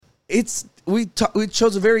we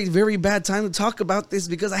chose a very, very bad time to talk about this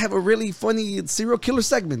because I have a really funny serial killer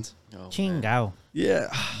segment. Oh, Chingao. Yeah.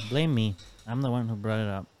 Blame me. I'm the one who brought it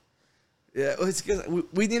up. Yeah, well, it's because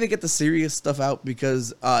we need to get the serious stuff out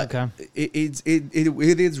because it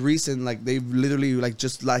is recent. Like they've literally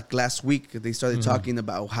just last week they started talking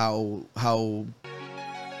about how.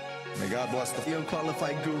 May God bless the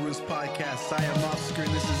Unqualified Gurus podcast. I am Oscar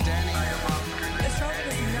and this is Danny. I am Oscar. This role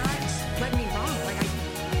does not let me wrong. Like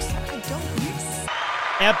I don't miss.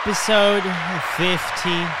 Episode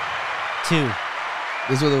 52.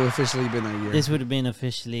 This would have officially been a year. This would have been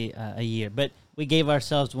officially a year, but we gave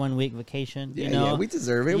ourselves 1 week vacation. Yeah, we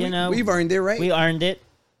deserve it. You know, we've earned it, right? We earned it,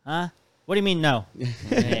 huh? What do you mean no?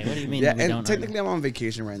 Hey, what do you mean? Yeah, we and don't technically I'm on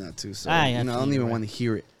vacation right now too, so yeah, I don't even want to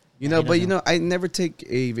hear it. I never take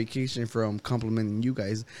a vacation from complimenting you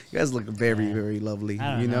guys. You guys look very, very lovely.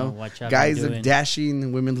 I don't know what y'all guys been look doing.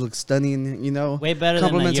 dashing, women look stunning. Way better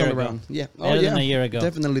than a year all ago. around. Yeah, Better than a year ago.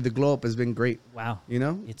 Definitely, the glow up has been great. Wow,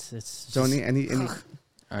 it's Tony, any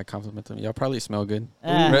I compliment them. Y'all probably smell good.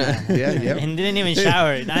 yeah, and didn't even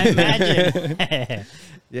shower. I imagine.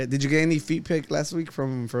 Yeah, did you get any feet pic last week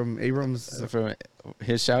from Abrams? From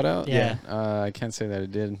his shout out? Yeah. I can't say that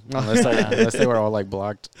it did. Unless they were all like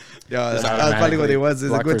blocked. Yeah, that's probably what it was. Is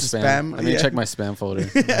it Blocked going for to spam? Let me check my spam folder.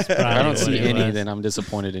 If I don't see any, then I'm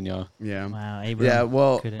disappointed in y'all. Yeah. Wow, Abram. Yeah,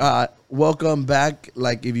 well, welcome back.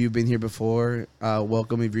 Like, if you've been here before,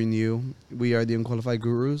 welcome if you're new. We are the Unqualified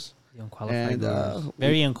Gurus. The unqualified And, gurus.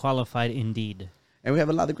 Very unqualified indeed. And we have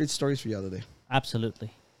a lot of great stories for y'all today.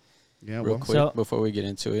 Absolutely. Yeah, Real quick, before we get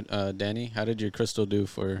into it, Danny, how did your crystal do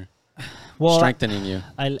for strengthening you?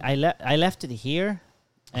 I left it here,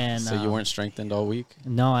 and so you weren't strengthened all week?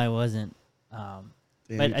 No, I wasn't.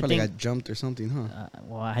 Damn, but you I probably think got jumped or something, huh?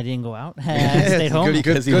 Well, I didn't go out. I stayed home.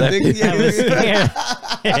 Good left thing. I was scared.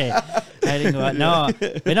 I didn't go out. No,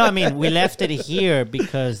 but no, I mean, we left it here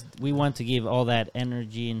because we want to give all that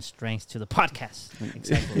energy and strength to the podcast.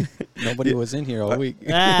 Exactly. Nobody was in here all week.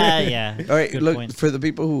 Yeah. All right, Good look, point. for the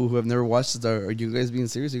people who have never watched this, are you guys being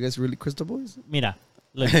serious? Are you guys really crystal boys? Mira,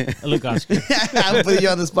 look, Oscar. I'm putting you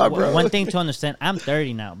on the spot, bro. One thing to understand, I'm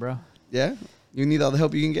 30 now, bro. Yeah? You need all the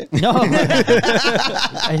help you can get? No.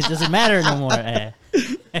 It doesn't matter no more.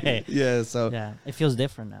 Yeah, so. Yeah, it feels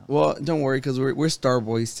different now. Well, don't worry, because we're star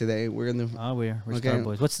boys today. We're in the. Oh, we're Okay. Star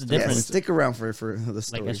Boys. What's the Yeah, difference? stick around for the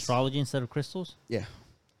stories. Like astrology instead of crystals? Yeah.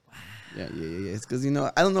 Yeah. It's because,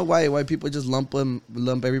 I don't know why people just lump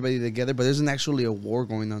everybody together, but there's actually a war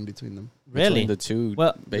going on between them. Really? Between the two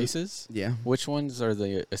bases? Yeah. Which ones are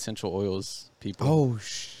the essential oils people? Oh,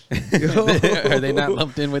 Are they not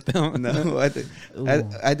lumped in with them? No, I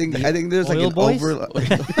think there's like Oil an boys?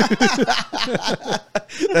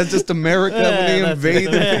 That's just America when they invade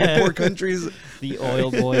the poor countries. The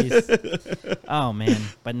oil boys. Oh, man.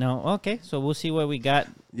 But no. Okay, so we'll see what we got.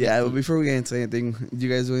 Yeah, but before we get into anything, do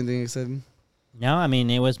you guys do anything exciting? No, I mean,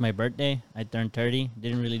 it was my birthday. I turned 30.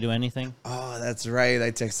 Didn't really do anything. Oh, that's right.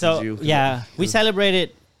 I texted you. Yeah, we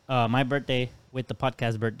celebrated my birthday with the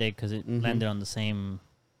podcast birthday because it landed on the same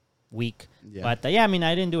week. Yeah. But I mean,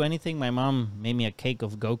 I didn't do anything. My mom made me a cake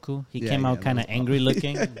of Goku. He came out kind of angry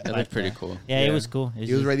looking. That looked pretty cool. Yeah, it was cool.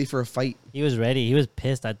 He was ready for a fight. He was ready. He was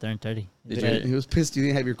pissed I turned 30. He was pissed you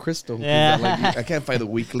didn't have your crystal. Yeah. Like, I can't fight a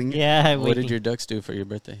weakling. Yeah. What did your ducks do for your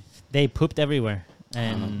birthday? They pooped everywhere.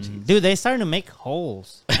 And dude, they started to make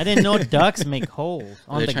holes. I didn't know ducks make holes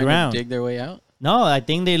on the ground. To dig their way out? No, I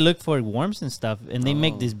think they look for worms and stuff, and they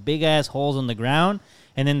make these big ass holes on the ground,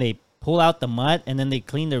 and then they pull out the mud, and then they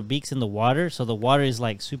clean their beaks in the water, so the water is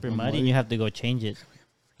like super muddy, and you have to go change it.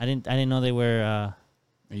 I didn't know they were. Are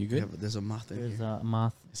you good? Yeah, but there's a moth in There's here. a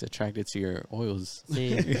moth. It's attracted to your oils.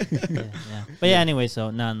 See, yeah. But yeah, anyway, so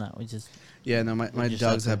no, we just. Yeah, no, my just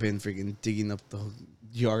dogs shut have been freaking digging up the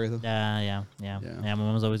yard. Yeah. My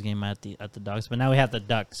mom's always getting mad at the dogs, but now we have the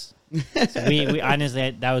ducks. So we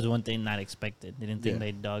honestly, that was one thing not expected. Didn't think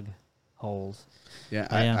they dug holes.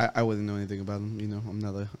 Yeah, I wouldn't know anything about them. I'm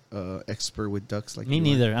not a expert with ducks like Me you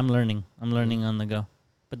neither. I'm learning on the go,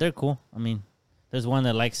 but they're cool. I mean, there's one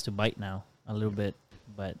that likes to bite now a little bit,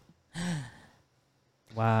 but.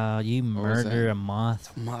 Wow, you murder a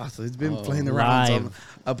moth. Moth. It's been playing around.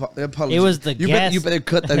 It was the guest. You better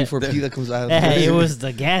cut that before PETA comes out. It was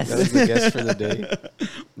the guest. That was the guest for the day.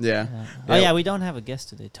 Yeah. Oh yeah, we don't have a guest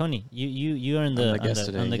today. Tony, you're in the guest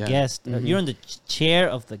today, yeah. guest. You're in the chair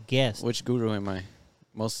of the guest. Which guru am I?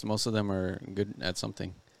 Most of them are good at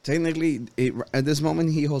something. Technically, at this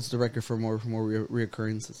moment, he holds the record for more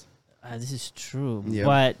reoccurrences. This is true, Yep.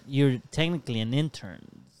 but you're technically an intern.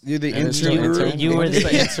 You're the intern. You were the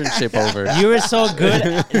internship over. You were so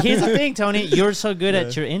good. Here's the thing, Tony. You're so good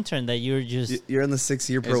at your intern that you're just. You're on the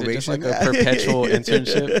 6-year probation. Is it just like a perpetual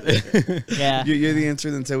internship? Yeah. You're the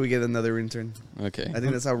intern until we get another intern. Okay. I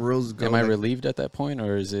think that's how rules go. Am I relieved at that point,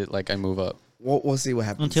 or is it like I move up? We'll see what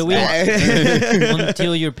happens.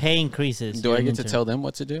 Until your pay increases. Do I get to tell them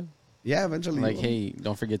what to do? Yeah, eventually. Like, hey,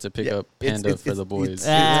 don't forget to pick up Panda for the boys.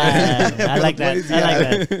 I like that.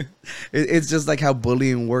 I like that. It's just like how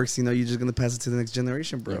bullying works. You know, you're just gonna pass it to the next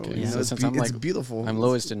generation, bro. Okay. You know, So it's beautiful. I'm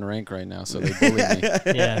lowest in rank right now, so they bully me.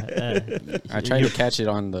 Yeah. I tried to catch it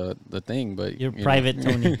on the thing, but you're private,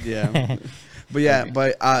 Tony. Yeah.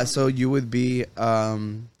 So you would be.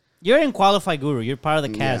 You're in qualified guru. You're part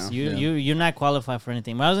of the cast. Yeah. You're not qualified for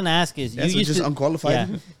anything. What I was gonna ask is, you used just to unqualified.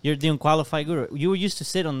 Yeah, you're the unqualified guru. You were used to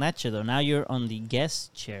sit on that chair though. Now you're on the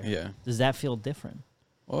guest chair. Yeah. Does that feel different?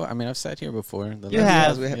 Well, I mean, I've sat here before. You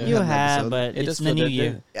have, but it's the new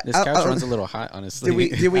year. This couch runs a little hot, honestly.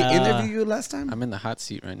 Did we interview you last time? I'm in the hot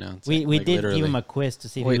seat right now. We did give him a quiz to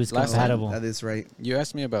see if he was compatible. That is right. You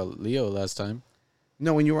asked me about Leo last time.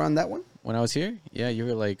 No, when you were on that one. When I was here, yeah, you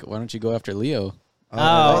were like, "Why don't you go after Leo?"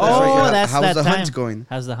 That's how's the time. hunt going?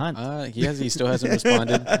 How's the hunt? He still hasn't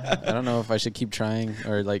responded. I don't know if I should keep trying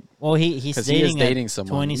or like. Well, he's dating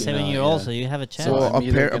someone. 27-year-old, so you have a chance. So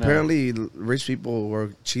apparently, rich people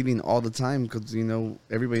were cheating all the time because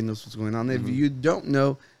everybody knows what's going on. Mm-hmm. If you don't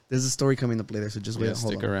know, there's a story coming up later, so just wait.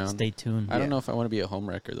 Stick around. Stay tuned. I don't know if I want to be a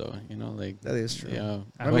homewrecker though. That is true. Yeah,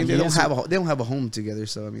 I mean they don't have a home together,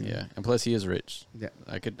 so I mean. Yeah, and plus he is rich. Yeah,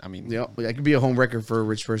 I could be a homewrecker for a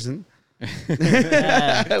rich person.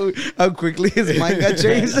 How quickly his mind got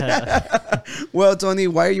changed. Well, Tony,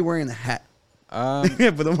 why are you wearing a hat? But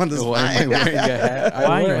the one that's why am I wearing a hat?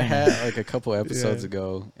 I wore a hat like a couple episodes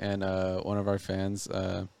ago, and one of our fans,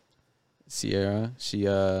 Sierra, she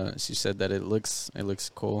said that it looks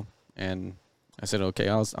cool, and I said, okay,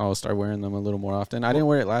 I'll start wearing them a little more often. I didn't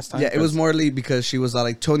wear it last time. Yeah, it was morely because she was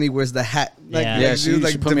like, Tony, where's the hat?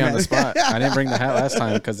 She put me on the spot. I didn't bring the hat last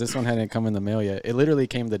time because this one hadn't come in the mail yet. It literally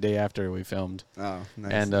came the day after we filmed. Oh,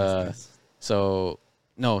 nice. And nice. So,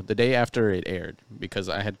 no, the day after it aired because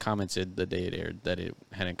I had commented the day it aired that it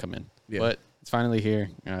hadn't come in. Yeah. But it's finally here,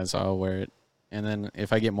 so I'll wear it. And then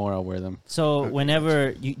if I get more, I'll wear them. So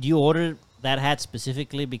whenever you order that hat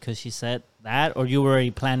specifically because she said that, or you were already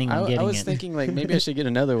planning on getting it? I was thinking like maybe I should get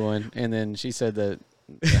another one, and then she said that.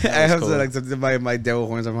 I have to like something by my devil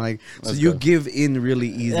horns. I'm like, so you give in really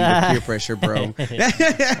easy to peer pressure, bro.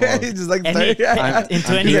 Just like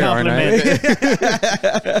into any compliment.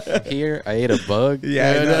 Here, I ate a bug.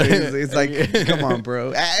 Yeah, it's like, come on,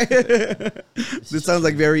 bro. This sounds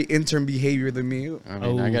like very intern behavior to me. I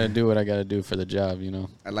mean, I gotta do what I gotta do for the job,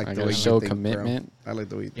 I like I the way gotta show you think, commitment. Bro. I like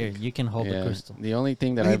the way you think. Here, you can hold the crystal. The only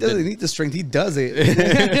thing that he doesn't need the strength. He does it.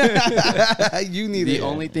 You need the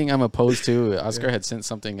only thing I'm opposed to. Oscar had sent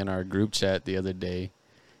something in our group chat the other day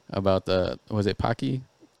about was it Pocky?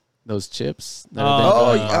 Those chips that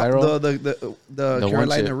have been viral? The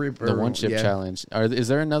Carolina Reaper. The one chip challenge. Is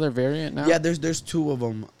there another variant now? Yeah, there's two of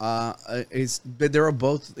them. But they're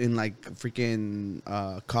both in like freaking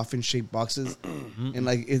coffin shaped boxes, and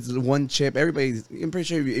like it's one chip. I'm pretty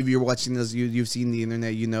sure if you're watching this, you've seen the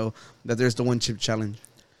internet. You know that there's the one chip challenge.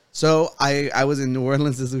 So I was in New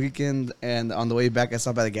Orleans this weekend, and on the way back, I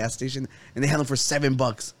stopped at a gas station, and they had them for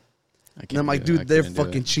 $7. And I'm like, dude, they're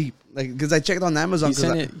fucking cheap. Like, because I checked on Amazon.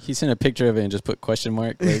 He sent a picture of it and just put question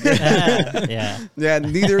mark. Like. Yeah.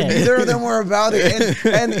 Neither of them were about it.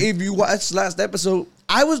 And if you watched last episode,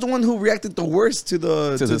 I was the one who reacted the worst to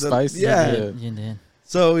the spice. Yeah. You did.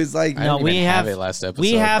 So it's like, no, we have it last episode.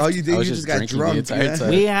 We have. Oh, you did. You just got drunk.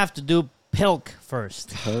 We have to do pilk first.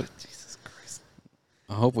 Jesus Christ.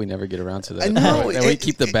 I hope we never get around to that. I know. That we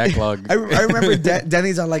keep the backlog. I remember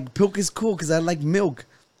Danny's all like, pilk is cool because I like milk.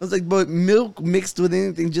 I was like, but milk mixed with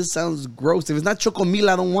anything just sounds gross. If it's not chocomil,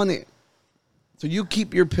 I don't want it. So you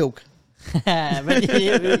keep your pilk. But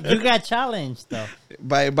you got challenged though.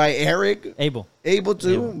 By Eric. Abel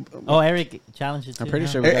too. Oh, Eric challenged you too. I'm pretty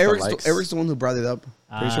sure we got the likes. Eric's the one who brought it up.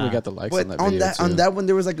 Pretty sure we got the likes but on that video too. On that one,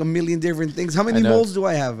 there was like a million different things. How many moles do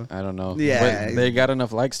I have? I don't know. Yeah. But they got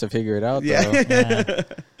enough likes to figure it out, though. Yeah.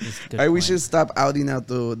 All right, we should stop outing out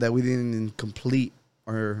that we didn't complete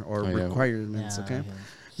our requirements, okay?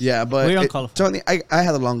 Yeah, but Tony, I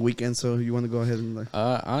had a long weekend, so you want to go ahead and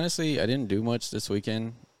honestly, I didn't do much this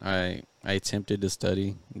weekend. I attempted to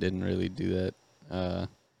study, didn't really do that.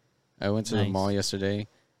 I went to the mall yesterday.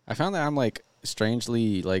 I found that I'm like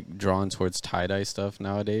strangely like drawn towards tie-dye stuff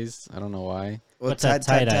nowadays. I don't know why. Well, What's that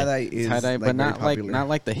tie-dye? Tie-dye is Tie-dye, but not popular. not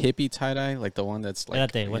like the hippie tie-dye, like the one that's like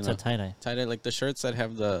Espérate, what's a tie-dye? tie-dye, like the shirts that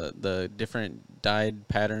have the different dyed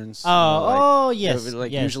patterns. Yes.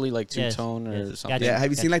 like yes, usually like yes, two-tone or yes. something. Gotcha. Yeah, have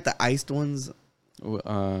you seen Gotcha. like the iced ones?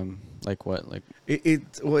 Like what? Like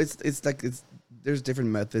It's like there's different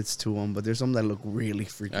methods to them, but there's some that look really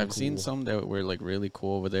freaking I've cool. seen some that were like really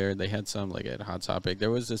cool over there. They had some like at Hot Topic. There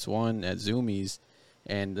was this one at Zoomies,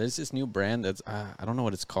 and there's this new brand that's I don't know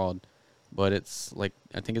what it's called, but it's like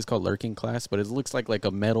I think it's called Lurking Class, but it looks like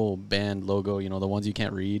a metal band logo. You know, the ones you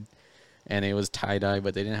can't read. And it was tie dye,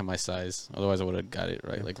 but they didn't have my size. Otherwise, I would have got it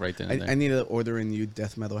right, like right then and there. I need to order a new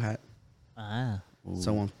death metal hat. Ah. Ooh.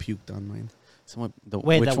 Someone puked on mine. Someone,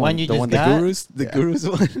 Wait, which the one you the just one, got? The Gurus, the Yeah. Gurus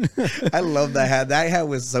one. I love that hat. That hat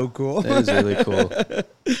was so cool. That is really cool.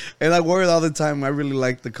 And I wore it all the time. I really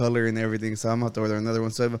like the color and everything, so I'm gonna have to order another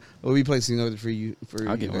one. So we'll be placing an order for you.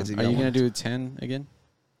 I'll you get guys one. if Are y'all you gonna want. do 10 again?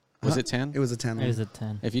 Was Huh? it 10? It was a 10. It was a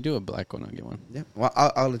 10. If you do a black one, I'll get one. Yeah. Well,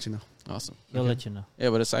 I'll let you know. Awesome. He'll let you know. Yeah,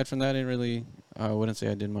 but aside from that, I wouldn't say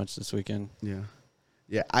I did much this weekend. Yeah.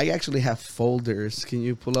 Yeah. I actually have folders. Can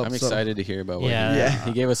you pull up? I'm some- excited to hear about what Yeah. he did. Yeah.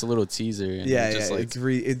 He gave us a little teaser. And Yeah, just yeah, like,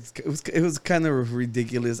 it was kind of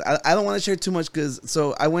ridiculous. I don't want to share too much because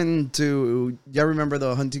I went to y'all remember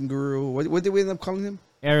the hunting guru? What did we end up calling him?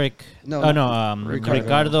 Eric. No, Oh, no. Ricardo.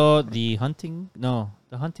 Ricardo, the hunting. No,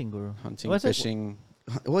 the hunting guru. hunting, What's it? fishing.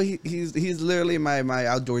 Well, he's literally my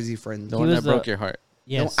outdoorsy friend. The He one was that the- broke your heart.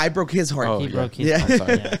 Yes. No, I broke his heart. Oh, he yeah. broke his Yeah. heart.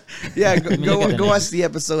 Sorry. Yeah. Yeah, Let me look at the go name. watch the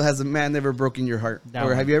episode. Has a man ever broken your heart, That or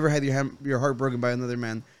one. have you ever had your heart broken by another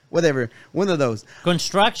man? Whatever, one of those.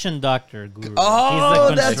 Construction doctor guru. Oh, He's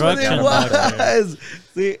the that's what it construction doctor. was.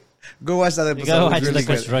 See, go watch that episode. gotta It was watch the really good.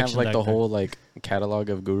 construction- Have like the doctor. whole like catalog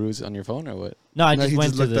of gurus on your phone or what? No, I No, just he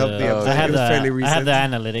went just to looked up the the. episode. I have It was fairly the. I have the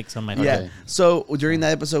recent. analytics on my phone. Yeah. Okay. So during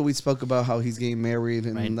that episode, we spoke about how he's getting married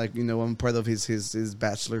and Right. like I'm part of his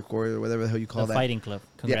bachelor court or whatever the hell you call The that. fighting club.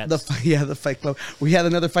 Yeah, Congrats. the fight club. We had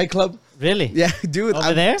another fight club. Really? Yeah, dude. Over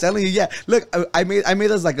I'm there? telling you, yeah. Look, I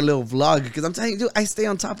made us like a little vlog because I'm telling you, dude, I stay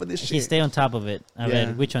on top of this He shit. stay on top of it. I Yeah.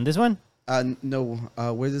 read which one? This one? No.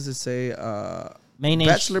 Where does it say? Main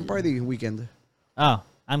Bachelor party weekend. Oh,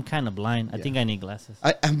 I'm kind of blind. I Yeah. think I need glasses.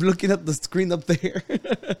 I'm looking at the screen up there.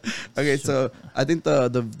 Okay, so I think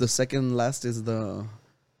the second last is the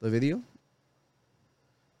video.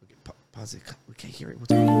 Okay, pause it. We can't hear it.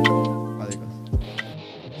 What's wrong? Oh, there it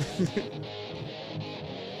goes.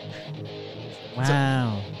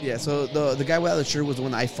 Wow. Yeah, so the guy without the shirt was the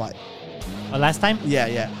one I fought. Oh, last time? Yeah,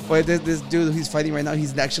 yeah. But this dude he's fighting right now,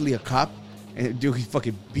 he's actually a cop. And dude, he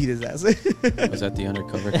fucking beat his ass. Was that the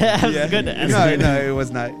undercover? I was Yeah. good. No, it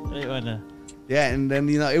was not. Wait, what the- Yeah, and then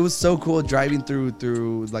it was so cool driving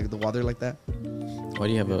through like the water like that. Why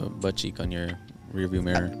do you have a butt cheek on your rearview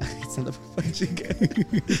mirror? It's not a fucking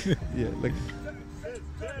guy. Yeah, like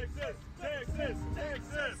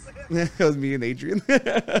that was me and Adrian.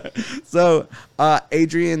 So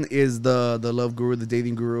Adrian is the love guru, the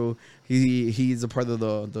dating guru. He's a part of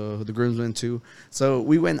the groomsmen too. So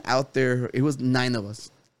we went out there. It was 9 of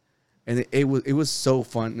us, and it was so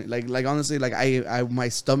fun. Like honestly, like I my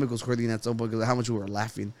stomach was hurting at some point because of how much we were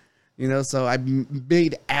laughing. So I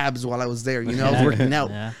made abs while I was there. I was working out.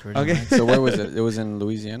 Yeah, pretty Okay. much. So where was it? It was in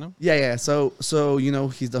Louisiana? Yeah. So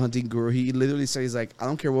he's the hunting guru. He literally says like, I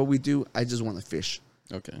don't care what we do, I just want to fish.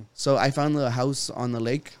 Okay. So I found a house on the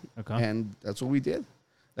lake, Okay. and that's what we did.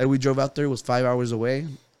 Like we drove out there. It was 5 hours away.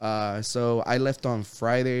 So I left on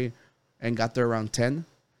Friday, and got there around 10.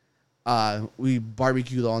 We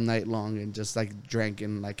barbecued all night long and just like drank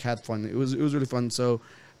and like had fun. It was really fun. So,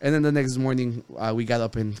 and then the next morning we got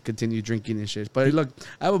up and continued drinking and shit. But look,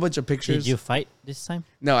 I have a bunch of pictures. Did you fight this time?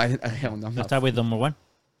 No, I hell no. I'm Let's not. start with number one.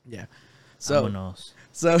 Yeah. So. Vámonos.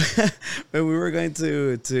 So when we were going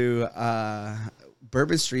to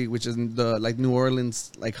Bourbon Street, which is the like New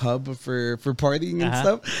Orleans like hub for partying and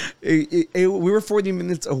Uh-huh. stuff, we were 40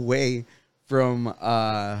 minutes away from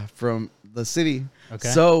the city. Okay.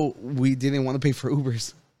 So we didn't want to pay for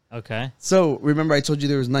Ubers. Okay. So remember I told you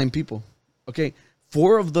there was 9 people. Okay.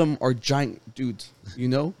 4 of them are giant dudes,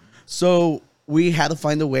 So we had to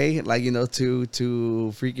find a way, like, to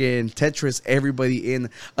freaking Tetris everybody in.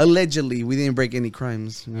 Allegedly, we didn't break any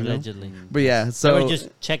crimes. Allegedly. But yeah, So so we're just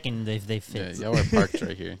checking if they Yeah, fit. y'all were parked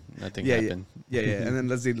right here. Nothing happened. Yeah. And then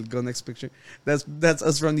let's see, go next picture. That's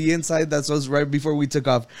us from the inside. That's us right before we took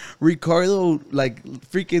off. Ricardo, like,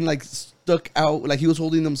 freaking, like, stuck out. Like, he was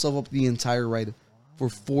holding himself up the entire ride for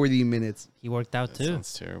 40 minutes. He worked out That too.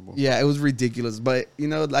 sounds terrible. Yeah, it was ridiculous. But, you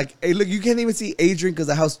know, like, hey, look, you can't even see Adrian because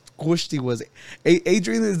of how squished he was.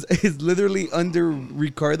 Adrian is literally under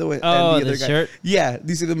Ricardo and Oh, the the other guy. shirt? Yeah. Do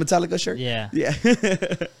you see the Metallica shirt? Yeah. Yeah.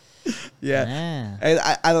 Yeah. Yeah. And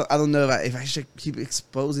I don't know if I should keep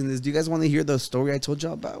exposing this. Do you guys want to hear the story I told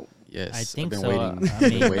y'all about? Yes, I think I've so. been waiting. I I've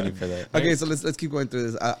been mean- waiting for that. Okay, so let's keep going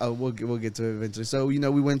through this. We'll get to it eventually. So, you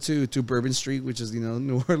know, we went to Bourbon Street, which is, you know,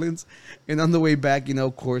 New Orleans, and on the way back, you know,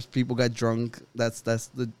 of course, people got drunk. That's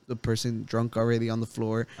the person drunk already on the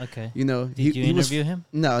floor. Okay. You know, Did you he was, interview him?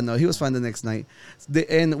 No, he was fine the next night.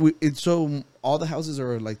 So all the houses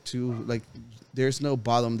are like there's no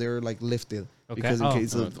bottom; they're like lifted Okay. because Oh. in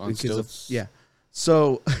case On of stilts? yeah.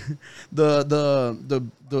 So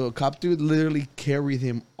the cop dude literally carried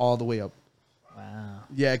him all the way up. Wow.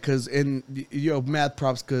 Yeah, because mad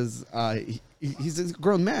props because he's a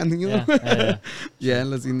grown man, you know. Yeah. Yeah,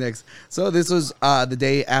 let's see next. So this was the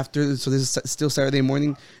day after. So this is still Saturday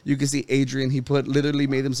morning. You can see Adrian. He literally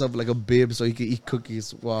made himself like a bib so he could eat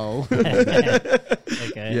cookies. Wow.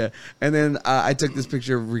 Okay. Yeah, and then I took this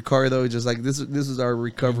picture of Ricardo, just like this is our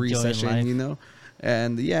recovery Enjoying session, life. you know.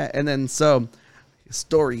 And yeah, and then so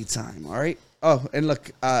story time. All right. Oh, and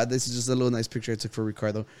look, this is just a little nice picture I took for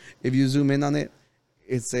Ricardo. If you zoom in on it,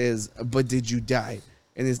 it says, "But did you die?"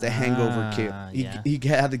 And it's the Hangover kit. Yeah. He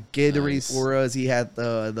had the Gatorade Nice. for us. He had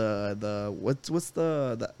the what's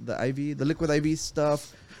the IV, the liquid IV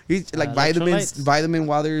stuff. He like vitamins, electrolytes? vitamin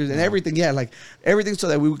waters, and everything. Yeah, like everything so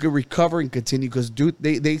that we could recover and continue. Because dude,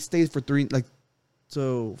 they stayed for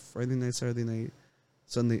Friday night, Saturday night,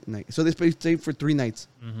 Sunday night. So they stayed for 3 nights.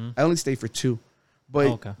 Mm-hmm. I only stayed for 2, but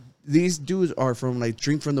Okay. these dudes are from like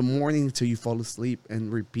drink from the morning till you fall asleep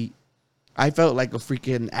and repeat. I felt like a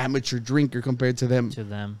freaking amateur drinker compared to them. To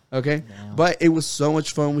them. Okay, Damn. but it was so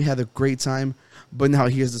much fun. We had a great time. But now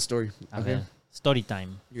here's the story. Okay, Okay. Story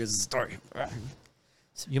time. here's the story.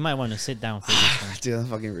 You might want to sit down for this one. Dude, I'm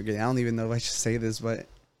fucking regret. I don't even know if I should say this, but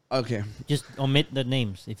okay. Just omit the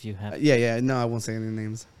names if you have. Yeah. No, I won't say any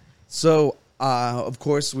names. So, of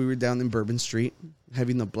course, we were down in Bourbon Street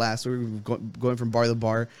having a blast. We were going from bar to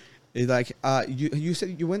bar. It's like, you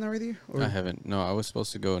said you went already? Or? I haven't. No, I was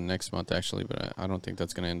supposed to go next month actually, but I don't think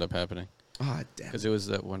that's gonna end up happening Ah, damn. because it was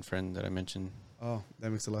that one friend that I mentioned. Oh,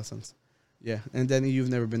 that makes a lot of sense. Yeah, and Danny, you've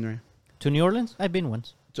never been there To New Orleans? I've been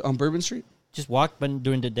once. on Bourbon Street? Just walked, but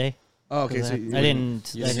during the day. Oh, okay. 'Cause So I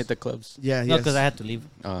didn't. You didn't hit the clubs. Yeah, No, yes. because I had to leave.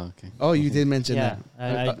 Oh, okay. Oh, you did mention Yeah,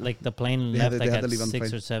 that. I like the plane they had left to- they like had to at leave on the 6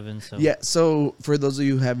 plane. or 7. So Yeah. So for those of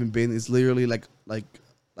you who haven't been, it's literally like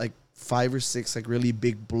 5 or 6 like really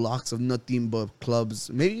big blocks of nothing but clubs,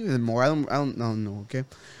 maybe even more. I don't know. Okay,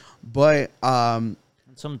 but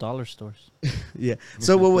some dollar stores. yeah.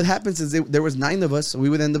 So what happens is there was 9 of us, so we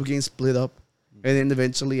would end up getting split up, and then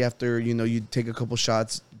eventually after you take a couple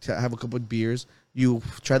shots, have a couple of beers, you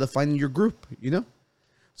try to find your group,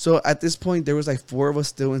 So at this point there was like 4 of us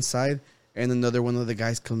still inside, and another one of the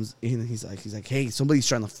guys comes in and he's like, hey, somebody's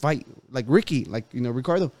trying to fight, like Ricky, like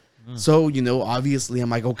Ricardo. So obviously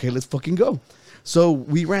I'm like, okay, let's fucking go. So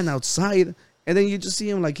we ran outside, and then you just see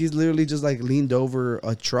him like he's literally just like leaned over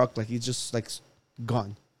a truck, like he's just like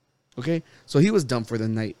gone. Okay, so he was done for the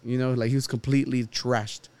night, like he was completely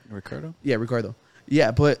trashed. Ricardo? Yeah, Ricardo.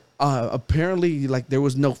 Yeah, but apparently like there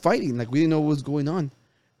was no fighting, like we didn't know what was going on,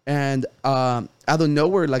 and out of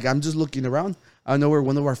nowhere, like I'm just looking around, out of nowhere,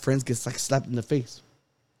 one of our friends gets like slapped in the face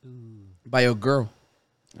by a girl.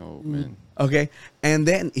 Oh man. Okay, and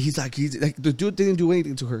then he's like the dude didn't do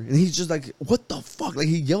anything to her, and he's just like, what the fuck? Like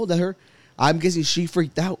he yelled at her. I'm guessing she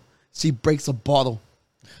freaked out. She breaks a bottle.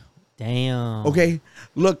 Damn. Okay,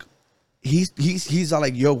 look, he's all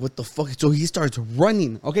like, yo, what the fuck? So he starts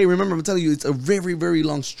running. Okay, remember I'm telling you, it's a very, very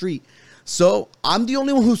long street. So I'm the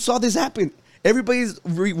only one who saw this happen. Everybody's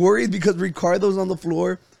worried because Ricardo's on the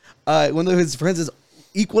floor. One of his friends is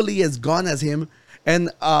equally as gone as him.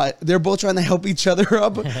 And they're both trying to help each other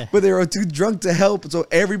up, but they were too drunk to help. So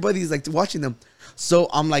everybody's like watching them. So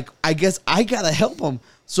I'm like, I guess I gotta help him.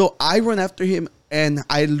 So I run after him and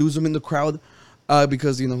I lose him in the crowd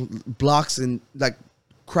because blocks and like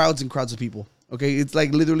crowds and crowds of people. Okay, it's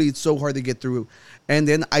like literally it's so hard to get through. And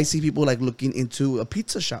then I see people like looking into a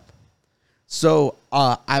pizza shop. So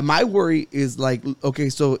my worry is like, okay,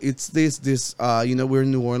 so it's this we're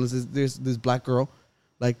in New Orleans. There's this black girl,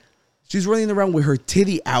 like. She's running around with her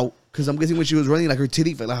titty out, because I'm guessing when she was running, like her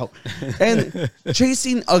titty fell out, and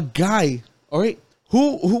chasing a guy. All right,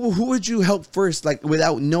 who would you help first, like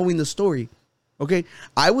without knowing the story? Okay,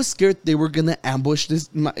 I was scared they were gonna ambush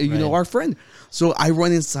our friend. So I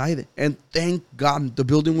run inside, and thank God the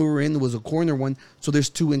building we were in was a corner one, so there's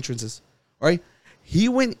 2 entrances. All right, He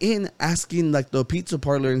went in asking like the pizza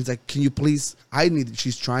parlor and he's like, "Can you please?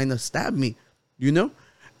 She's trying to stab me, you know."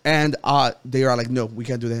 And they are like, "No, we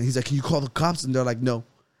can't do that." And he's like, "Can you call the cops?" And they're like, "No."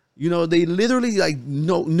 You know, they literally like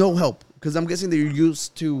no help because I'm guessing they're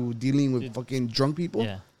used to dealing with fucking drunk people.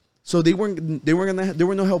 Yeah. So there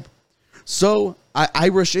were no help. So I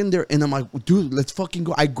rush in there and I'm like, "Dude, let's fucking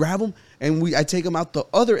go." I grab him and I take him out the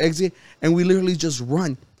other exit and we literally just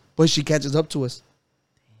run. But she catches up to us.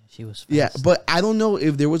 She was fast. Yeah, but I don't know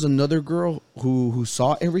if there was another girl who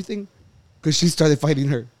saw everything because she started fighting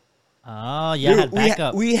her. Oh, yeah, had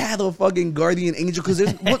backup. We had a fucking guardian angel because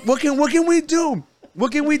what can we do?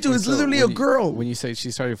 What can we do? It's literally a girl. When you say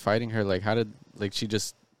she started fighting her, like how did she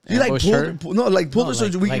just He like ambush her? pulled her so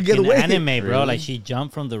we like could get in away. Anime, bro. Really? Like she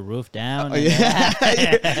jumped from the roof down. and-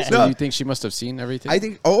 Yeah. So No, you think she must have seen everything? I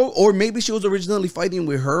think, or maybe she was originally fighting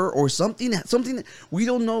with her or something. Something we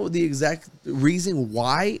don't know the exact reason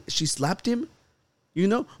why she slapped him. You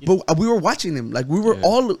know, but we were watching him. Like we were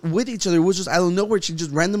all with each other. It was just out of nowhere. She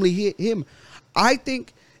just randomly hit him. I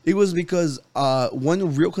think it was because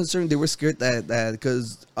one real concern, they were scared that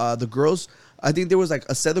because the girls, I think there was like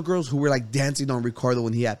a set of girls who were like dancing on Ricardo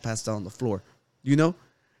when he had passed out on the floor, you know,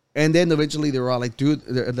 and then eventually they were all like, dude,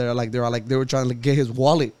 they were trying to get his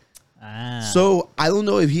wallet. So I don't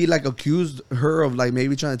know if he like accused her of like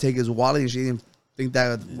maybe trying to take his wallet and she didn't think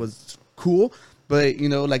that was cool, but you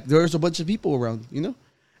know, like there's a bunch of people around, you know,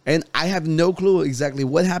 and I have no clue exactly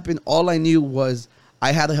what happened. All I knew was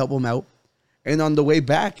I had to help him out. And on the way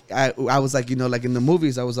back, I was like, you know, like in the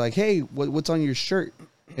movies, I was like, "Hey, what's on your shirt?"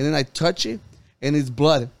 And then I touch it, and it's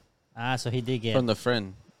blood. So he did get from the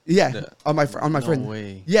friend. Yeah, on my friend.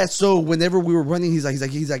 Way. Yeah, so whenever we were running, he's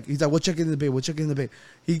like, "We'll check in the bay. We'll check in the bay."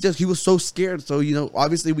 He was so scared. So you know,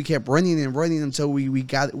 obviously we kept running and running until we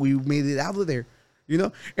made it out of there. You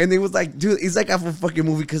know, and it was like, dude, it's like out of a fucking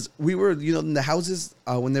movie because we were, you know, in the houses.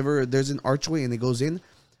 Whenever there's an archway and it goes in,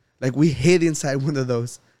 like we hid inside one of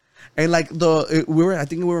those. And like I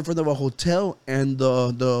think we were in front of a hotel, and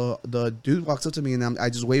the dude walks up to me, and I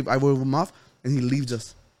wave him off, and he leaves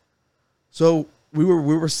us. So we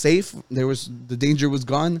were safe. The danger was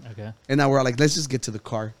gone. Okay. And now we're like, let's just get to the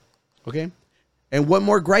car, okay? And one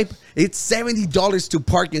more gripe: it's $70 to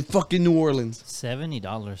park in fucking New Orleans.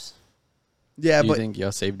 $70. Yeah, Do you but think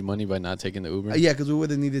y'all saved money by not taking the Uber? yeah, because we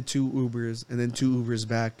would have needed 2 Ubers and then 2 Ubers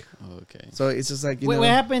back. Oh, okay. So it's just like Wait, what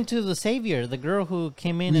happened to the savior, the girl who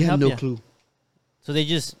came in we and had helped no you? clue. So they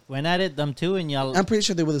just went at it, them two, and y'all. I'm pretty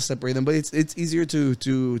sure they would have separated them, but it's easier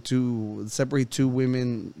to separate 2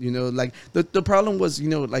 women. You know, like the problem was, you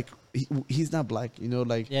know, like he's not black. You know,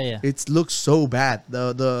 like Yeah. it looks so bad.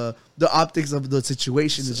 The optics of the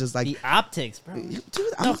situation is just like The optics, bro. dude,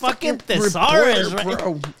 The a fucking reporter, thesaurus, right?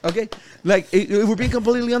 bro. Okay, like if we're being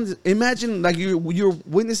completely honest, imagine like you're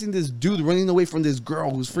witnessing this dude running away from this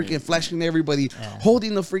girl who's freaking flashing everybody,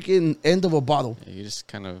 holding the freaking end of a bottle. Yeah, you just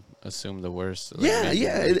kind of assume the worst. Like, Yeah,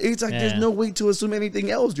 maybe- it's like there's Yeah. no way to assume anything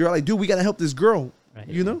else. You're like, dude, we gotta help this girl. Right.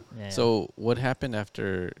 You know? Yeah. So what happened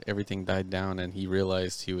after everything died down and he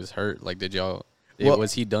realized he was hurt? Like, did y'all? Well-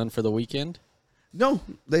 was he done for the weekend? No,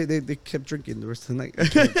 they kept drinking the rest of the night.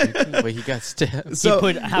 But he got stabbed. he so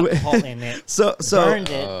put alcohol in it, so burned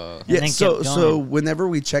it, and yeah. then So kept so going. whenever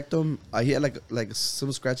we checked him, he had like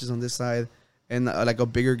some scratches on this side and like a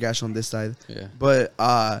bigger gash on this side. Yeah. But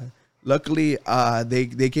luckily,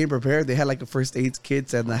 they came prepared. They had like a first aid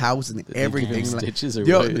kits and the house and Did they give him everything. Like, stitches or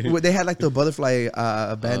yo, what? they had like the butterfly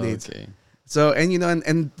band-aids. Oh, okay. So and you know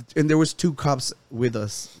and there was 2 cops with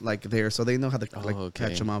us like there, so they know how to like Oh, okay.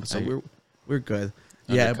 catch them up. So I- we're good.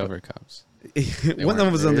 Yeah, Undercover cops. one of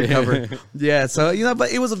them was weren't there. undercover. Yeah, so you know,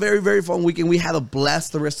 but it was a very very fun weekend. We had a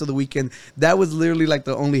blast the rest of the weekend. That was literally like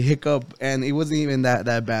the only hiccup, and it wasn't even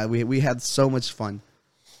that bad. We had so much fun,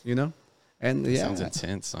 you know, and yeah, Sounds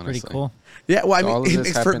intense, honestly. Pretty cool. yeah. Well, So all I of mean, this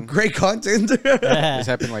it's for happened- great content. This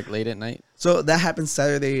happened like late at night. So that happened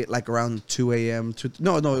Saturday, like around 2 a.m.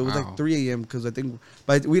 No, it was Wow. like 3 a.m. because I think,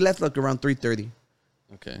 but we left like around 3:30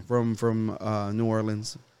 Okay. from New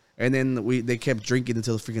Orleans, and then they kept drinking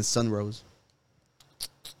until the freaking sun rose.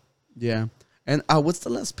 Yeah, and what's the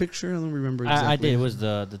last picture? I don't remember exactly. I did. It was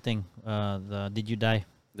the thing. The Did You Die?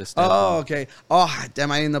 The stab Oh, wound. okay. Oh, damn!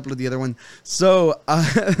 I didn't upload the other one. So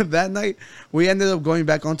that night we ended up going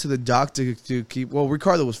back onto the dock to keep. Well,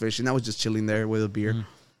 Ricardo was fishing. I was just chilling there with a beer,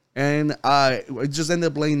 and I just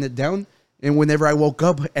ended up laying it down. And whenever I woke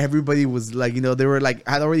up, everybody was like, you know, they were like,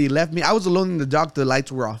 had already left me. I was alone in the dock. The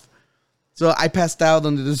lights were off. So I passed out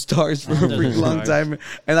under the stars for a Under the pretty long stars. time,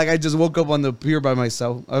 and like I just woke up on the pier by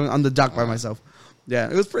myself, on the dock by myself. Yeah,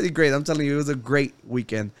 it was pretty great. I'm telling you, it was a great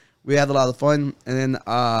weekend. We had a lot of fun, and then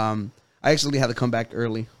I actually had to come back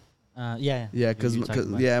early. Yeah. Yeah, because You talked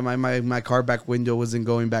about it. yeah, my car back window wasn't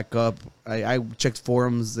going back up. I checked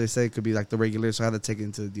forums. They say it could be like the regular, so I had to take it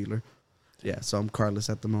into the dealer. Yeah, so I'm carless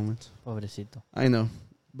at the moment. Pobrecito. I know,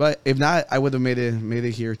 but if not, I would have made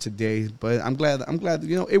it here today. But I'm glad.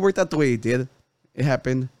 It worked out the way it did. It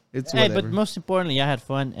happened. It's Hey, whatever. but most importantly, I had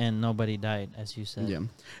fun and nobody died, as you said. Yeah,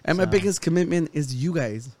 and my So- biggest commitment is you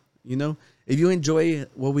guys. If you enjoy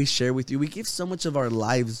what we share with you, we give so much of our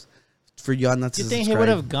lives for y'all not to You think he subscribe. would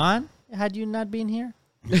have gone had you not been here?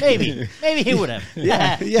 Maybe he would have.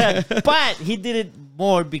 Yeah. But he did it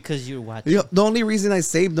more because you're watching. The only reason I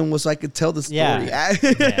saved them was so I could tell the story. Yeah.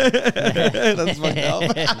 That's fucked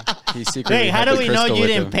up. He secretly Wait, how had do the we know crystal you with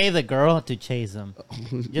didn't him. pay the girl to chase him?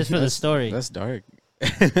 Just for the story. That's dark.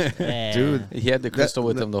 Yeah. Dude. He had the crystal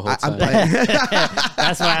with him the whole time.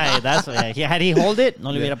 That's why. Had he hold it? No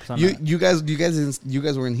le hubiera pasado nada. You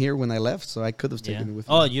guys weren't here when I left, so I could have taken it with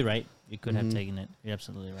me. Oh, you're right. You could have taken it. You're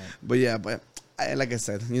absolutely right. But yeah, like I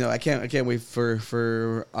said, I can't wait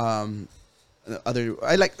for other.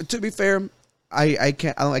 I like, to be fair, I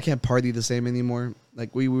can't party the same anymore.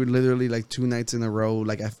 Like, we were literally like 2 nights in a row,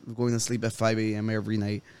 like going to sleep at 5 a.m. every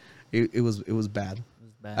night. It was bad.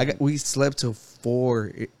 Bad. We slept till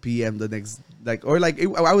 4 p.m. the next, I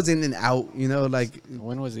was in and out, like.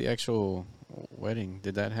 When was the actual wedding?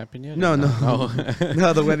 Did that happen yet? No. No.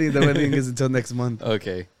 No, the wedding is until next month.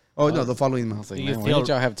 Okay. Oh, no, the following I month. was like, Do you man, feel- when did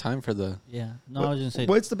y'all have time for the? Yeah. No, I was going to say.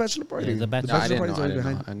 Well, it's the bachelor party. Yeah, the bachelor- No, I didn't party's know. I always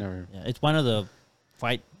didn't know. behind. I never. Yeah, it's one of the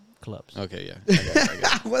fight clubs. Okay, yeah. I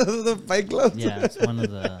got it. What are the fight clubs? Yeah, it's one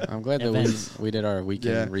of the. I'm glad that events. we did our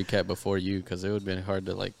weekend Yeah. recap before you, because it would have been hard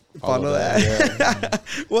to Follow that. Yeah.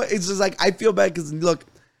 Well, it's just like, I feel bad because, look,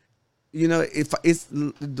 if it's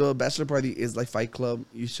the bachelor party is like Fight Club,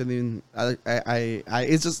 you shouldn't.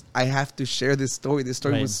 It's just, I have to share this story. This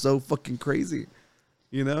story Right. was so fucking crazy,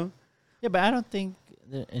 Yeah, but I don't think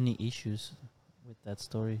there are any issues with that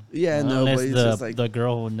story. Yeah, no, Unless but it's the, just like, the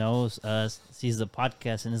girl who knows us sees the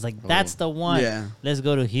podcast and is like, that's the one. yeah. Let's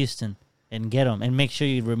go to Houston and get him. And make sure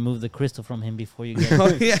you remove the crystal from him before you get him. Oh,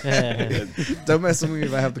 yeah. Don't mess with me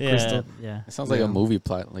if I have the crystal. Yeah. It sounds like Yeah. a movie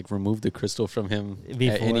plot. Like, remove the crystal from him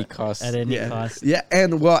Before- at any cost. At any Yeah. cost. Yeah,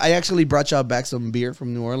 and well, I actually brought y'all back some beer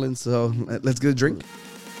from New Orleans, so let's get a drink.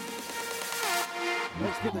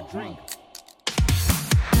 Let's get a drink.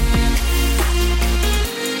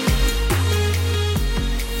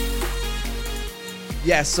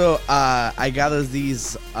 Yeah, so I got us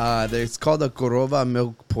these. It's called a Corova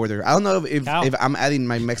milk porter. I don't know if Cow. I'm adding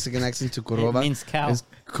my Mexican accent to It Corova. means cow. It's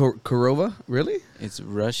Corova, really? It's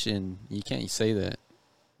Russian. You can't say that.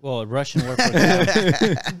 Well, Russian word for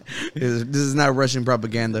cow. This is not Russian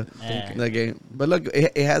propaganda. Yeah. Okay, but look,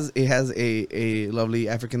 it has a lovely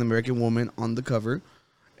African American woman on the cover,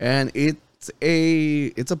 and it's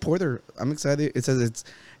a porter. I'm excited. It says it's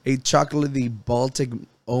a chocolatey Baltic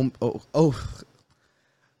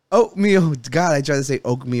oatmeal. God, I tried to say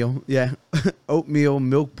oatmeal. Yeah, oatmeal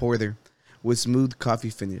milk porter with smooth coffee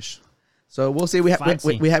finish. So we'll see. We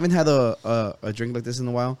haven't had a drink like this in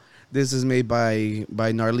a while. This is made by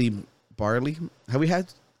Gnarly Barley. Have we had?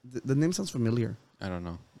 The name sounds familiar. I don't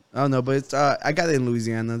know. I don't know, but it's I got it in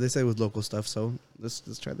Louisiana. They said it was local stuff, so let's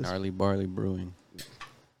try this. Gnarly Barley Brewing.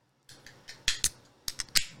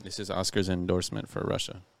 This is Oscar's endorsement for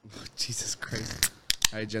Russia. Jesus Christ!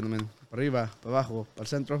 All right, gentlemen, para arriba, para abajo, para el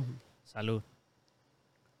centro. Salud.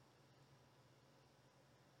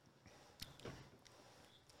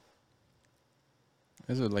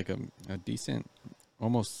 This is like a decent,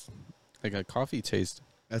 almost like a coffee taste.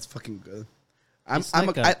 That's fucking good. It's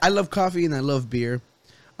like I love coffee and I love beer.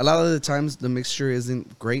 A lot of the times the mixture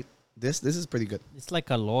isn't great. This is pretty good. It's like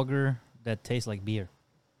a lager that tastes like beer.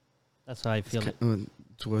 That's how I feel it.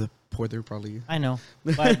 To a porter, probably. I know,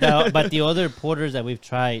 but the other porters that we've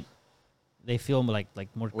tried, they feel like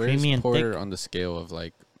more Where's creamy and porter thick. on the scale of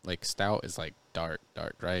like stout is like dark,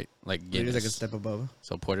 right? Like It Guinness. is like a step above.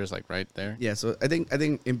 So porter's like right there. Yeah, so I think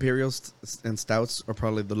imperials and stouts are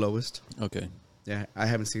probably the lowest. Okay. Yeah, I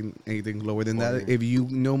haven't seen anything lower than that. Porter. If you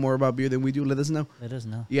know more about beer than we do, let us know. Let us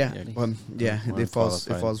know. Yeah, Yeah, it falls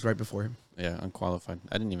unqualified. right before him. Yeah, unqualified.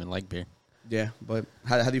 I didn't even like beer. Yeah, but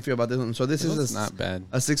how do you feel about this one? So this is not bad.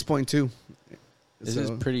 a 6.2. This is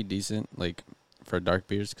pretty decent, like for dark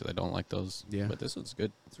beers, because I don't like those. Yeah. But this one's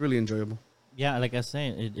good. It's really enjoyable. Yeah, like I say,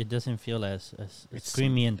 it doesn't feel as It's-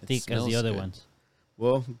 creamy and it thick as the smells other good. ones.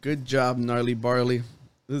 Well, good job, Gnarly Barley.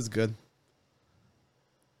 This is good.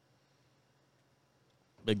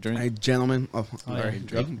 Big drink. All right, gentlemen. Oh, Oh, all yeah. right,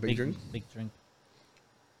 drink, big drink. Big drink.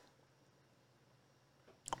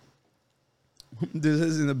 This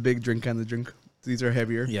isn't a big drink kind of drink. These are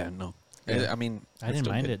heavier. Yeah, no. I mean, I didn't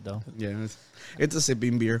mind it though. Yeah, it's a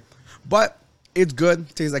sipping beer, but it's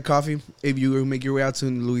good. Tastes like coffee. If you make your way out to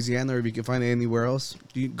Louisiana, or if you can find it anywhere else,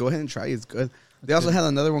 you go ahead and try it. It's good. They also had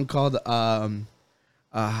another one called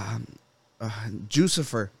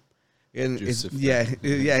Juicifer. And Juicifer.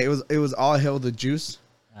 it was all hell the juice.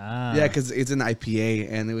 Ah. Yeah, because it's an IPA,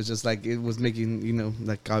 and it was just like it was making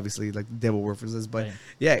like obviously like devil references, but Right.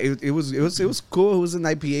 yeah, it was cool. It was an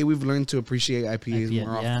IPA. We've learned to appreciate IPAs IPA,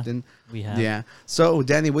 more yeah. often. We have. Yeah. So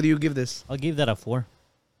Danny, what do you give this? I'll give that a 4.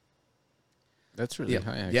 That's really Yeah.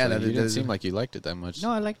 high. Actually. Yeah, You didn't seem like you liked it that much. No,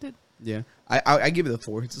 I liked it. Yeah, I give it a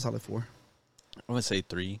 4. It's a solid 4. I'm gonna say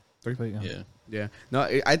 3. Yeah. Yeah. No,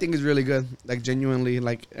 I think it's really good. Like genuinely,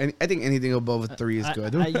 like I think anything above a 3 is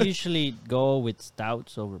good. I usually go with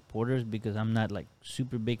stouts over porters because I'm not like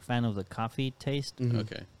super big fan of the coffee taste Mhm.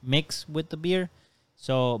 Okay. mix with the beer.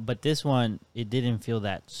 So, but this one, it didn't feel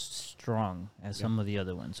that strong as some of the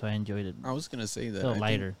other ones. So I enjoyed it. I was gonna say that Felt I think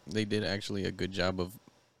lighter. they did actually a good job of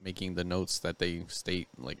making the notes that they state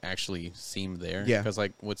like actually seem there. Yeah. Because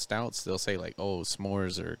like with stouts, they'll say like, oh,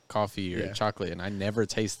 s'mores or coffee or Yeah. chocolate, and I never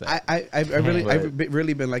taste that. I've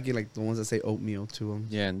really been liking like the ones that say oatmeal to them.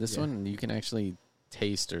 Yeah, and this Yeah. one you can actually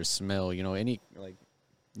taste or smell. Any like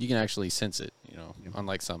you can actually sense it.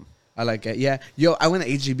 Unlike some. I like it. Yeah. Yo, I went to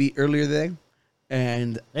HEB earlier today,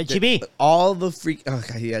 and HEB. all the freak.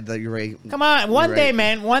 Okay, yeah, you're right. Come on, one You're day, right.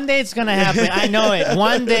 man. One day it's gonna happen. I know it.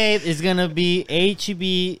 One day it's gonna be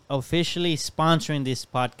HEB officially sponsoring this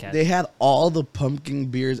podcast. They had all the pumpkin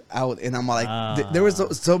beers out, and I'm like, there was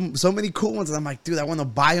so many cool ones, and I'm like, dude, I want to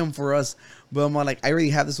buy them for us, but I'm like, I already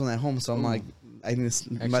have this one at home, so I'm like, I need to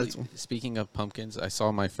buy this Actually, one. speaking of pumpkins, I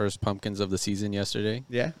saw my first pumpkins of the season yesterday.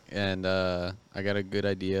 Yeah. And I got a good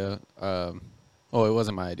idea. It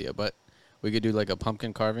wasn't my idea, but we could do like a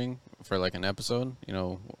pumpkin carving for like an episode.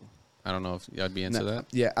 I don't know if y'all be into that.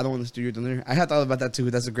 Yeah, I don't want to steal your thunder. I had thought about that too.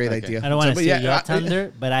 That's a great Okay. idea. I don't want to but steal yeah, your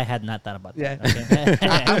thunder, but I had not thought about that. Yeah.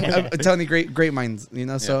 Okay? I'm telling you, great minds.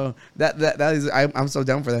 So that is, I'm so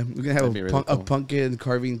down for that. We're gonna have That'd be really a cool. pumpkin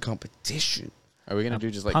carving competition. Are we gonna do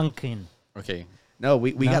just like pumpkin. okay? No,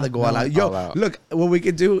 we gotta go all out. Yo, all out. look, what we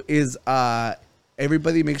could do is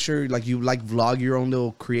everybody make sure like you like vlog your own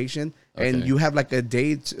little creation, and Okay. you have like a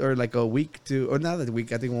day or like a week or not a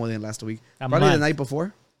week. I think one didn't last a week. A Probably the month. night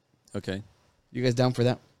before. Okay, You guys down for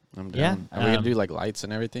that? I'm Yeah, down. Are we gonna do like lights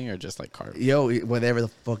and everything, or just like carving? Yo, whatever the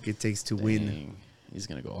fuck it takes to win. Dang, he's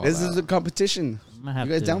gonna go all This out. is a competition. I'm gonna have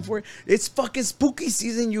You guys to- down for it? It's fucking spooky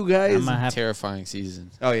season, you guys. I'm gonna have Terrifying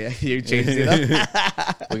season. Oh yeah, you changed it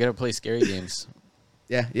up. We gotta play scary games.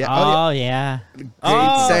 Yeah, yeah. Oh, yeah. Great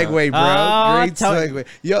Oh. segue, bro. Oh, Great segue.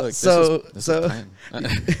 Yo, Look, so this was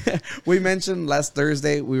planned. we mentioned last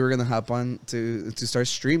Thursday we were gonna hop on to start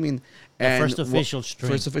streaming. And first official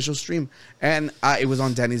stream. First official stream, and it was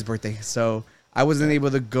on Danny's birthday, so I wasn't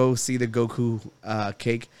able to go see the Goku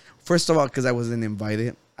cake. First of all, because I wasn't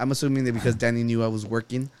invited. I'm assuming that because Danny knew I was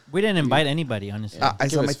working. We didn't invite anybody, honestly. Yeah. I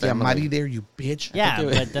think it saw my was tia family. Mari there, you bitch. Yeah, it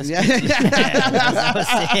was- but that's Yeah. that was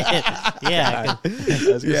it. Yeah. I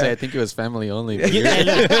was gonna Yeah. say I think it was family only. But You, you're- hey,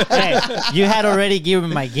 look, hey, you had already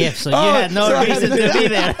given my gift, so you had no so I reason to be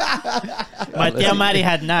there. My tia Mari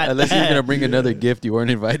had not. unless you're gonna bring another gift, you weren't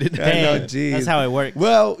invited. Hey, I know, geez. that's how it works.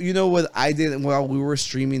 Well, you know what I did while we were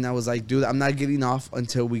streaming? I was like, dude, I'm not getting off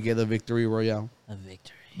until we get a victory royale. A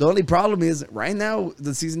victory. The only problem is right now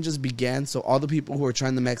the season just began, so all the people who are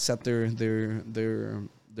trying to max out their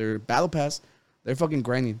battle pass, they're fucking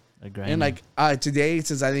grinding. And like today,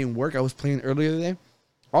 since I didn't work, I was playing earlier today.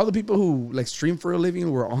 All the people who like stream for a living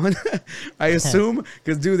were on, I assume,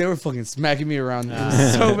 because dude, they were fucking smacking me around. It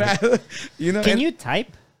was so bad, you know. Can and- you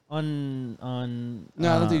type on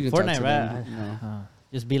No, I don't think you can Fortnite, type to right? them, no.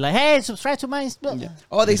 Just be like, hey, subscribe to my.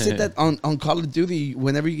 Oh, they said that on Call of Duty,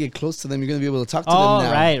 whenever you get close to them, you're gonna be able to talk to Oh, them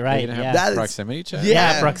now. right, You're right. gonna have Yeah. That is- proximity chat.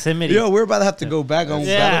 Yeah, proximity. Yo, we're about to have to go back on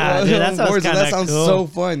Yeah, Battle dude, that sounds Warzone. That kinda sounds cool. so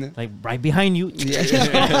fun. Like right behind you.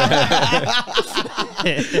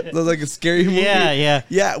 Looks like a scary movie. Yeah.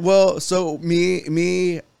 Yeah, well, so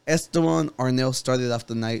me, Esteban, Arnell started off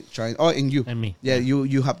the night trying. Oh, and you. And me. Yeah,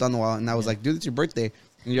 you hopped on a while, and I was like, dude, it's your birthday.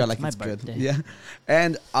 And you're like, my it's good. birthday. Yeah.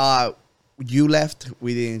 And you left.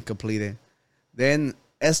 We didn't complete it. Then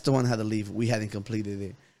Esteban had to leave. We hadn't completed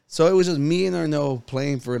it. So it was just me and Arnell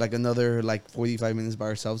playing for like another like 45 minutes by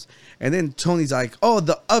ourselves. And then Tony's like, oh,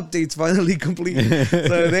 the update's finally complete.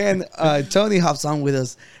 So then Tony hops on with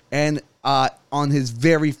us and on his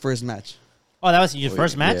very first match. Oh, that was your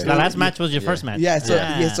first match? yeah. The last match was your first match? Yeah,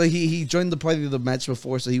 so he joined the party of the match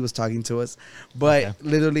before, so he was talking to us. But Okay.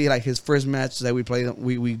 literally, like his first match that we played,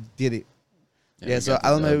 we did it. Yeah, we so got I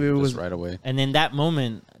don't the know if it dub was. just right away. And in that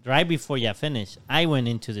moment, right before you finished, I went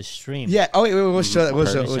into the stream. Yeah. Oh wait, we'll show that. We'll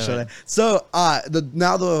Perfect. show that. So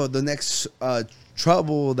the next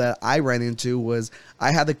trouble that I ran into was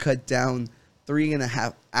I had to cut down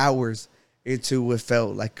 3.5 hours into what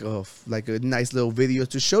felt like a nice little video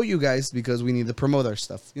to show you guys because we need to promote our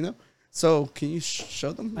stuff. You know. So can you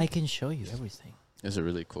show them? I can show you everything. It's a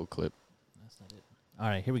really cool clip. That's not it. All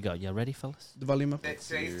right, here we go. You ready, fellas? The volume up.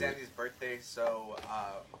 Today's Danny's birthday, so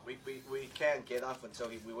we can't get off until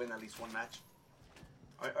we win at least one match.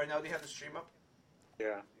 Or now they have the stream up?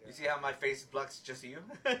 Yeah. You see how my face blocks just you?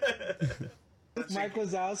 Mike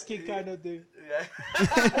Wazowski kind of dude. Yeah.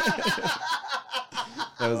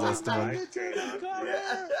 That was Esteban.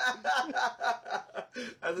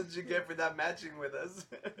 That's what you get for not matching with us.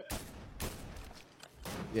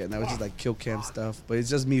 Yeah, now it's just like kill cam stuff, but it's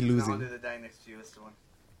just me I losing. wanted to die next to you, Esteban.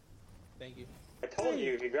 Thank you. I told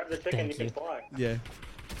you, if you grab the chicken, Thank you can you. fly. Yeah.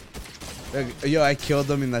 Yo, I killed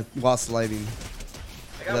them in that while sliding,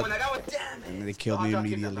 I got one, damn it! and they killed Hot me dog,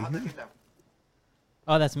 get immediately. down, hot dog, get down.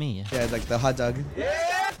 Oh, that's me. Yeah. Yeah, like the hot dog.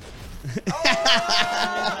 Yeah!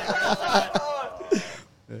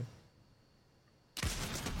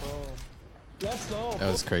 Let's go.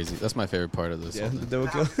 That was crazy. That's my favorite part of this. Yeah, whole the thing. double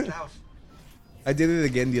kill. House, house. I did it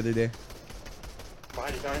again the other day.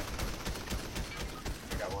 Behind you, Tony.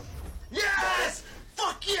 I got one. Yes!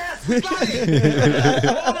 Fuck yes! We got it!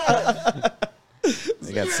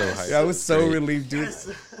 They got so hyped. Yeah, I was so Great. relieved, dude. Yes.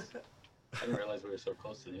 I didn't realize we were so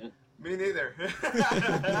close to the end. Me neither.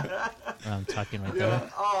 I'm talking right Yeah. there.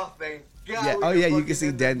 Oh, thank God. Yeah. we Oh can yeah, you fucking can see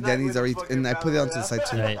end the night Danny's with a already, fucking and I put it battle onto the royale. side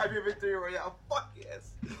too. Right. Happy victory royale. Fuck yes.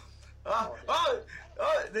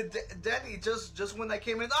 Danny, just when I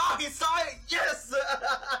came in, he saw it. Yes.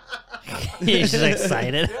 He's just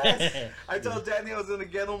excited. Yes. I told Danny I was gonna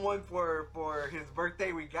get him one for his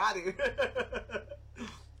birthday. We got it.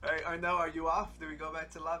 Now, are you off? Do we go back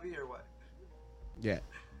to lobby or what? Yeah.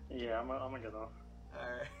 Yeah, I'm gonna get off.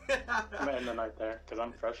 Alright. I'm gonna end the night there because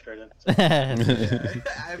I'm frustrated. I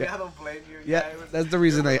mean, I don't blame you. Yeah, it was- that's the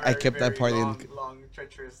reason it was I kept that part in. long,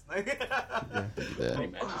 treacherous. The-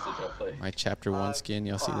 my chapter 1 skin,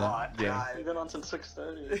 y'all see that? Yeah. You've been on since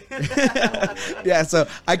 6:30. Yeah. So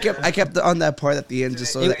I kept it on that part at the end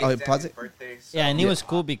just so that I pause it. Yeah, and it was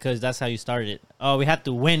cool because that's how you started it. Oh, we had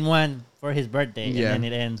to win one for his birthday, Yeah. and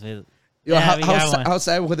then it ends with. Yo, Yeah, we got one. how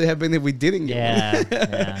sad would it have been if we didn't get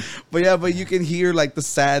Yeah, one? yeah. But you can hear like the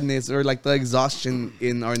sadness or like the exhaustion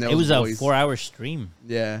in Arnell's It was a voice. 4-hour stream.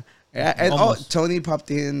 Yeah. And Almost. Tony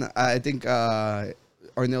popped in. I think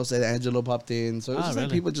Arnell said Angelo popped in. So it was just like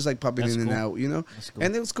really? people just like popping That's in and cool. out, you know? That's cool.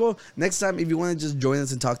 And it was cool. Next time, if you want to just join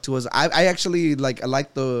us and talk to us, I actually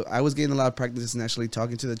I was getting a lot of practice in actually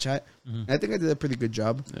talking to the chat. Mm-hmm. I think I did a pretty good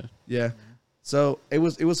job. Yeah. Yeah. So it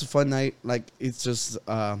was a fun night. Like it's just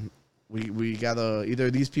we gotta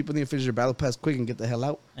either these people need to finish their battle pass quick and get the hell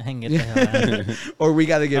out, And get the hell out. or we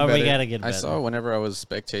gotta get Oh, better. we gotta get I better. saw whenever I was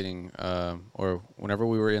spectating, or whenever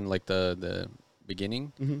we were in like the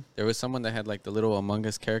beginning, there was someone that had like the little Among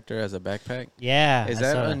Us character as a backpack. Yeah. Is I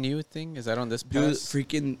that saw a new thing? Is that on this Dude, pass?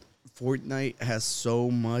 freaking Fortnite has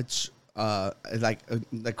so much like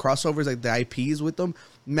crossovers, like the IPs with them.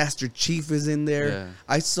 Master Chief is in there. Yeah.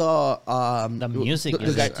 I saw The music the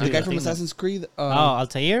is guy, there, the too. guy I from think Assassin's Creed.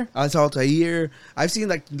 Altair? I saw Altair. I've seen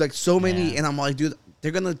like so many, Yeah. and I'm like, dude,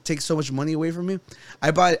 they're gonna take so much money away from me.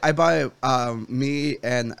 I buy me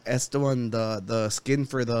and Esteban the skin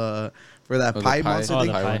for that the pie pie. monster Oh, thing.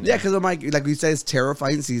 the pie. Yeah, because I'm like we said, it's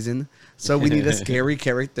terrifying season, so we need a scary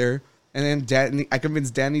character. And then I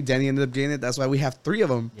convinced Danny. Danny ended up getting it. That's why we have 3 of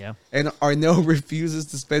them. Yeah. And Arnell refuses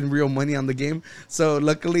to spend real money on the game. So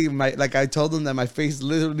luckily, I told him that my face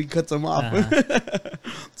literally cuts him off.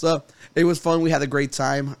 So it was fun. We had a great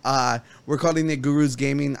time. We're calling it Guru's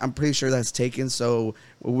Gaming. I'm pretty sure that's taken. So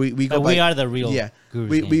we go. But by, we are the real Yeah.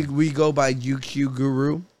 Guru's We go by UQ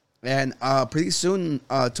Guru. And pretty soon,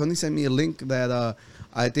 Tony sent me a link that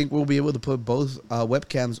I think we'll be able to put both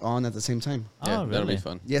webcams on at the same time. Yeah, Oh, that'll really? be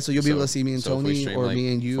fun. Yeah, so you'll be able to see me and so if we Tony, stream, or like,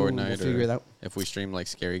 me and you. We'll Fortnite, figure or it out. If we stream like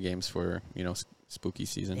scary games for spooky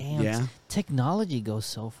season. Damn. Yeah. Technology goes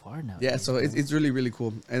so far now. Yeah, so it's really, really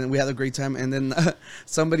cool. And we had a great time. And then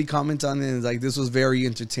somebody commented on it and was like, this was very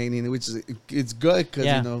entertaining, which is it's good because,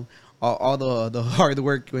 Yeah. you know, all the hard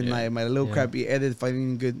work with Yeah. my little Yeah. crappy edit,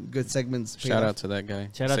 finding good segments. paid Shout off. out to that guy.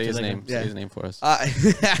 Shout out Say to his that name. guy. Say Yeah. his name for us.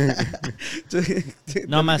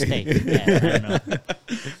 No mistake. Yeah, I don't know.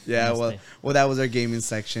 Yeah, No well, mistake. that was our gaming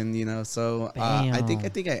section, you know. So I think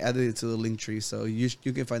Bam. I added it to the link tree, so you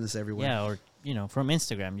can find us everywhere. Yeah, or from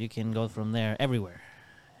Instagram, you can go from there everywhere.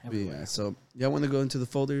 Yeah, so y'all want to go into the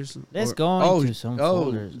folders? Let's go into some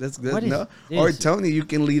folders. That's good. What is No? this? Or Tony, you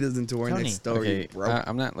can lead us into our Tony. next story, Okay, bro.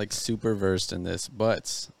 I'm not like super versed in this,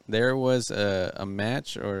 but there was a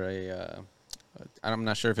match or I'm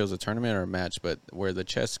not sure if it was a tournament or a match, but where the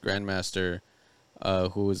chess grandmaster,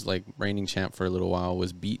 who was like reigning champ for a little while,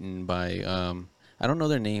 was beaten by I don't know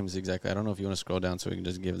their names exactly. I don't know if you want to scroll down so we can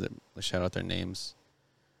just give them a shout out their names.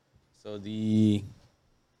 So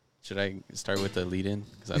should I start with the lead-in?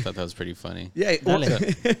 Because I thought that was pretty funny. Yeah.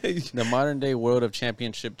 The modern-day world of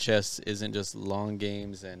championship chess isn't just long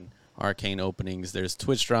games and arcane openings. There's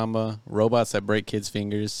Twitch drama, robots that break kids'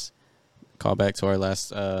 fingers. Call back to our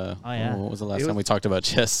last... what was the last time we talked about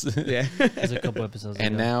chess? Yeah. It was a couple episodes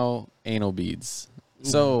And ago. now anal beads.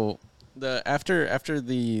 So after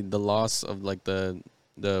the loss of like the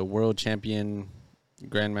world champion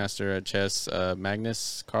grandmaster at chess,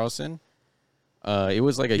 Magnus Carlsen, it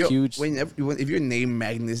was like a huge. If you're named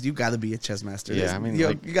Magnus, you got to be a chess master. Yeah, I mean,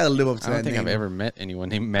 you got to live up to that I don't think name. I've ever met anyone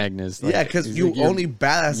named Magnus. Like, Yeah, because it's you like only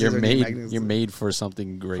badasses you're are named Magnus. made. You're made for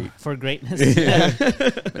something great. For greatness.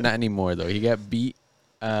 But not anymore though. He got beat.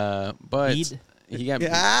 But Beat? he got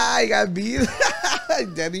I got beat.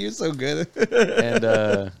 Danny, you're so good.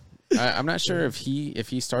 and I'm not sure if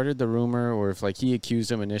he started the rumor or if like he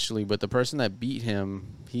accused him initially, but the person that beat him,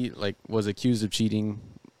 he like was accused of cheating.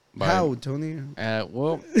 How, Tony?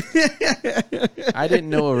 Well, I didn't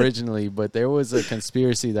know originally, but there was a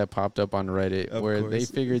conspiracy that popped up on Reddit where they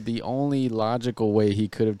figured the only logical way he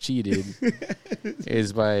could have cheated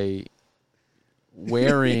is by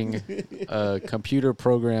wearing a computer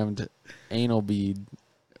programmed anal bead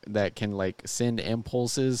that can like send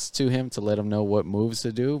impulses to him to let him know what moves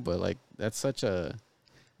to do. But like that's such a...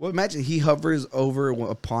 Well, imagine he hovers over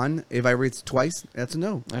a pawn. It vibrates twice. That's a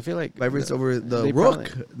no. I feel like Vibrates over the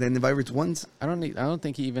rook. Then it vibrates once. I don't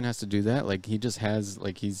think he even has to do that. Like he just has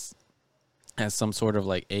like has some sort of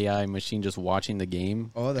like AI machine just watching the game,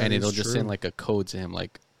 and it'll just send like a code to him,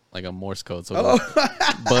 like a Morse code. So it'll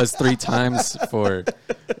buzz 3 times for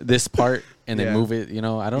this part, and then move it. You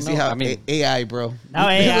know, I don't know. How I mean, AI, bro. Now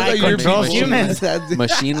AI controls humans.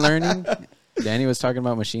 Machine learning. Danny was talking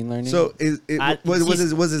about machine learning. So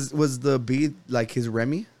was the bead like his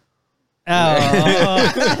Remy?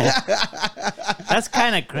 Oh, that's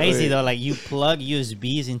kind of crazy though. Like you plug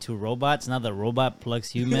USBs into robots, now the robot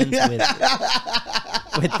plugs humans with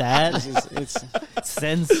that. It's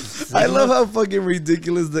sense. I love how fucking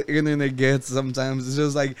ridiculous the internet gets sometimes. It's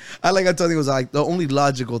just like I thought it was like the only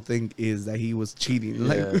logical thing is that he was cheating,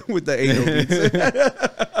 like with the anal beads.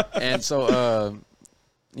 And so,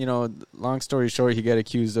 you know, long story short, he got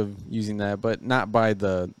accused of using that, but not by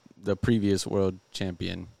the previous world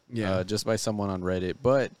champion. Yeah, just by someone on Reddit.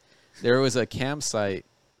 But there was a campsite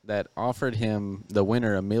that offered him, the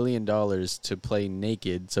winner, $1 million to play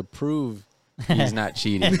naked to prove he's not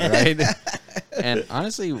cheating, right? And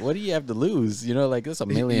honestly, what do you have to lose? You know, like that's $1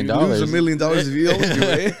 million. You lose $1 million if you don't do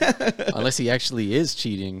it. Unless he actually is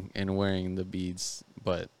cheating and wearing the beads,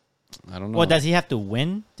 but I don't know. Well, does he have to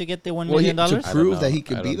win to get the $1 million? To prove that he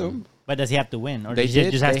could beat him. But does he have to win, or they does he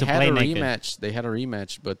just have they to had play a naked? rematch. They had a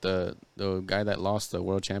rematch, but the guy that lost, the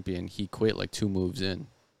world champion, he quit like 2 moves in.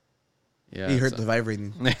 Yeah, he heard the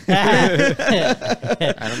vibrating.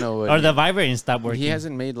 I don't know. Or the vibrating stopped working. He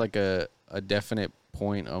hasn't made like a definite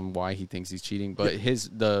point on why he thinks he's cheating, but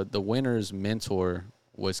the winner's mentor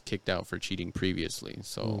was kicked out for cheating previously.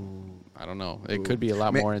 So I don't know. It could be a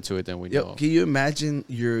lot more into it than we know. Can you imagine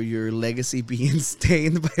your legacy being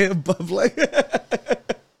stained by a bubbler?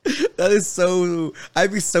 That is so...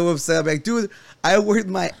 I'd be so upset. I'm like, dude, I worked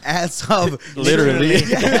my ass off. Literally.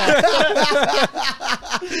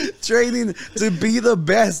 Training to be the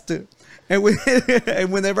best. And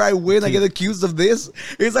whenever I win, I get accused of this.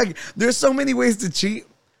 It's like, there's so many ways to cheat.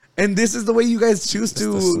 And this is the way you guys choose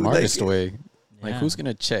to... the smartest way. Like, Yeah. who's going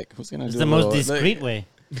to check? Who's going to do It's the most discreet way.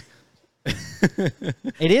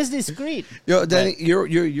 It is discreet. Yo, Danny,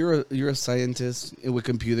 you're a scientist with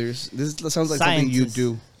computers. This sounds like something you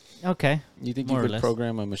do. Okay. You think More you or could less.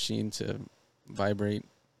 program a machine to vibrate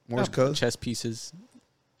Morse code? chess pieces?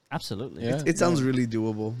 Absolutely. Yeah. It sounds really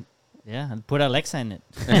doable. Yeah, and put Alexa in it.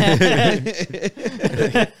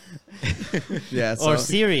 Yeah. Or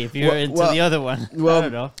Siri if you're into the other one. I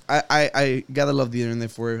don't know. I gotta love the internet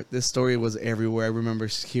for it. This story was everywhere. I remember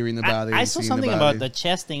hearing about it. I and saw seeing something about it. the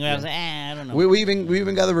chess thing where I was like, I don't know. We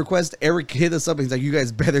even got a request. Eric hit us up. He's like, "You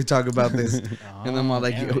guys better talk about this." And I'm all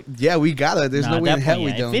like, Eric. "Yeah, we got it. There's no at way in that hell point,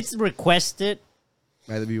 we yeah. don't." If it's requested,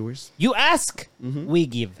 by the viewers. You ask, we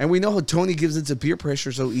give. And we know how Tony gives into peer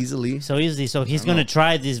pressure so easily. So easily. So he's going to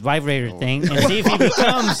try this vibrator thing and see if he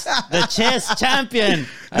becomes the chess champion.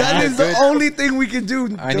 That is the only thing we can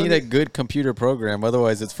do. I need a good computer program.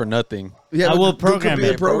 Otherwise, it's for nothing. Yeah, I but will the program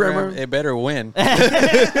computer it. programmer. It better win.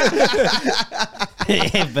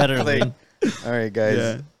 Better win. All right, guys.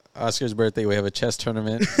 Yeah. Oscar's birthday. We have a chess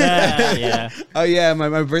tournament. Yeah. Oh yeah,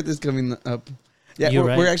 my birthday's coming up. Yeah, You're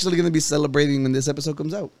right. we're actually going to be celebrating when this episode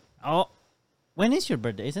comes out. Oh, when is your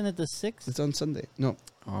birthday? Isn't it the 6th? It's on Sunday. No,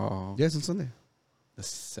 Oh, yeah, it's on Sunday. the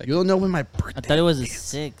second. You don't know when my birthday. I thought it was the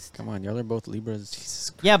 6th. Come on, y'all are both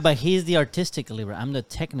Libras. Yeah, but he's the artistic Libra. I'm the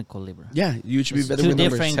technical Libra. Yeah, you should be better Two with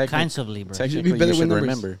numbers. different Technic- kinds of Libra. Technically, better you with should numbers.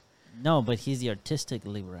 remember. No, but he's the artistic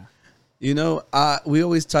Libra. You know, we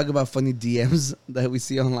always talk about funny DMs that we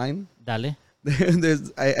see online. Dale.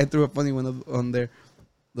 I threw a funny one on there.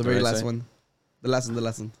 The very What did I last say? one. The last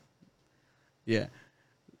one. Yeah.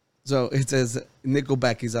 So it says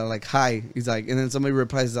Nickelback. He's like, hi. He's like, and then somebody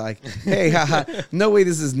replies like, hey, haha. No way,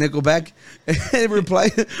 this is Nickelback. And it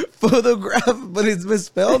replies, photograph, but it's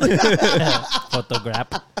misspelled. Photograph.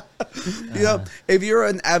 You know, if you're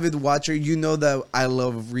an avid watcher, you know that I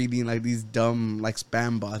love reading like these dumb like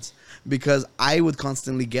spam bots because I would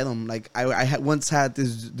constantly get them. Like I once had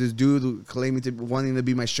this dude claiming to wanting to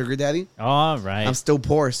be my sugar daddy. All right. I'm still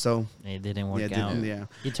poor, so It didn't work yeah, out. yeah.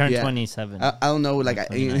 He turned Yeah. 27. I don't know, like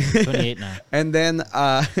 28 now. And then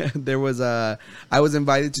there was I was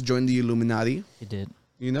invited to join the Illuminati. He did.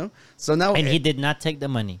 You know, so now And he did not take the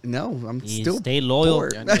money. no, I'm He still stayed loyal poor.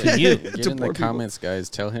 to you. Get To in poor the people. comments,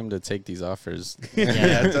 guys. Tell him to take these offers.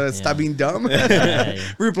 Yeah, so stop being dumb. Yeah.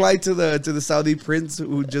 Reply to the Saudi prince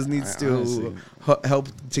who just needs to honestly- help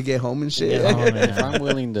to get home and shit. Get home, If man. I'm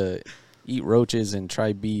willing to eat roaches and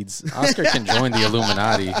try beads, Oscar can join the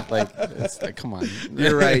Illuminati. It's like, come on.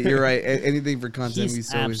 You're right. Anything for content. we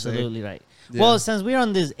He's always say. absolutely right. Yeah. Well, since we're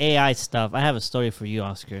on this AI stuff, I have a story for you,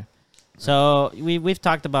 Oscar. So we've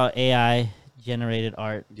talked about AI generated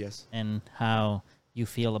art Yes. and how you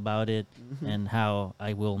feel about it and how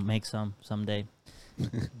I will make some someday.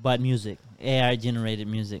 But music, AI generated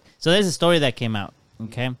music. So there's a story that came out,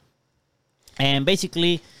 okay? And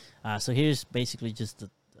basically, so here's basically just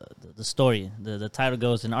the story. The title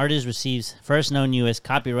goes, an artist receives first known U.S.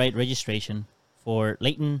 copyright registration for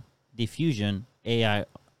latent diffusion AI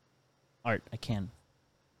art. I can't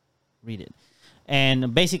read it.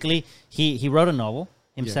 And basically, he wrote a novel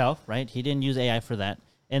himself, right? He didn't use AI for that.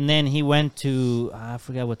 And then he went to, I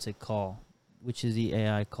forgot what's it called. Which is the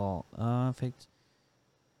AI called? I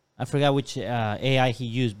forgot which AI he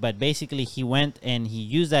used. But basically, he went and he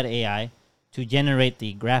used that AI to generate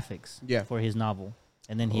the graphics for his novel.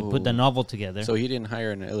 And then he put the Ooh. novel together. So he didn't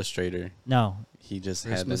hire an illustrator. No. He just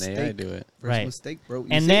First had an mistake. AI do it. First Right. mistake, bro.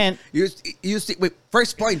 And then- you see. Wait,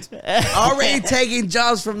 first point. Already taking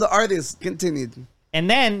jobs from the artist. Continued. And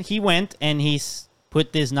then he went and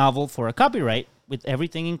put this novel for a copyright with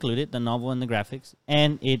everything included, the novel and the graphics,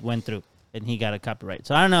 and it went through. And he got a copyright.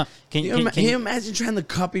 So I don't know. Can Can you imagine trying to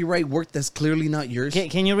copyright work that's clearly not yours?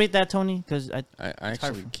 can you read that, Tony? Because I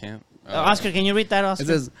actually can't. Oscar, can you read that, Oscar? It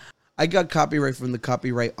says, I got copyright from the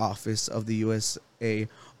Copyright Office of the USA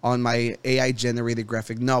on my AI-generated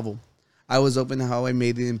graphic novel. I was open to how I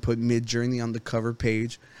made it and put Mid-Journey on the cover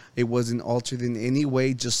page. It wasn't altered in any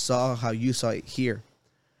way, just saw how you saw it here.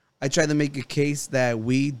 I tried to make a case that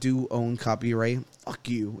we do own copyright. Fuck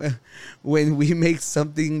you. When we make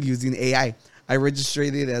something using AI, I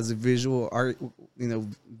registered it as a visual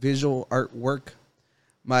artwork.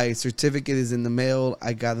 My certificate is in the mail.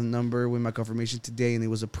 I got a number with my confirmation today, and it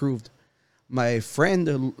was approved. My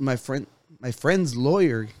friend's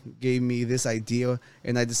lawyer gave me this idea,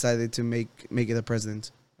 and I decided to make it a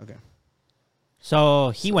precedent. Okay. So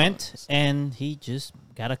he went and he just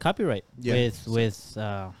got a copyright Yeah. with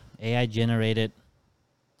AI generated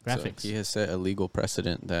graphics. So he has set a legal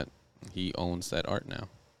precedent that he owns that art now.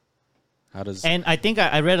 How does And I think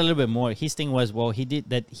I read a little bit more. His thing was,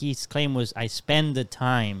 his claim was, I spend the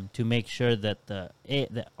time to make sure that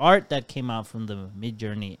the art that came out from the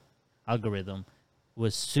Mid-Journey algorithm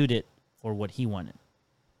was suited for what he wanted.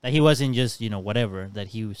 That he wasn't just, whatever, that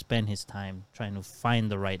he spent his time trying to find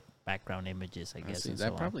the right background images, I guess. See, and that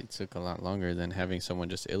so on. probably took a lot longer than having someone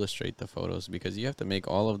just illustrate the photos because you have to make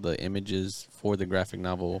all of the images for the graphic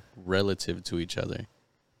novel relative to each other.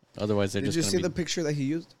 Otherwise, they're Did just you going see to the be picture that he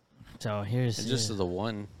used? So here's just the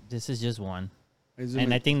one. this is just one. Is it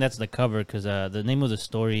And I think that's the cover because the name of the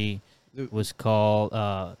story was called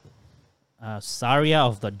Saria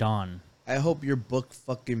of the Dawn. I hope your book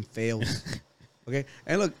fucking fails. Okay?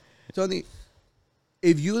 And look, Tony,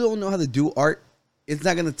 if you don't know how to do art, it's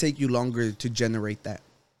not gonna take you longer to generate that.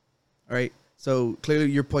 All right. So clearly,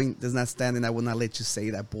 your point does not stand, and I will not let you say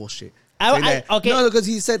that bullshit. Okay. No, because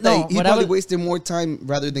he said No, that he what probably I was- wasted more time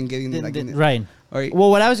rather than getting like in it. Right. All right.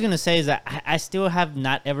 Well, what I was gonna say is that I still have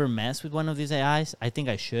not ever messed with one of these AIs. I think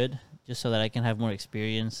I should, just so that I can have more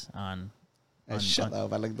experience on. Shut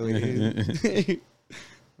up! I like the way.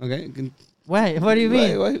 Okay. Why? What do you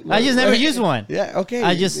mean? I just never used one. Yeah. Okay.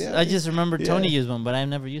 I just remember Tony Yeah. used one, but I've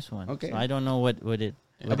never used one. Okay. So I don't know what it.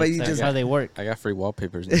 How about you just- how they work. I got free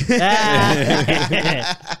wallpapers.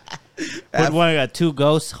 Put one, two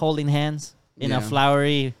ghosts holding hands in a Yeah.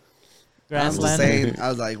 flowery I'm grassland. just saying. I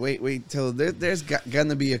was like, wait till there's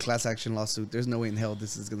gonna be a class action lawsuit. There's no way in hell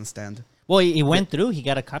this is gonna stand Well, he went through. He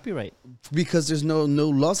got a copyright. because there's no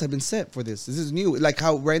laws have been set for this. This is new. Like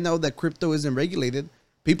how right now that crypto isn't regulated,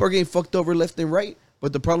 people are getting fucked over left and right.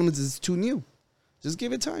 But the problem is it's too new. Just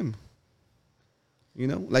give it time. You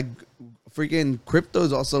know, like freaking crypto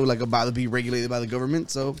is also like about to be regulated by the government.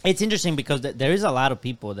 So It's interesting because there is a lot of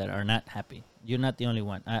people that are not happy. You're not the only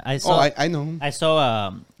one. I saw. I know. I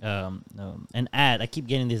saw an ad. I keep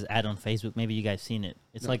getting this ad on Facebook. Maybe you guys seen it.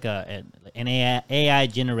 It's like an AI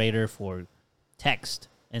generator for text.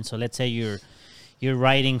 And so let's say you're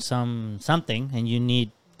writing something and you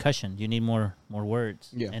need cushion. You need more words.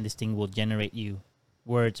 Yeah. And this thing will generate you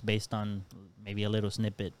words based on maybe a little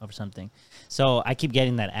snippet or something. So I keep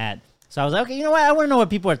getting that ad. So I was like, okay, you know what? I want to know what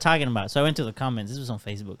people are talking about. So I went to the comments. This was on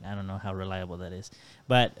Facebook. I don't know how reliable that is.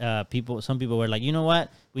 But some people were like, you know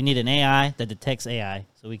what? We need an AI that detects AI.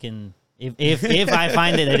 So we can, if I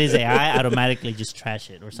find that it is AI, automatically just trash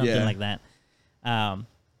it or something Yeah. like that.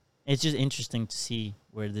 It's just interesting to see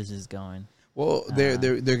where this is going. Well, they're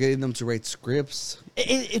getting them to write scripts.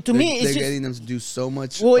 To me, it's they're just, getting them to do so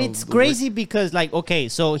much. well, of it's the crazy because, like, okay,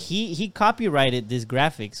 so he copyrighted these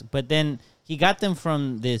graphics, but then he got them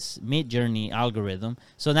from this Midjourney algorithm.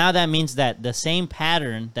 So now that means that the same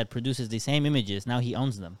pattern that produces the same images, now he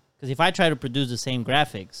owns them. Because if I try to produce the same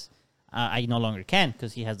graphics, I no longer can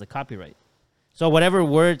because he has the copyright. So whatever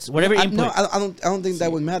words, whatever input. No, I don't think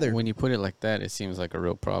that would matter. When you put it like that, it seems like a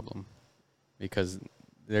real problem because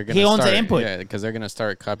they're gonna. He owns the start, input. Yeah, because they're gonna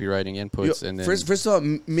start copywriting inputs, and then First of all,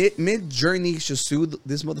 Midjourney should sue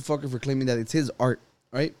this motherfucker for claiming that it's his art,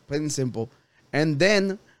 right? Plain and simple. And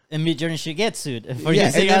then And Midjourney should get sued for yeah,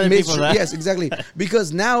 using and then other people. yes, exactly.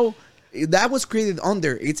 Because now that was created on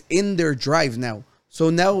there. It's in their drive now. So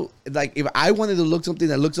now, like, if I wanted to look something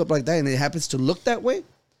that looks up like that and it happens to look that way,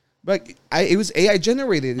 like it was AI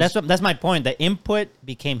generated. That's my point. The input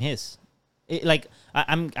became his.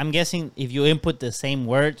 I'm guessing if you input the same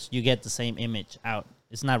words, you get the same image out.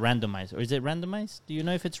 It's not randomized, or is it randomized? Do you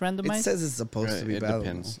know if it's randomized? It says it's supposed to be. it but I don't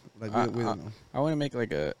depends. know. Like we don't know. I want to make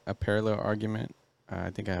like a parallel argument. I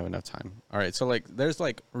think I have enough time. All right, so like there's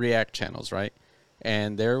like React channels, right?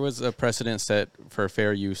 And there was a precedent set for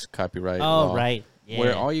fair use copyright law, right. Yeah.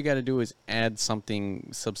 where all you got to do is add something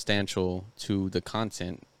substantial to the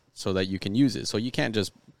content so that you can use it. So you can't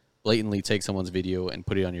just blatantly take someone's video and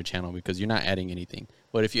put it on your channel because you're not adding anything.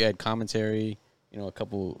 But if you add commentary, you know, a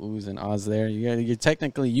couple oohs and ahs there, you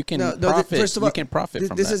technically you can profit. First of all, you can profit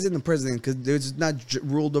from this that. isn't the president because it's not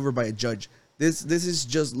ruled over by a judge. This is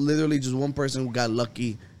just literally just one person who got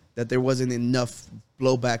lucky that there wasn't enough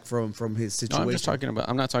blowback from his No, situation. I'm just talking about.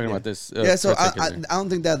 I'm not talking about this. Yeah, so I particular. don't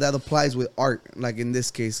think that applies with art. Like in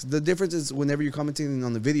this case, the difference is whenever you're commenting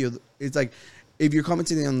on the video, it's like if you're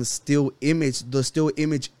commenting on the still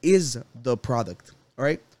image is the product. All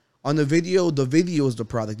right, on the video is the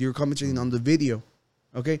product. You're commenting on the video.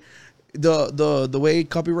 Okay, the way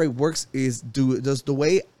copyright works is does the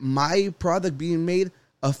way my product being made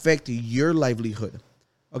affect your livelihood?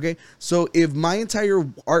 Okay, so if my entire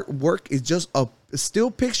artwork is just a still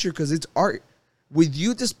picture because it's art, with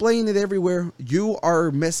you displaying it everywhere, you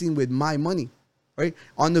are messing with my money, right?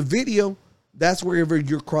 On the video, that's wherever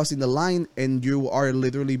you're crossing the line and you are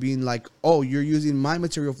literally being like, oh, you're using my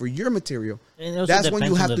material for your material. That's when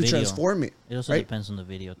you have to transform it. It also right? depends on the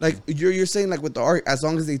video. Too. Like you're saying, like with the art, as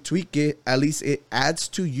long as they tweak it, at least it adds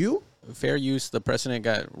to you. Fair use, the precedent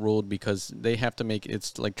got ruled because they have to make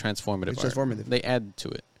it's like transformative. It's art. transformative. They add to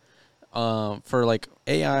it. For like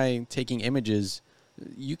AI taking images,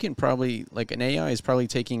 you can probably like an AI is probably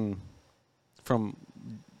taking from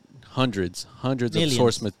hundreds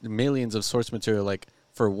millions of source material like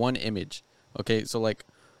for one image. Okay, so like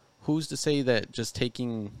who's to say that just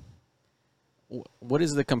taking what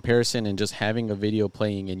is the comparison in just having a video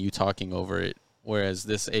playing and you talking over it? Whereas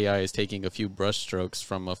this AI is taking a few brushstrokes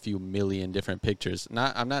from a few million different pictures.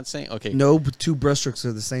 I'm not saying okay. No, but two brushstrokes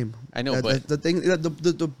are the same. I know, but the thing,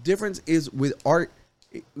 the difference is with art,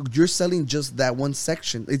 you're selling just that one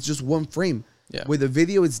section. It's just one frame. Yeah. With a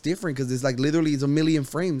video, it's different because it's like literally it's a million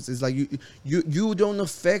frames. It's like you don't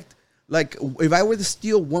affect, like if I were to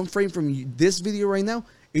steal one frame from this video right now,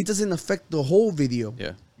 it doesn't affect the whole video.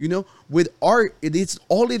 Yeah. You know, with art, it's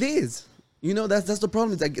all it is. You know, that's the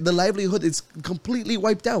problem. It's like the livelihood is completely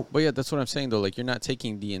wiped out. But yeah, that's what I'm saying though. Like you're not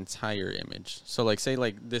taking the entire image. So like say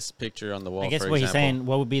like this picture on the wall. I guess for what example. he's saying,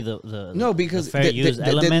 what would be the No, because fair use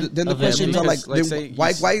element? then the of questions are image? like, say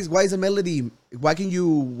why is a melody? Why can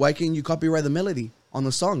you copyright the melody on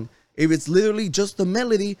a song if it's literally just the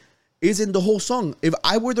melody isn't the whole song? If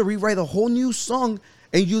I were to rewrite a whole new song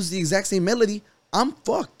and use the exact same melody, I'm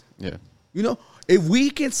fucked. Yeah. You know, if we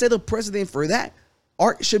can set a precedent for that,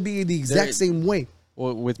 art should be the exact same way.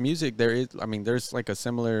 Well, with music, there's like a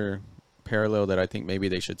similar parallel that I think maybe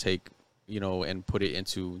they should take, you know, and put it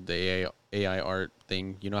into the AI art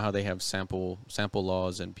thing. You know how they have sample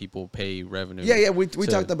laws and people pay revenue. Yeah, we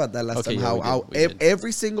talked about that last time. How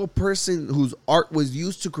every single person whose art was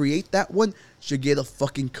used to create that one should get a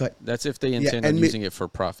fucking cut. That's if they intend on using it for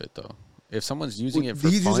profit, though. If someone's using it for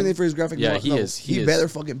he's fun, using it for his graphic yeah, novel. He better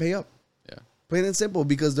fucking pay up. Yeah. Plain and simple,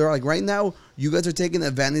 because they're like, right now, you guys are taking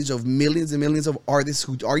advantage of millions and millions of artists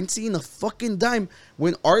who aren't seeing a fucking dime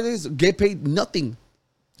when artists get paid nothing.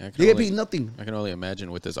 They get paid nothing. I can only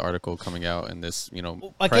imagine with this article coming out and this, you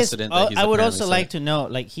know, I precedent guess, that he's I would apparently also set. like to know,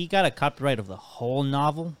 like, he got a copyright of the whole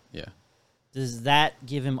novel. Yeah. Does that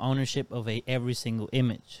give him ownership of every single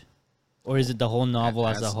image? Or is it the whole novel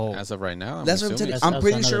as a whole? As of right now, That's what I'm telling you. That's I'm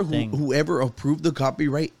pretty another sure thing. whoever approved the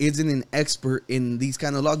copyright isn't an expert in these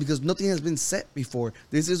kind of laws because nothing has been set before.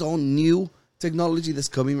 This is all new technology that's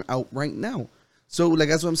coming out right now. So, like,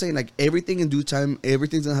 that's what I'm saying. Like, everything in due time,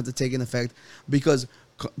 everything's going to have to take an effect because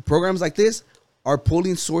programs like this are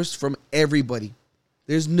pulling source from everybody.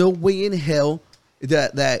 There's no way in hell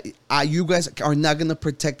that you guys are not going to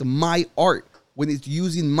protect my art when it's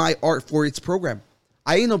using my art for its program.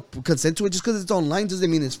 I ain't no consent to it just because it's online doesn't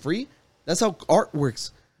mean it's free. That's how art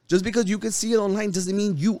works. Just because you can see it online doesn't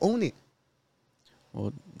mean you own it.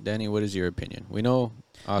 Well, Danny, what is your opinion? We know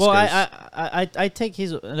Oscars. Well, I take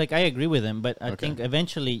his, like, I agree with him, but I think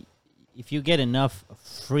eventually, if you get enough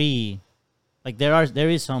free, like there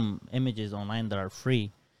is some images online that are free,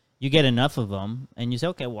 you get enough of them, and you say,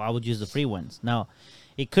 okay, well, I would use the free ones. Now,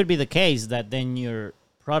 it could be the case that then your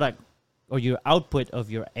product or your output of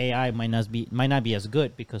your AI might not be as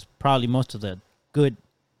good because probably most of the good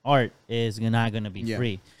art is not going to be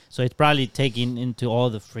free. So it's probably taking into all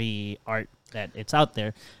the free art that it's out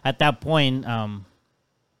there. At that point,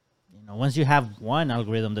 once you have one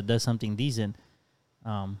algorithm that does something decent,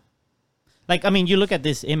 like, I mean, you look at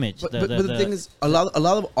this image. But the thing is, a lot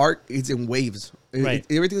of art is in waves. Right.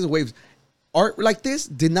 Everything's in waves. Art like this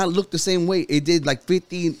did not look the same way it did like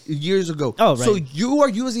 15 years ago. Oh, right. So you are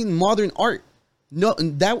using modern art. No,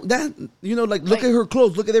 that like look at her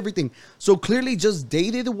clothes, look at everything. So clearly, just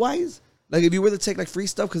dated wise, like if you were to take like free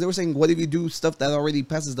stuff, because they were saying, what if you do stuff that already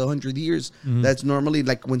passes the 100 years? That's normally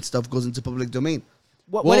like when stuff goes into public domain.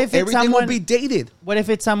 What if it's everything will be dated? What if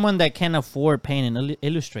it's someone that can afford paying an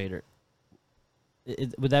illustrator?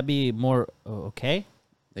 Would that be more okay?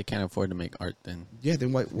 They can't afford to make art then. Yeah,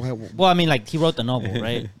 then why? Well, I mean, like, he wrote the novel,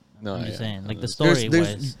 right? No, I'm just saying, like, the There's story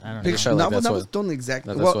was, I don't know. picture Like, novels that's what- don't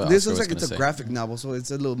exactly. that's Well, what this Oscar looks was like it's a gonna say. graphic novel, so it's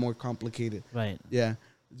a little more complicated. Right. Yeah,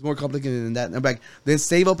 it's more complicated than that. And I'm like, then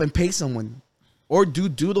save up and pay someone, or do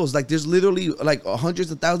doodles. Like, there's literally like hundreds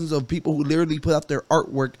of thousands of people who literally put out their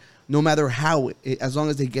artwork, no matter how, as long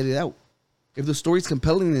as they get it out. If the story's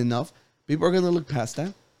compelling enough, people are gonna look past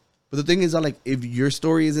that. But the thing is, like, if your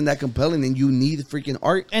story isn't that compelling and you need freaking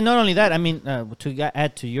art, And not only that, I mean, to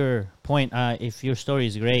add to your point, if your story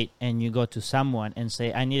is great and you go to someone and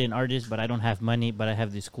say, I need an artist, but I don't have money, but I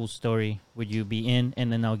have this cool story, would you be in?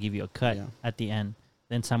 And then I'll give you a cut at the end.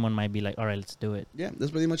 Then someone might be like, all right, let's do it. yeah,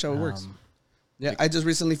 that's pretty much how it works. Yeah, I just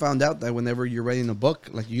recently found out that whenever you're writing a book,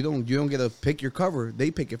 like you don't get to pick your cover; they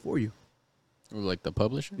pick it for you. Like the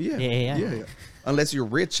publisher? Yeah. Unless you're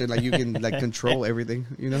rich and like you can like control everything,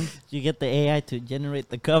 you know. You get the AI to generate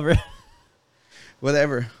the cover.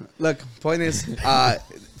 Whatever. Look, point is,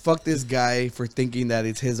 fuck this guy for thinking that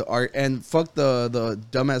it's his art, and fuck the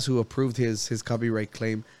dumbass who approved his copyright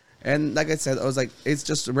claim. And like I said, I was like, it's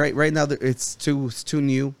just right now that it's too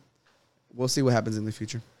new. We'll see what happens in the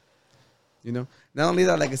future. You know. Not only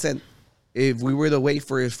that, like I said, if we were to wait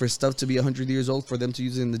for stuff to be 100 years old for them to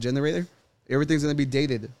use it in the generator, everything's gonna be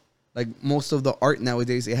dated. Like most of the art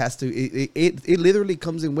nowadays, it has to. It literally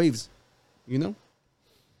comes in waves. You know.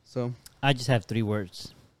 So. I just have 3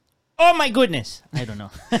 words. Oh my goodness! I don't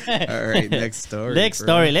know. All right, next story. Next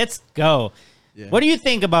story. Let's go. Yeah. What do you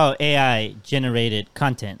think about AI generated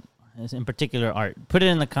content? in particular art, put it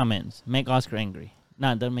in the comments. Make Oscar angry.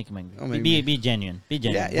 No, don't make him angry. Oh, Be genuine. Be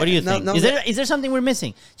genuine. Yeah, What do you no, think? no, Is there something we're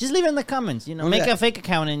missing? Just leave it in the comments. You know, make a fake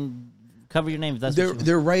account and cover your name. If that's what you want.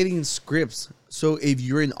 They're writing scripts. So if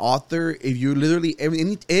you're an author, if you're literally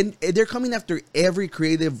and they're coming after every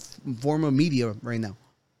creative form of media right now.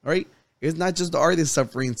 All right, it's not just the artist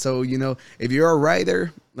suffering. So if you're a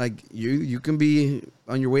writer, like you can be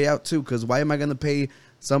on your way out too. Because why am I gonna pay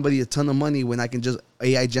somebody a ton of money when I can just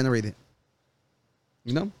AI generate it?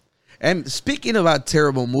 And speaking about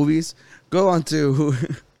terrible movies, go on to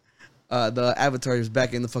the Avatar is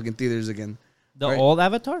back in the fucking theaters again. The old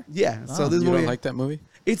Avatar? Yeah. So this You movie, don't like that movie?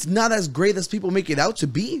 it's not as great as people make it out to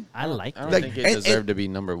be. I like I don't it. think it deserved to be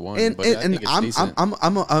number one. But I think it's decent.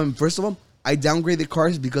 I'm first of all, I downgraded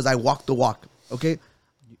cars because I walked the walk. Okay,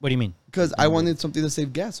 What do you mean? because I wanted something to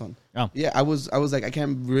save gas on. Oh. Yeah, I was like, I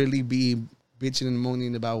can't really be bitching and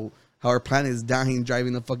moaning about how our planet is dying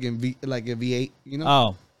driving a fucking a V8.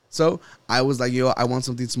 Oh, So I was like, I want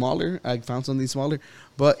something smaller. I found something smaller,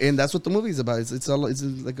 and that's what the movie's about. It's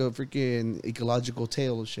like a freaking ecological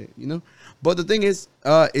tale of shit, But the thing is,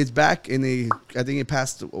 it's back, and I think it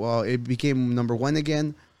passed. Well, it became number one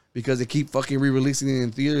again because they keep fucking re-releasing it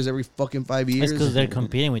in theaters every fucking 5 years. it's because they're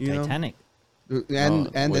competing with You know? Titanic. and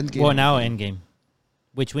Endgame. Well, now Endgame,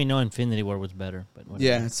 which we know Infinity War was better, but whatever.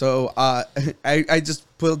 Yeah. So I just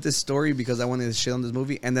put this story because I wanted to shit on this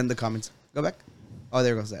movie, and then the comments. Go back. Oh,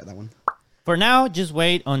 there goes that one. For now, just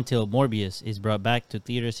wait until Morbius is brought back to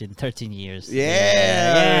theaters in 13 years.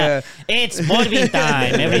 Yeah. It's Morbin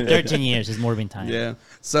time. Every 13 years is Morbin time. Yeah.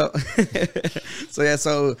 So,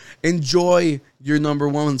 so enjoy your number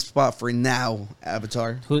one spot for now,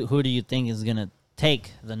 Avatar. Who do you think is gonna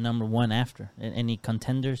take the number one after? Any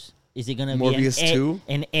contenders? Is it gonna Morbius be 2?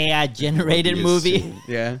 an AI generated Morbius movie? 2.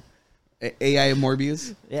 Yeah. AI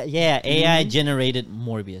Morbius. Yeah, AI generated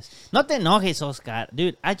Morbius. No te enojes, Oscar.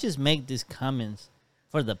 Dude, I just make these comments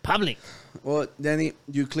for the public. Well, Danny,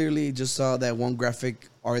 you clearly just saw that one graphic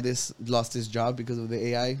artist lost his job because of the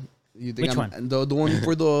AI. You think Which one? The one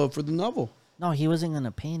for the novel. No, he wasn't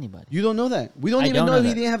gonna pay anybody. You don't know that. We don't I even don't know know if he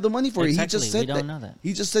that. didn't have the money for it. He Exactly, just said we don't know that.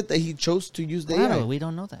 He just said that he chose to use the Claro, AI. we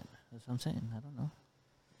don't know that. That's what I'm saying. I don't know.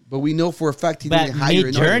 But we know for a fact he But didn't hire an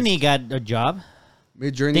Mid-Journey artist. got a job.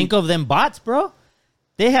 Mid-Journey. Think of them bots, bro.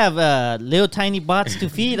 They have little tiny bots to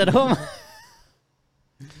feed at home.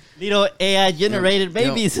 Little AI generated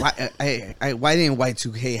babies. Why didn't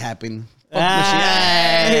Y2K happen?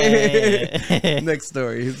 Ah. Next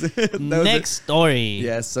story. Next story.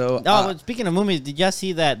 Yeah. So. Oh, speaking of movies, did y'all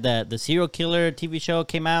see that the serial killer TV show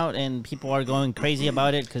came out and people are going crazy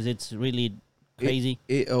about it because it's really crazy?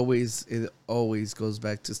 It always goes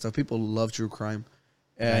back to stuff. People love true crime,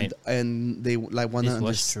 and they like want to This was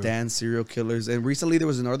understand serial killers. And recently there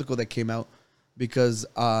was an article that came out because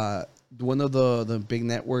one of the big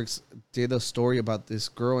networks did a story about this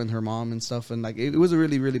girl and her mom and stuff, and like it was a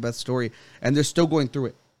really, really bad story, and they're still going through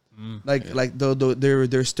it.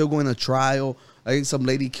 They're still going to trial. I think some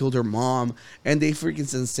lady killed her mom, and they freaking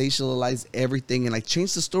sensationalized everything and like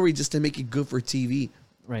changed the story just to make it good for TV.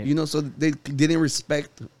 Right. So they didn't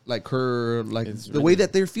respect like her, like It's the really- way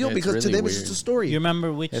that they feel yeah, it's because to really them it's weird. just a story. You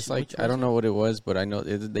remember which? It's like which I was don't it? know what it was, but I know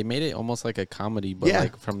they made it almost like a comedy, but Yeah.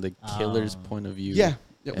 like from the killer's point of view. Yeah.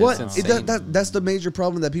 It's What insane. that's the major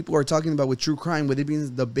problem that people are talking about with true crime, with it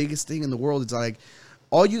being the biggest thing in the world. It's like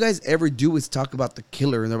all you guys ever do is talk about the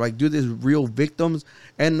killer, and they're like, dude, there's real victims,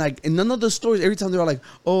 and like, and none of the stories. Every time they're like,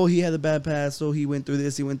 oh, he had a bad past, so he went through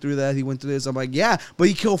this, he went through that, he went through this. I'm like, yeah, but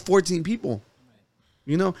he killed 14 people.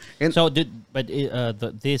 And So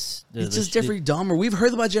this it's just Jeffrey Dahmer. We've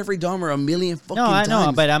heard about Jeffrey Dahmer a million fucking No, I times.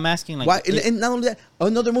 know, but I'm asking like Why? And not only that,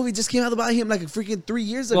 another movie just came out about him like a freaking 3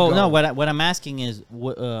 years ago. Well, no. What I'm asking is,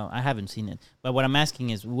 I haven't seen it, but what I'm asking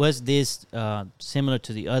is, was this similar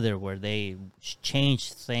to the other where they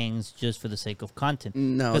changed things just for the sake of content?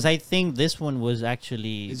 No. because I think this one was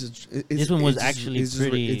actually this one was actually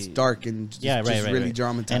pretty. It's dark and just really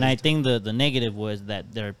dramatized. And I think the negative was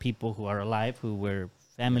that there are people who are alive who were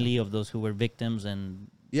family of those who were victims, and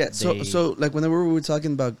yeah. So like whenever we were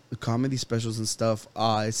talking about comedy specials and stuff,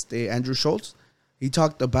 Andrew Schultz, he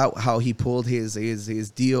talked about how he pulled his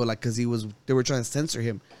deal, like because they were trying to censor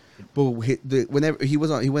him. But whenever he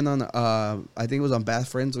went on I think it was on Bad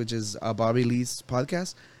Friends, which is Bobby Lee's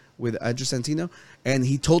podcast with Andrew Santino, and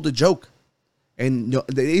he told a joke, and no,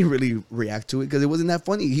 they didn't really react to it because it wasn't that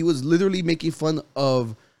funny. He was literally making fun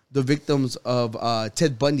of the victims of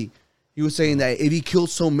Ted Bundy. He was saying that if he killed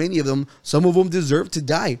so many of them, some of them deserve to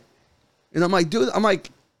die. And I'm like, dude, I'm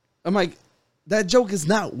like, that joke is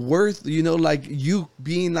not worth, like you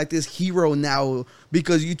being like this hero now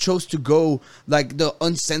because you chose to go like the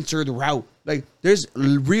uncensored route. Like there's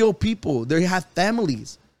real people, they have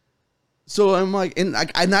families. So I'm like, and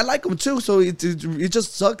I like him too. So it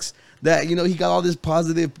just sucks that, he got all this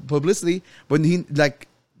positive publicity, but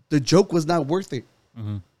the joke was not worth it.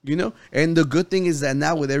 And the good thing is that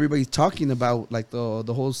now with everybody talking about like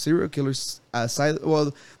the whole serial killers side,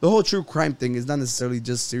 well, the whole true crime thing is not necessarily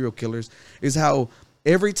just serial killers, is how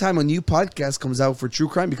every time a new podcast comes out for true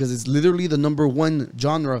crime, because it's literally the number one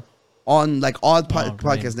genre on like all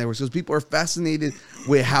podcast networks, because people are fascinated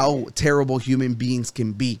with how terrible human beings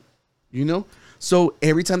can be, So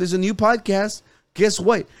every time there's a new podcast, guess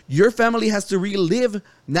what? Your family has to relive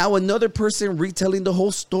now another person retelling the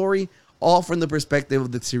whole story, all from the perspective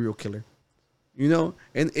of the serial killer,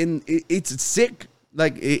 and it's sick.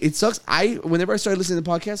 Like it sucks. Whenever I started listening to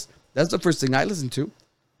podcasts, that's the first thing I listen to,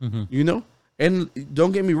 and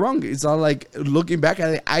don't get me wrong. It's all like looking back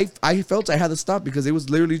at it, I felt I had to stop because it was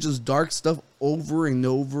literally just dark stuff over and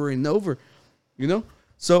over and over,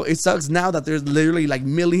 So it sucks now that there's literally like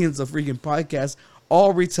millions of freaking podcasts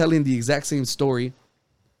all retelling the exact same story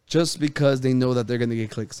just because they know that they're going to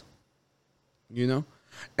get clicks,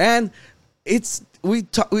 And we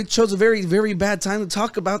chose a very, very bad time to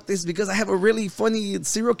talk about this because I have a really funny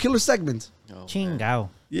serial killer segment. Chingao.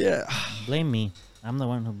 Yeah. Blame me. I'm the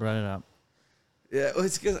one who brought it up. Yeah,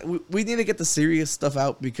 it's because we need to get the serious stuff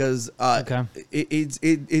out because it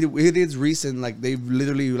is recent. Like they've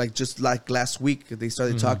literally like just like last week they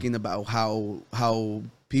started talking about how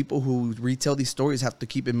people who retell these stories have to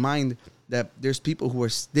keep in mind that there's people who are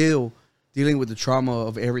still dealing with the trauma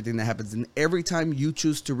of everything that happens, and every time you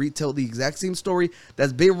choose to retell the exact same story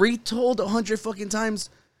that's been retold 100 fucking times,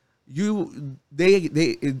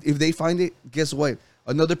 if they find it, guess what?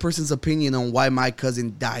 Another person's opinion on why my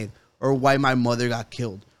cousin died, or why my mother got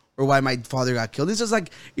killed, or why my father got killed. It's just like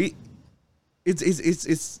it's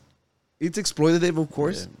exploitative, of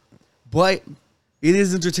course, but it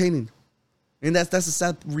is entertaining, and that's a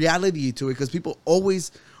sad reality to it because people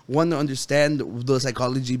always want to understand the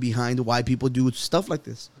psychology behind why people do stuff like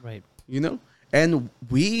this, right? And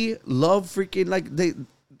we love freaking like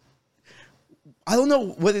I don't know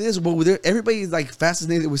what it is, but everybody's like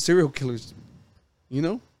fascinated with serial killers,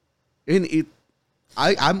 and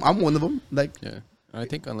I'm one of them. Like, yeah, I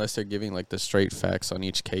think unless they're giving like the straight facts on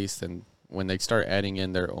each case, then when they start adding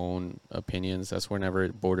in their own opinions, that's whenever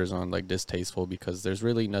it borders on like distasteful because there's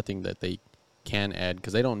really nothing that they can add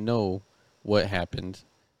because they don't know what happened.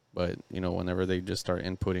 But whenever they just start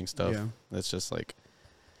inputting stuff, that's just like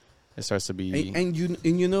it starts to be. And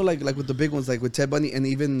like with the big ones, like with Ted Bundy and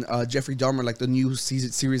even Jeffrey Dahmer, like the new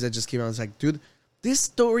series that just came out. It's like, dude, this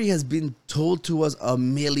story has been told to us a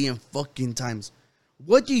million fucking times.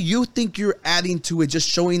 What do you think you're adding to it? Just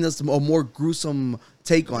showing us a more gruesome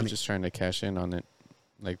take on it. Just trying to cash in on it,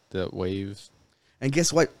 like the waves. And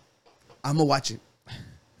guess what? I'm gonna watch it.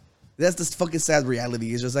 That's the fucking sad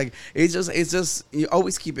reality. It's just you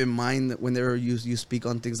always keep in mind whenever you speak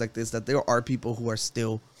on things like this that there are people who are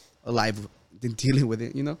still alive and dealing with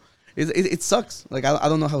it. It sucks. Like I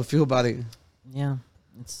don't know how to feel about it. Yeah,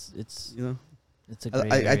 it's it's a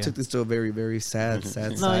great I took this to a very, very sad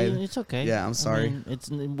side. No, it's okay. Yeah, I'm sorry. It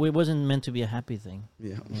wasn't meant to be a happy thing.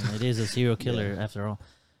 Yeah, it is a serial killer after all.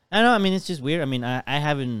 I know. I mean, it's just weird. I mean, I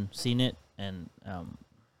haven't seen it, and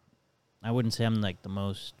I wouldn't say I'm like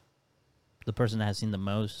the person that has seen the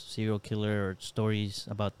most serial killer or stories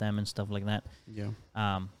about them and stuff like that. Yeah.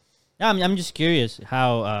 I'm just curious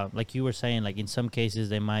how, like you were saying, like in some cases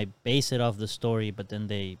they might base it off the story, but then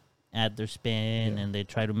they add their spin and they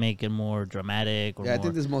try to make it more dramatic. Or I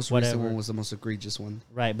think this most whatever. recent one was the most egregious one.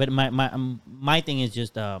 Right, but my thing is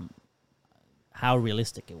just how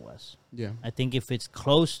realistic it was. Yeah. I think if it's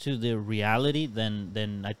close to the reality,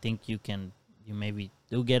 then I think you maybe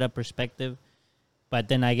do get a perspective, but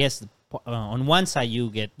then I guess. On one side, you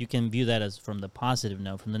can view that as from the positive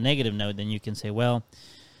note. From the negative note, then you can say, well,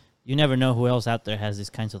 you never know who else out there has these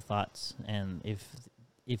kinds of thoughts. And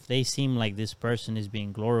if they seem like this person is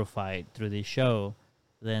being glorified through this show,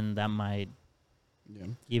 then that might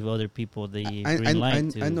give other people the green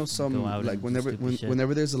light to I know some go out like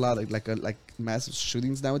whenever there's a lot of like massive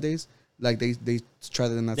shootings nowadays, like they try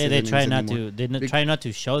to not. They try not to. They try not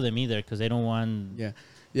to show them either because they don't want.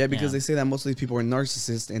 Yeah, because they say that most of these people are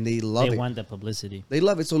narcissists and they love it. They want the publicity. They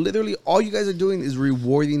love it. So literally all you guys are doing is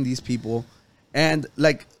rewarding these people. And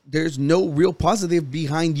like there's no real positive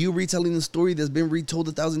behind you retelling the story that's been retold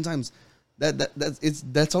 1,000 times.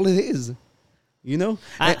 That's all it is. You know,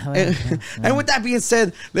 and with that being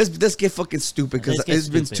said, let's get fucking stupid because it's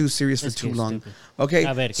been too serious for too long.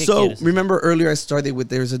 Okay, so remember earlier I started with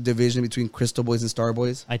there's a division between Crystal Boys and Star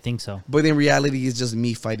Boys. I think so, but in reality, it's just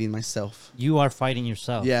me fighting myself. You are fighting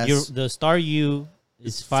yourself. Yes, the Star U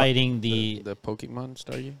is fighting the Pokemon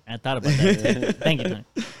Star U. I thought about that. Thank you, Tony.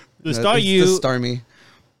 The Star U. The Star Me.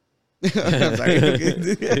 I'm sorry.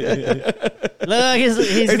 Look,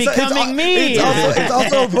 he's becoming me. It's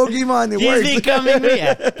also a Pokemon. He's becoming me.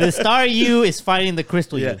 The Star U is fighting the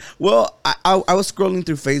Crystal U. Well, I was scrolling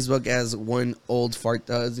through Facebook as one old fart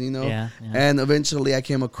does, you know? Yeah. And eventually I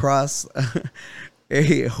came across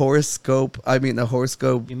a horoscope. I mean, a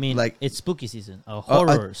horoscope. You mean like it's spooky season? A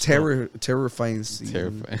horror. Terrifying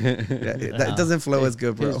season. Terrifying. That doesn't flow as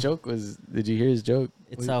good, bro. His joke was, did you hear his joke?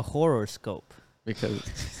 It's a horoscope. Because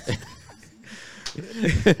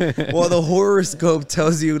well, the horoscope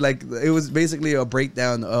tells you like it was basically a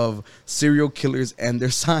breakdown of serial killers and their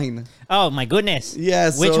sign. Oh my goodness! Yeah,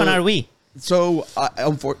 which one are we? So,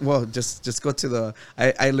 well, just go to the.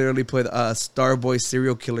 I literally put Starboy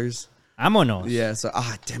serial killers. Vámonos. Yeah. So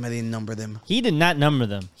damn, I didn't number them. He did not number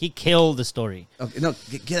them. He killed the story. Okay, no,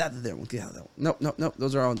 get out of there. Get out of there. No.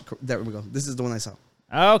 Those are all. There we go. This is the one I saw.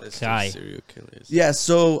 Okay. Serial killers. Yeah,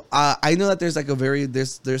 so I know that there's like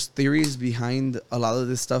there's theories behind a lot of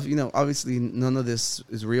this stuff. You know, obviously none of this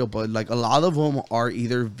is real, but like a lot of them are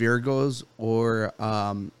either Virgos or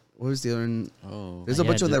what was the other one? Oh, there's a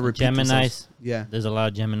bunch of that repeat Geminis. themselves. Yeah, there's a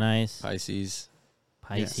lot of Geminis. Pisces.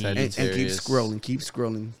 And keep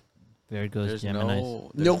scrolling. Virgos,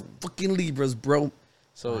 Geminis. No fucking Libras, bro.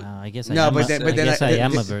 So I guess I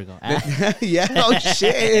am a Virgo. Yeah. Oh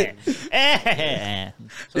shit.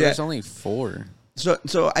 So there's only 4.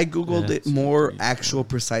 So I googled it more actual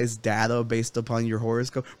precise data based upon your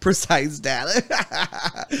horoscope. Precise data.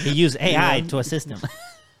 He used AI to assist him.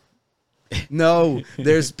 No,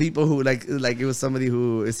 there's people who like it was somebody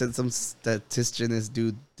who it said some statistician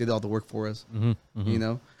dude did all the work for us. You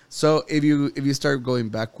know. So if you start going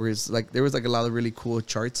backwards, like there was like a lot of really cool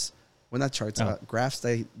charts. Well, not charts, graphs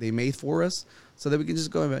they made for us so that we can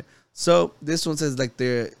just go back. So this one says like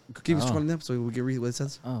keep scrolling up so we can read what it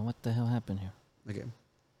says. Oh, what the hell happened here? Okay.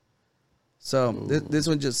 So this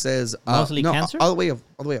one just says mostly cancer? all the way up.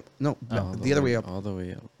 No, the other way up. All the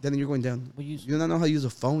way up. Then you're going down. You do not know how to use a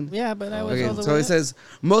phone. Yeah, but I was all the so way it says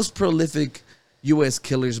most prolific U.S.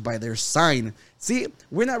 killers by their sign. See,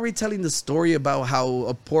 we're not retelling the story about how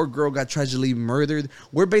a poor girl got tragically murdered.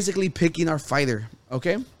 We're basically picking our fighter.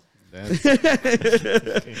 Okay.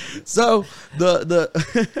 So the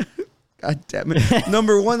God damn it.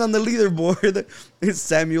 Number 1 on the leaderboard is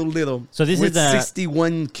Samuel Little. So this with is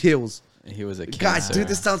 61 kills. He was a cancer. God, dude,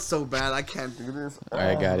 this sounds so bad. I can't do this. All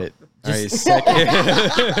right, got it. All right, second.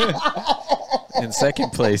 In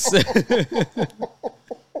second place.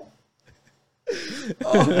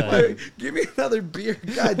 Give me another beer.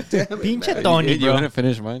 God damn it. Pinche Tony, you want to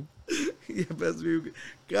finish mine? Yeah, best view.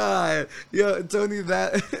 God, yo, Tony,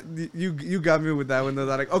 that you got me with that one. I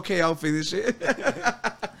was like, okay, I'll finish it.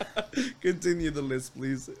 Continue the list,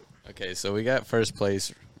 please. Okay, so we got first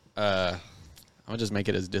place. I'm gonna just make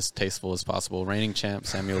it as distasteful as possible. Reigning champ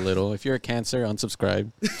Samuel Little. If you're a Cancer, unsubscribe.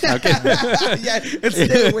 Okay. Yeah, and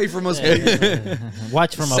stay away from us, please.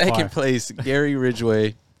 Watch from afar. Second place, Gary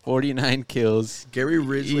Ridgway. 49 kills. Gary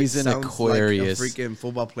Ridgway He's an sounds Aquarius. like a freaking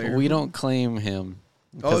football player. We don't claim him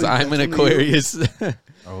because Oh, I'm an that's only Aquarius.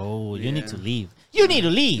 Oh, you need to leave. You need to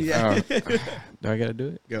leave. Yeah. Do I gotta do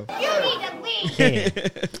it? Go.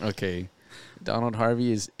 Okay. Donald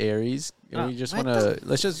Harvey is Aries. We just want to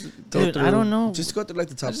let's just go Dude, through. I don't know. Just go through like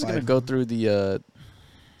the top I'm just 5. gonna go through the.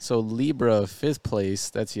 So Libra 5th place.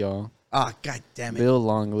 That's y'all. Ah, god damn it. Bill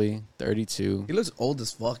Longley 32. He looks old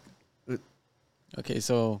as fuck. Okay,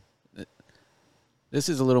 so this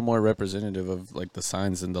is a little more representative of like the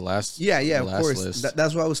signs than the last. Yeah, the of last course. list.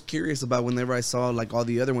 That's what I was curious about whenever I saw like all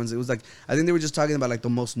the other ones. It was like I think they were just talking about like the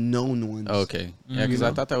most known ones. Okay, yeah, because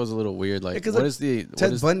I thought that was a little weird. Like, Yeah, what is the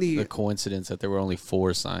Ted Bundy- the coincidence that there were only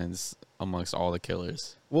 4 signs amongst all the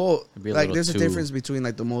killers? Well, It'd be a like little there's a too- difference between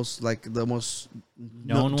like the most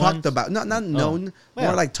Known talked ones? about, not known, Well.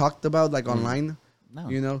 more like talked about like online. No.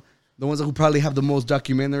 You know, the ones who probably have the most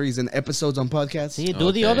documentaries and episodes on podcasts. See,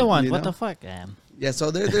 do the Okay. other ones. You What know? the fuck? Yeah, so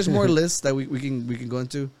there's more lists that we can go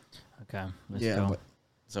into. Okay, let's Yeah, go. but,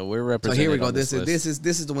 So we're so represented. here we go. on This list.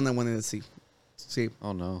 is the one I wanted to see. See.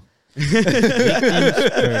 Oh no. Victims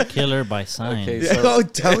per killer by sign. Okay, Yeah, so oh,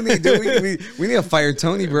 Tony, dude, we need to fire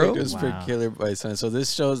Tony, bro. Victims per Wow. killer by sign. So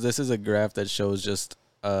this is a graph that shows just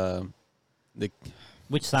the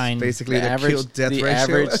Which sign? Basically, the the average kill death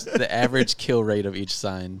ratio. the average kill rate of each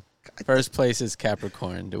sign. First place is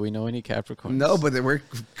Capricorn. Do we know any Capricorns? No, but we're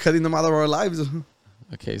cutting them out of our lives.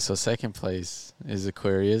 Okay, so second place is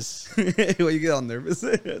Aquarius. Why you get all nervous?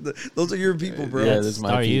 Those are your people, bro. Yeah, those are my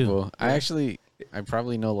Star you. people. I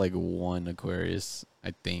probably know like one Aquarius,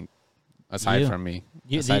 I think. Aside You. from me.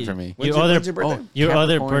 You- Aside the- from me. When's Your other, your birthday? your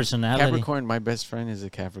other Capricorn- personality Capricorn, my best friend is a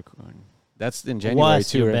Capricorn. That's in January was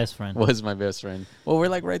too, your right? best friend. Was my best friend. Well, we're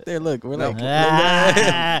like right there. Look, we're like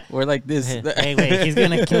Ah. we're like this. Hey, wait, he's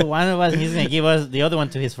gonna kill one of us and he's gonna give us the other one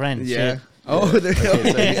to his friend. Yeah. Shit. Oh, there you go.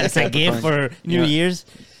 Okay, so he's It's a gift for New Yeah. Year's.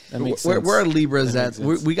 That makes Where sense. are Libras That at?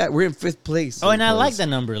 makes sense. We're in 5th place. Oh, and I like close. the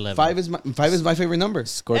number 11. five is my favorite number.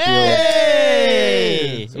 Scorpio.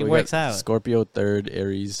 Hey! So It we works got out. Scorpio third,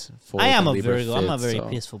 Aries fourth. I am and a Libra Virgo. I'm a fifth, very so-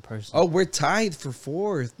 peaceful person. Oh, we're tied for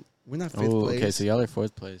 4th. We're not 5th Oh, place. okay. So y'all are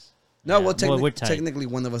fourth place. No, Yeah, well, we're tied. technically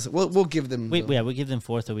one of us. We'll give them. We give them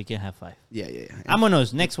 4 so we can have 5. Yeah.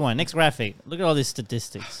 Vámonos. Next one. Next graphic. Look at all these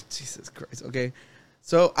statistics. Jesus Christ. Okay.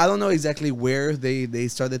 So I don't know exactly where they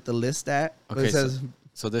started the list at, but Okay, it says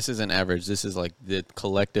So this is an average. This is like the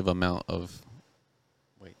collective amount of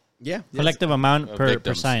yeah. Collective amount per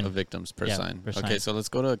victims, sign. of victims per Yeah, sign. per Okay, sign. so let's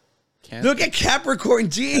go to Cancer. Look at Capricorn.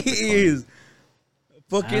 Jeez.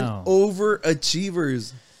 Fucking Wow.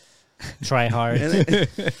 overachievers. Try hard.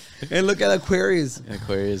 And look at Aquarius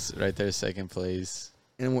Aquarius right there, second place.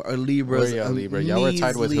 and we're Libras. Where y'all Libra? Y'all were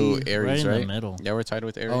tied with who? measly- Aries, Right right? in the middle. Y'all were tied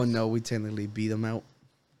with Aries. Oh no, we technically beat them out.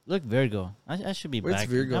 Look, Virgo. I should be Where's back.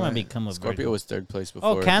 Virgo I'm gonna at? become a Scorpio Virgo. was third place before.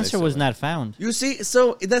 Oh, they Cancer said was it. not found. You see,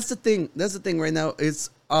 so that's the thing. That's the thing right now. It's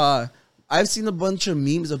I've seen a bunch of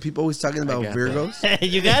memes of people always talking about got Virgos.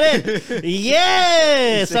 You got it.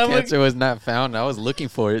 Yes. Said Cancer was not found. I was looking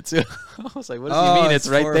for it too. I was like, what does Oh, he mean? It's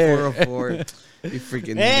right 4, there. 4. You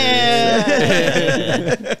freaking Yeah.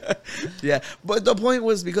 nerds. Yeah, but the point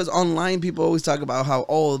was because online people always talk about how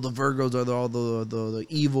the Virgos are all the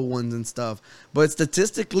evil ones and stuff, but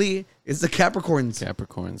statistically it's the Capricorns.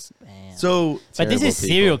 Capricorns. Man. So But this Terrible is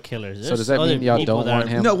serial killers. So There's does that other mean y'all people don't that want are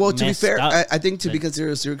him? no, well to be messed fair, up. I think to be Like-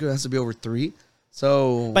 considered a serial killer it has to be over 3.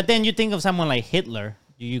 So, But then you think of someone like Hitler.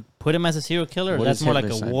 Do you put him as a serial killer? Or What that's is more like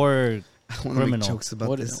Hitler's a sign? war I want to make criminal. jokes about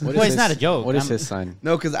What this. is, what Well, is it's not his- a joke. What is I'm- his sign?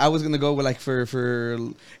 No, because I was gonna go with like for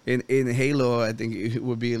in Halo, I think it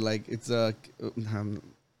would be like it's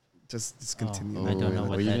just continue. I don't know Ooh,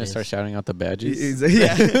 what Were you that gonna is. start shouting out the badges?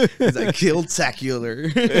 Yeah, it's like killed tacular.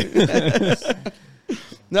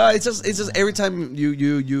 No, it's just every time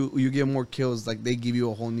you get more kills, like they give you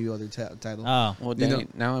a whole new other title. Oh, Well, You know- Danny,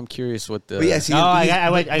 now I'm curious what the. But yes, Oh, I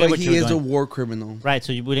got but what he you were is a doing. war criminal. right.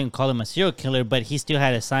 So you wouldn't call him a serial killer, but he still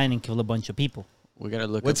had a sign and killed a bunch of people. we gotta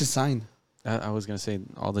look. What's up, his sign? I was gonna say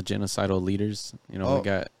all the genocidal leaders. You know, Oh. we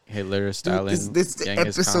got Hitler, Dude, Stalin. this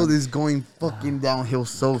Genghis episode Khan. is going fucking downhill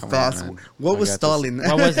so Come on, fast. man. What I was got Stalin?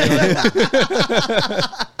 What was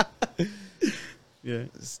it? Yeah,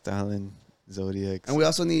 Stalin, Zodiac, and we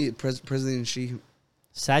also need President Xi.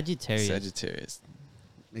 Sagittarius. Sagittarius.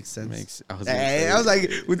 Makes sense. I was, Hey, I was like,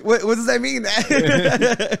 what does that mean?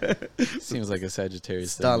 seems like a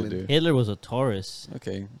Sagittarius Stalin. thing to do. Hitler was a Taurus.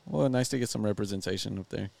 Okay, well, nice to get some representation up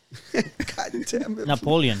there. God damn it.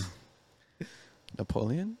 Napoleon.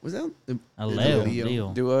 Napoleon, Was that A Leo. Leo.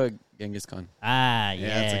 Leo. do a Genghis Khan. Ah, Yeah,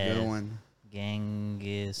 yeah. that's a good one.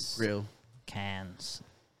 Genghis Real. Khans.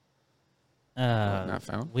 Not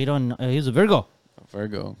found. We don't know. He's a Virgo.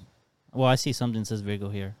 Virgo. Well, I see something says Virgo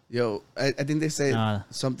here. Yo, I think they say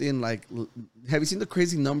something like, have you seen the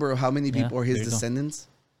crazy number of how many Yeah, people are his there you go. descendants?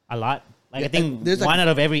 A lot. Like Yeah, I think there's like- one out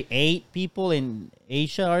of every 8 people in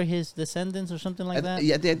Asia are his descendants or something like that.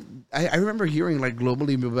 Yeah, I remember hearing like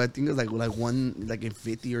globally, but I think it's like one like in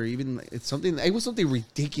 50 or even like, it's something. It was something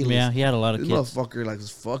ridiculous. Yeah, he had a lot of This kids. motherfucker like was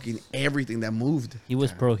fucking everything that moved. He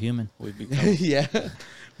was pro-human. We've become. Yeah,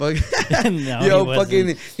 but No, yo, he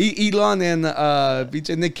wasn't. fucking Elon and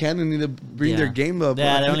BJ Nick Cannon need to bring their game up.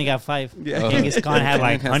 Yeah, they only got 5. Yeah. Genghis Khan had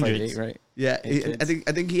like Has hundreds. 8, right? Yeah, Eight I kids.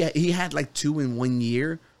 think he had like 2 in 1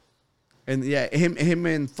 year, and yeah, him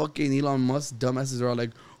and fucking Elon Musk dumbasses are all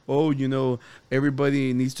like, oh, you know,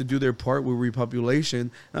 everybody needs to do their part with repopulation.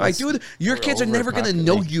 And I'm like, dude, your we're kids are never gonna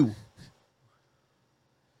know overpopulated. you.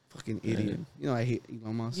 Fucking idiot. You know I hate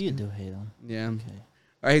Elon Musk. You do hate him. Yeah. Okay.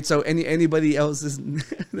 All right. So anybody else is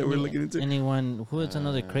that we're looking into? Anyone? Who is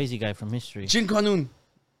another crazy guy from history? Jim Kanun.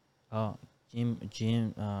 Oh, Jim.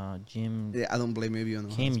 Yeah, I don't blame you on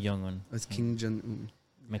Kim Jong-un. It's King Jong Un.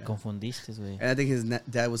 Me confundiste, güey. And I think his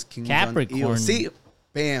dad was King Capricorn. Jong-il. See,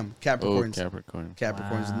 bam, Oh, Capricorns. Capricorn.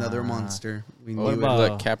 Capricorn's another Wow. monster. We Oh, knew about-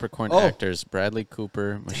 it. look, Capricorn Oh. actors: Bradley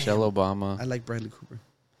Cooper, Michelle Obama, I like Bradley Cooper.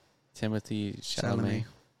 Timothy Chalamet. Chalamet.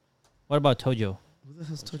 What about Tojo? Who the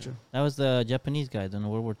hell's Tojo? That was the Japanese guy in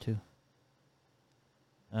World War II.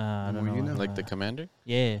 I don't know. you know. Like the commander?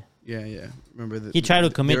 Yeah. Yeah. Remember that He tried to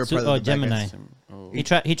they commit were part of the bad Gemini. guys. Oh.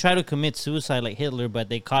 He tried to commit suicide like Hitler, but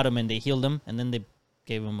they caught him and they healed him, and then they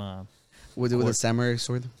gave him a. Was it with a samurai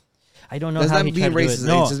sword? I don't know That's how not he being tried to do racist. it.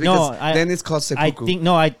 No, It's just because no. then it's called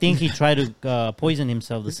seppuku. I think he tried to poison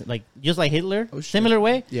himself, like just like Hitler, Oh, shit. similar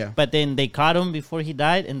way. Yeah. But then they caught him before he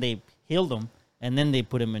died, and they healed him, and then they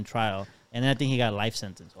put him in trial, and then I think he got a life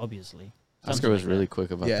sentence. Obviously, Oscar was really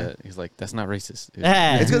quick about Yeah. that. He's like, "That's not racist. It's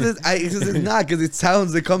Yeah. It's because it's not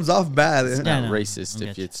because it comes off bad. Yeah. not no, racist I if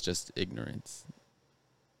get you. it's just ignorance."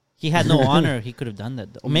 He had no honor. He could have done that.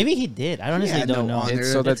 Or maybe he did. I honestly had don't no know. honor.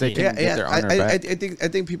 It's so that they can get their honor back. I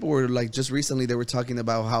think people were like just recently they were talking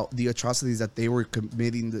about how the atrocities that they were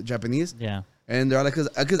committing the Japanese, Yeah. and they're like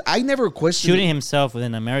because I never questioned Shooting himself with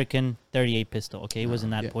an American .38 pistol. Okay, it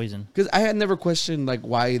wasn't that Yeah. poison. because I had never questioned like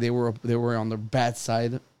why they were on the bad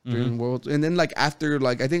side during World, and then like after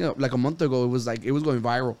like I think like a month ago it was going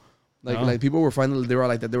viral, like people were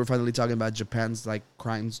finally talking about Japan's like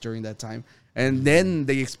crimes during that time, and then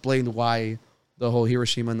they explained why the whole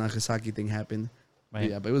Hiroshima Nagasaki thing happened. Right.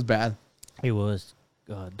 Yeah, but it was bad. It was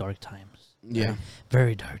dark times. Yeah.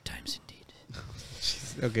 Very dark times indeed.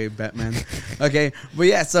 Okay, Batman. Okay, but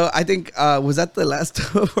yeah, so I think was that the last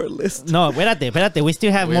of our list? No, espérate. We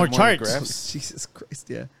still have We more have more charts. graphs. Jesus Christ,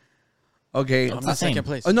 yeah. Okay. I'm the not same. second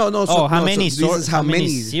place. Oh no. So, Oh, how no, many? So this is how many?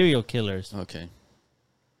 serial killers? Okay.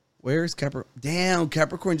 Where's Capricorn? Damn,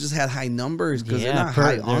 Capricorn just had high numbers because they're not per-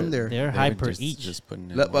 high on there. They're They high were per just- each. Just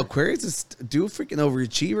putting in Look, work. Aquarius is do freaking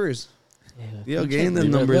overachievers. Yeah, Yo, good getting shit. the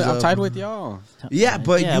Look, numbers. I'm up. tied with y'all. Yeah,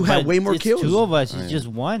 but you had way more it's kills. Two of us. Oh, It's yeah. just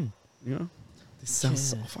one. You know, this sounds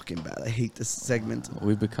so fucking bad. I hate this segment.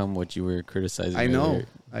 We become what you were criticizing. I know. earlier.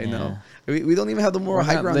 I know. We don't even have the moral We're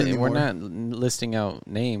high not ground li- anymore. We're not listing out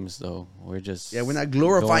names though. We're just Yeah, we're not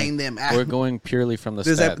glorifying them. We're going purely from the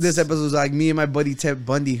This stats. this episode is like me and my buddy Ted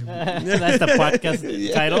Bundy. That's the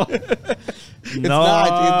podcast title.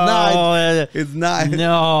 It's not.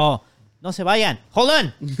 No. No se vayan. Hold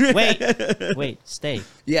on. Wait. Stay.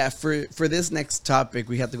 Yeah, for this next topic,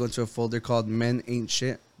 we have to go into a folder called "Men Ain't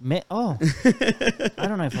Shit." I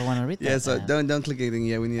don't know if I want to read that. Yeah, so man. don't click anything.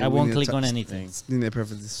 Yeah, we need. I we won't need click to on touch- anything. We need to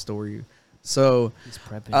preface this story. So, He's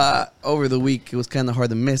prepping. over the week, it was kind of hard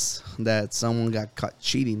to miss that someone got caught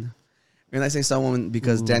cheating. And I say someone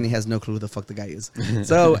because Danny has no clue who the fuck the guy is.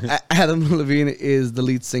 So Adam Levine is the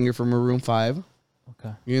lead singer for Maroon 5.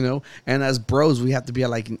 Okay. You know, and as bros, we have to be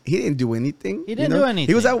like, he didn't do anything. He didn't you know? do anything.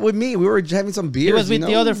 He was out with me. We were having some beers. He was with you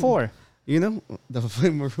the know? other four. You know, the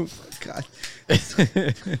Maroon 5. God,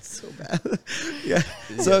 so bad. Yeah.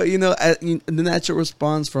 So you know, the natural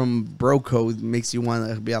response from bro code makes you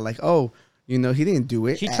want to be like, oh, you know, he didn't do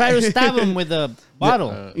it. She tried to stab him with a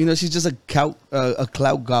bottle. You know, she's just a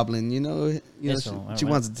clout goblin. You know, Eso, she alright.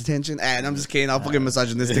 wants attention. And I'm just kidding. I'll fucking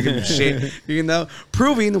misogynistic and shit. You know,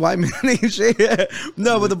 proving why men ain't shit.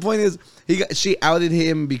 No, but the point is, she outed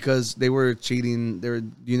him because they were cheating. They were,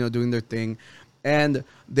 doing their thing, and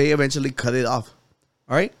they eventually cut it off.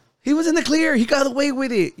 All right, he was in the clear. He got away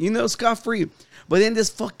with it. Scot free. But then this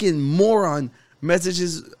fucking moron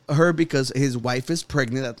messages her because his wife is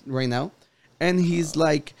pregnant right now, and he's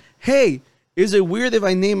like, "Hey, is it weird if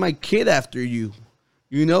I name my kid after you?"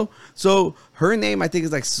 So her name I think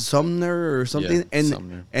is like Sumner or something, Yeah, and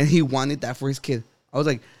Sumner. and he wanted that for his kid. I was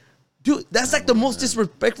like, dude, that's like the most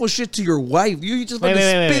disrespectful shit to your wife. You just fucking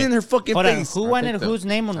spit in her fucking Hold on. face. Who I wanted think whose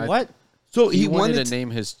name on I- what? So he he wanted to name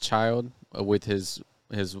his child with his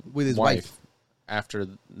wife. after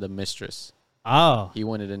the mistress. Oh. He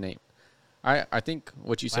wanted a name. I think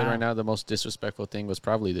what you said Wow. right now, the most disrespectful thing was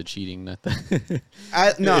probably the cheating, not the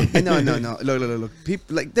No. Look.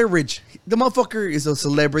 People like they're rich. The motherfucker is a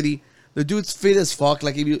celebrity. The dude's fit as fuck.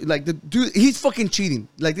 Like if you like the dude, he's fucking cheating.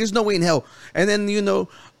 Like there's no way in hell. And then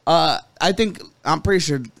I think I'm pretty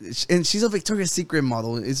sure, and she's a Victoria's Secret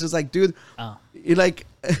model. It's just like, dude, you like.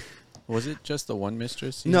 Was it just the one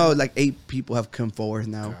mistress? No, like 8 people have come forward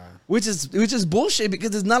now, which is bullshit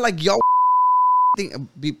because it's not like y'all. Think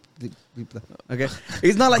beep, okay.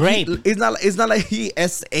 It's not like it's not like he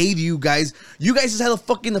SA'd you guys. You guys just had a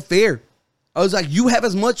fucking affair. I was like, you have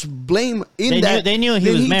as much blame in that. They knew he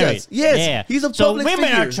than was married. does. Yes, Yeah. he's a so public women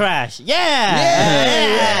figure. are trash.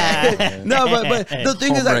 Yeah. No, but the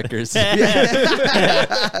thing is like, Homewreckers.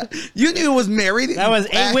 you knew he was married. That was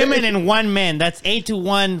 8 women and 1 man. That's 8 to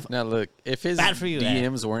 1. Now look, if his Bad for you,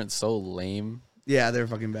 DMs weren't so lame, Yeah, they're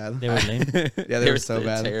fucking bad. They were lame. Yeah, they were so they're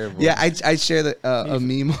bad. terrible. Yeah, I shared a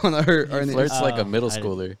meme on our. he flirts like a middle I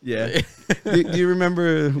didn't- schooler. Yeah. do you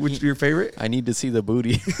remember which your favorite? I need to see the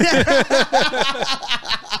booty.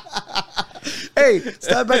 Hey,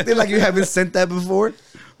 stop acting like you haven't sent that before.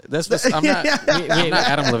 That's what I'm not. I'm not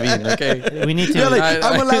Adam Levine. Okay. We need You're to. like,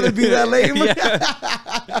 I'm allowed to be that lame.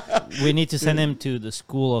 We need to send him to the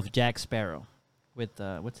school of Jack Sparrow. With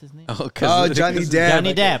what's his name? Oh, Johnny Depp.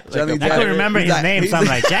 Johnny Depp. Johnny I Depp. couldn't remember He's his like- name, so I'm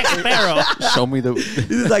like Jack Sparrow. Show me the.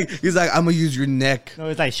 He's like, I'm gonna use your neck. No,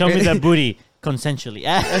 it's like show me the booty consensually.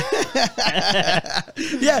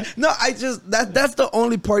 Yeah, no, I just that's the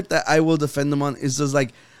only part that I will defend him on is just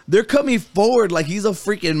like they're coming forward like he's a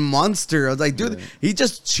freaking monster. I was like, dude, he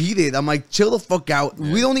just cheated. I'm like, chill the fuck out.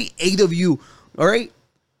 Yeah. We only 8 of you. All right.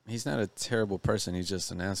 He's not a terrible person. He's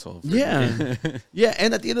just an asshole. Yeah. Yeah.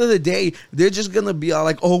 And at the end of the day, they're just going to be all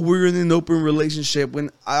like, oh, we're in an open relationship. When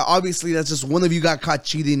obviously that's just one of you got caught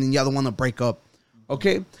cheating and the other want to break up.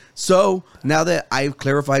 Okay. So now that I've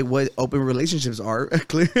clarified what open relationships are,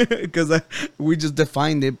 because we just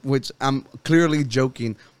defined it, which I'm clearly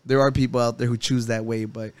joking. There are people out there who choose that way,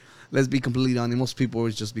 but let's be completely honest. Most people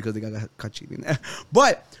it's just because they got caught cheating.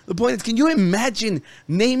 But the point is, can you imagine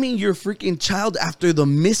naming your freaking child after the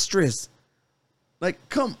mistress? Like,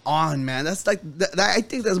 come on, man. That's like, I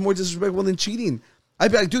think that's more disrespectful than cheating.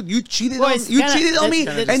 I'd be like, dude, you cheated on me,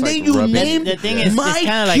 kinda and just then like you rubbing- named The thing is, my it's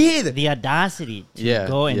kind of kid. like the audacity to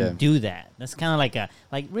go and do that. That's kind of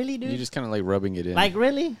like really, dude. You're just kind of like rubbing it in. Like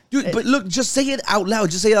really, Dude, but look, just say it out loud.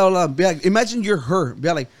 Just say it out loud. Be like, imagine you're her.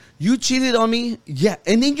 Be like, you cheated on me? Yeah.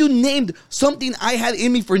 And then you named something I had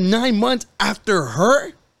in me for 9 months after her?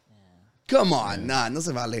 Yeah. Come on. Nah, no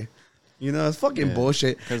se vale. You know, it's fucking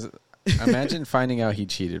bullshit. Because imagine finding out he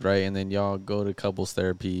cheated, right? And then y'all go to couples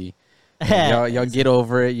therapy. Y'all get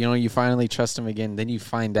over it. You know, you finally trust him again. Then you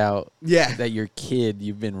find out that your kid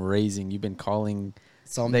you've been raising, you've been calling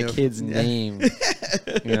that kid's name.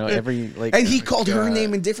 You know, and he called her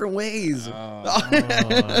name in different ways.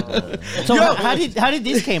 So how did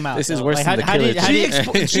this came out? This is though? worse than the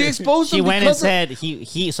killer. She exposed him. She went and said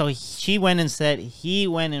she went and said he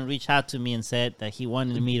went and reached out to me and said that he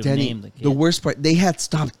wanted me to name the kid. The worst part, they had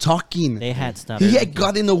stopped talking. They had stopped. He had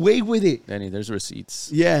gotten away with it. Danny, there's receipts.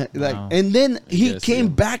 Yeah, like, and then he Yes, came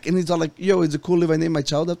yeah. back and he's all like, "Yo, is it cool if I name my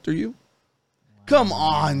child after you?" Come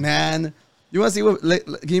on, man. You want to see what?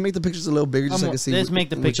 Can you make the pictures a little bigger just so I can see? Let's make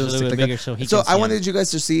the pictures a little bit bigger so he So can see I wanted him. you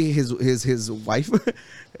guys to see his wife,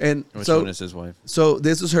 and Which so one is his wife? so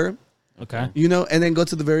this was her. Okay. You know, and then go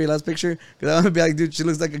to the very last picture because I want to be like, dude, she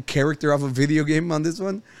looks like a character off a video game on this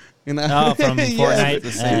one. You know? Oh, from Yeah.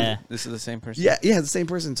 Fortnite. This is the same person. Yeah, the same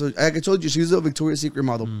person. So like I told you, she's a Victoria's Secret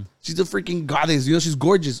model. She's a freaking goddess. You know, she's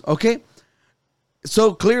gorgeous. Okay,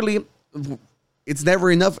 so clearly, it's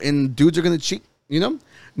never enough, and dudes are gonna cheat. You know.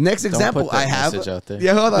 Next example, put that I have. message out there.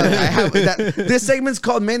 Yeah, hold on. I have that. This segment's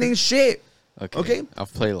called "Men Ain't Shit." Okay. I'll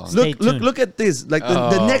play along. Look at this. Like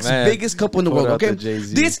the next biggest couple in the Pull world. out Okay, the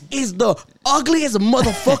Jay-Z. this is the ugliest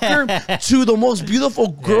motherfucker to the most beautiful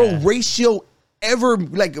girl ratio ever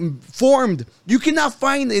like formed. You cannot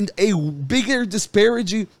find a bigger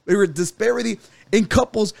disparity in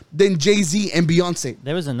couples than Jay-Z and Beyonce.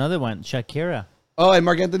 There was another one, Shakira. Oh, and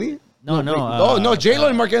Mark Anthony. No. J-Lo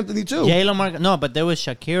and Mark Anthony too. No, but there was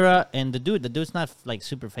Shakira and the dude. The dude's not like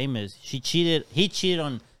super famous. He cheated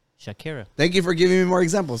on Shakira. Thank you for giving me more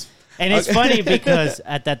examples. And it's funny because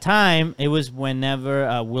at that time, it was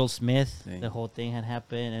whenever Will Smith, the whole thing had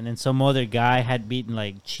happened, and then some other guy had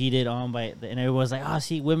cheated on by, and everyone was like, "Oh,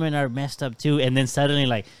 see, women are messed up too." And then suddenly,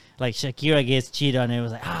 like Shakira gets cheated on, and it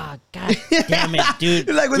was like, "Ah, god damn it, dude!"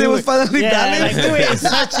 Like when it was finally balanced. like dude, it's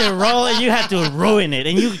such a role, and you had to ruin it,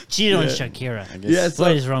 and you cheated on Shakira. Yeah,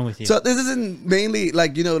 What is wrong with you? So this isn't mainly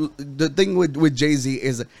like, you know, the thing with Jay-Z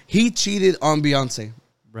is he cheated on Beyonce.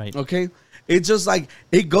 Right. Okay. It's just like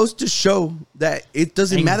it goes to show that it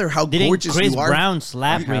doesn't matter how gorgeous Chris you are. Brown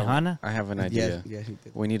slap Rihanna? I have an idea. Yeah, he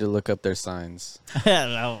did. We need to look up their signs.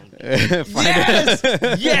 No. Yes,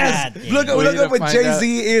 yes. God, Look We need up to what find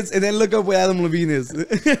Jay-Z is, and then look up what Adam Levine is.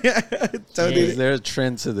 Tony, Is there a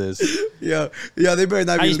trend to this? yeah, they better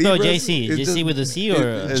not How be you spell Libras. JC? It's JC just- with a C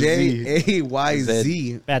or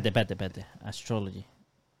Jayzy. Espérate. Astrology.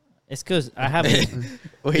 It's because I have it.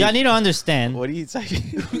 Y'all need to understand. What are you talking?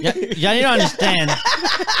 Y'all need to understand.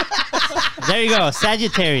 There you go,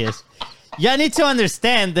 Sagittarius. Y'all need to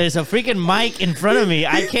understand there's a freaking mic in front of me.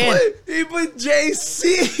 I can't. He put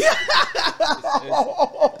JC.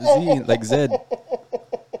 Z, like Zed.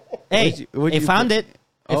 Hey, what'd you found put? it.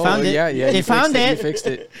 I found it. Yeah. It you found fixed it. You fixed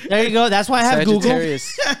it. There you go. That's why I have Google.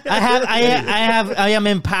 Sagittarius. I am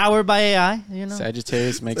empowered by AI. You know.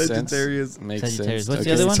 Sagittarius makes Sagittarius. sense. Makes Sagittarius. sense. What's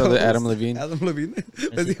the other one? So the Adam Levine. Adam Levine.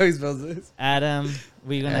 Let's see how he spells this. Adam,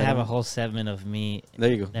 we're gonna have Adam. a whole segment of me.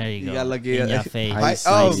 There you go. There you You go. got lucky. In your face.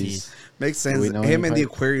 Pisces. Makes Do sense. we know Him and the anybody?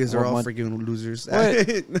 Aquarius are What all month? freaking losers. What?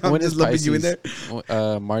 No, I'm When just is lumping you in Pisces?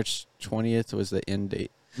 there. March 20th was the end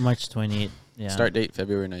date. March 28th. Yeah. Start date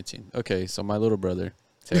February 19th. Okay, so my little brother.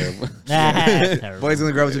 Terrible. Terrible. Boy's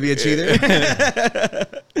gonna grow up to be a cheater.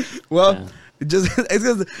 Well, it's just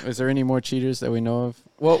Is there any more cheaters that we know of?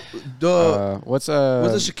 well, What's the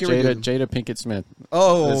Shakira Jada, dude? Jada Pinkett Smith?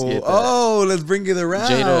 Let's get that. let's bring it around.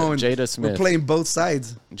 Jada Smith. We're playing both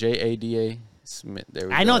sides. Jada Smith. There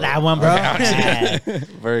we go. I know that one, bro.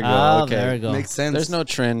 Virgo. Oh, okay. Virgo. Makes sense. There's no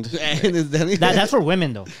trend. That's for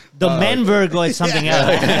women, though. The men Virgo is something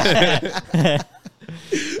else. Okay.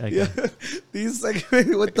 Yeah. These like,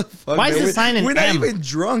 what the fuck? Why is man? the sign an We're not M? even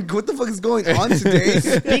drunk. What the fuck is going on today?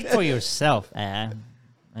 Speak for yourself. Yeah.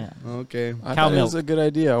 Okay. I Cow thought it was milk. a good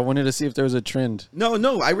idea. I wanted to see if there was a trend.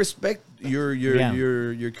 No. I respect your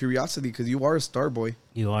Yeah. curiosity because you are a star boy.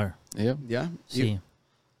 You are. Yep. Yeah. See.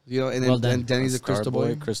 You know, and then Well done. Danny's a Star crystal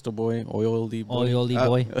boy. Crystal boy, oily boy. Oily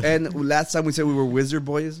boy. And last time we said we were wizard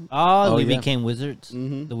boys. Oh, we yeah. became wizards.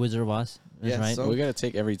 Mhm. The wizard was. That's Yeah, right. so- We gotta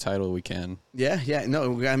take every title we can. Yeah. No,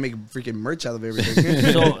 we gotta make freaking merch out of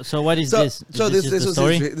everything. So what is So, this? so Is this just a was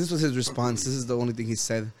story? this was his response. This is the only thing he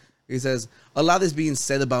said. He says, "A lot is being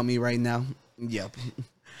said about me right now." Yep.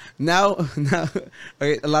 Now,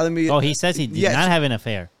 okay, a lot of me. Oh, he says he did Yes. not have an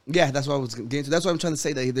affair. Yeah, that's what I was getting to. That's what I'm trying to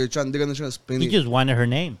say. That they're gonna try to spin He it. just wanted her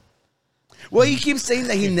name. Well, he keeps saying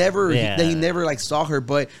that he never Yeah. that he never like saw her,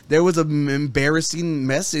 but there was an embarrassing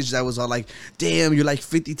message that was all like, "Damn, you're like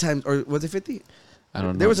 50 times," or was it 50? I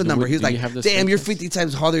don't know. There was a number. He was Do you like, have the "Damn, you're sentence? 50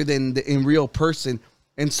 times hotter than in real person,"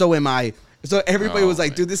 and so am I. So everybody Oh, was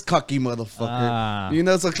like, man. "Dude, this cocky motherfucker," Ah. you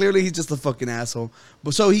know. So clearly, he's just a fucking asshole.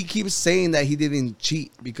 But so he keeps saying that he didn't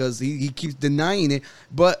cheat because he keeps denying it.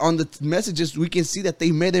 But on the messages, we can see that they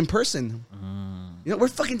met in person. You know, we're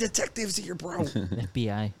fucking detectives here, bro.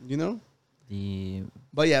 FBI. You know.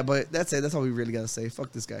 But that's it. That's all we really gotta say.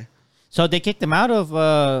 Fuck this guy. So they kicked him out of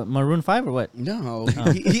Maroon 5 or what? No,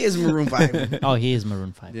 he is Maroon 5. Oh, he is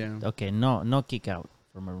Maroon 5. Yeah. Okay, no kick out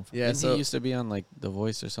for Maroon 5. Yeah, Didn't so he used to be on like The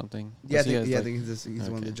Voice or something? yeah, I Was he think, as, I like- think he's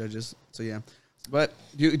one of the Okay. judges. So yeah, but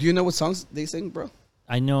do you know what songs they sing, bro?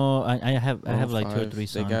 I know. I have like 2 or 3 They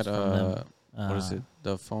songs got from them. what is it?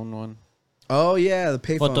 The phone one. Oh yeah, the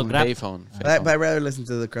payphone. Photograph. Payphone. But I'd rather listen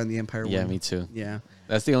to the Crown the Empire Yeah, one. me too. Yeah,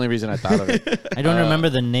 That's the only reason I thought of it. I don't remember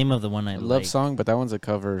the name of the one I Love like. song, but that one's a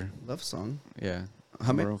cover. love song. Yeah.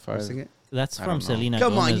 Hum it. Maroon Or 5. sing it. That's I from don't know. Selena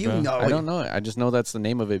Come Gomez, on, you bro. know. I don't know. I just know that's the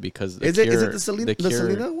name of it because the Is it Cure, the Selena- the the Cure,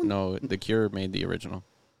 Selena one? No, the Cure made the original.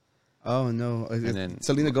 Oh no, then-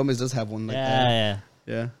 Selena Gomez does have one like Yeah, yeah.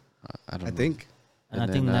 that. Yeah, I don't I know. think. And I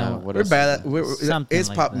And think then, now what We're else? bad at Something it's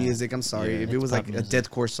like pop that. music. I'm sorry Yeah, if it it's was pop like music. a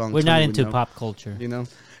deathcore song. We're not Tony would into know. pop culture. You know,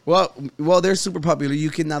 well, they're super popular. You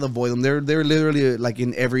cannot avoid them. They're literally like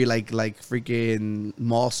in every like freaking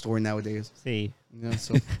mall store nowadays. See, You know,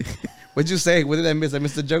 so what'd you say? What did I miss? I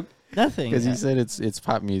missed the joke. nothing. Because he said it's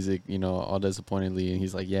pop music, all disappointingly, and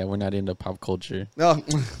he's like, yeah, we're not into pop culture. No,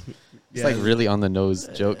 It's like really on the nose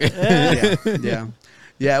joke.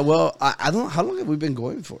 yeah. Well, I don't. How long have we been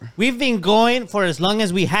going for? We've been going for as long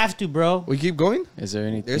as we have to, bro. We keep going. Is there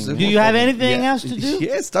anything? There's a- Do you have anything Yeah. else to do?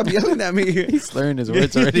 Yeah, stop yelling at me. He's slurring his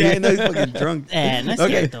words already. Yeah, I know he's fucking drunk. No es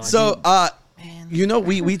Okay, cierto, so dude.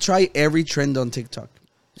 we try every trend on TikTok.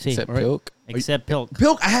 Sí. Except Alright. Pilk. Except Pilk.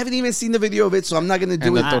 Pilk, I haven't even seen the video of it, so I'm not gonna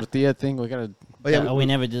do And it. the tortilla thing, we gotta. Oh, yeah, we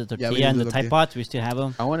never did the yeah, we tortilla and did the the Tide tortilla. Pots. We still have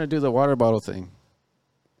them. I want to do the water bottle thing.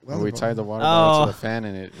 Where we tie the water bottle to the fan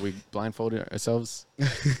and we blindfolded ourselves.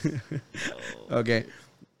 Okay.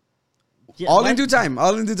 Yeah, All what? in due time.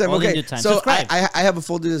 All in due time. All in Okay. due time. So Subscribe. I have a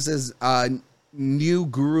folder that says new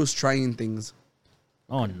gurus trying things.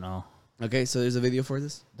 Oh no, Okay, so there's a video for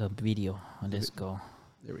this. the video. Let's go.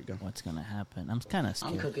 There we go. What's gonna happen? I'm kind of I'm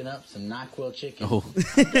scared. cooking up some NyQuil chicken. Oh,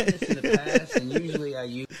 I've done this in the past, and usually I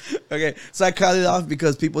use. Okay, so I cut it off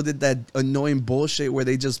because people did that annoying bullshit where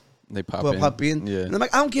they just they pop in. Yeah. Yeah. And I'm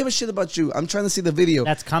like, I don't give a shit about you. I'm trying to see the video.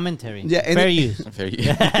 That's commentary. Yeah, and fair it- use. Fair use.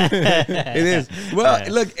 It is. Well,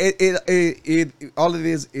 look, it all it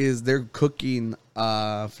is they're cooking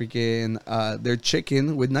their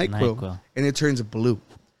chicken with NyQuil, NyQuil. and it turns blue.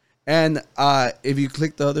 And if you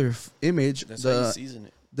click the other image, That's how you season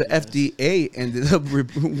it. the FDA ended up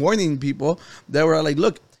warning people that were like,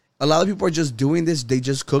 look, a lot of people are just doing this. They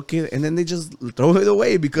just cook it and then they just throw it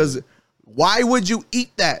away because why would you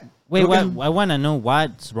eat that? Wait, Okay. I want to know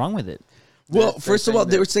what's wrong with it. Well, They're first of all, saying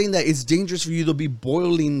they that- were saying that it's dangerous for you to be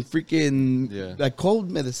boiling freaking Yeah. like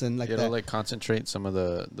cold medicine like It'll that. like concentrate some of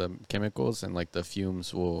the chemicals and like the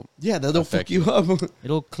fumes will. Yeah, that'll fuck affect you you. up.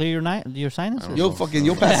 It'll clear your sinuses. don't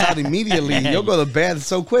You'll know. pass out immediately. You'll go to bed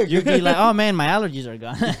so quick. You'll be like, oh man, my allergies are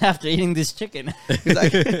gone after eating this chicken. He's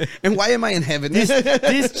like, and why am I in heaven?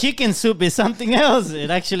 this chicken soup is something else. It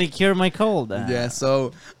actually cured my cold. Yeah,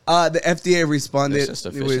 so The FDA responded just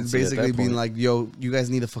with efficiency at basically that being point. like, "Yo, you guys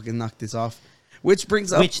need to fucking knock this off." Which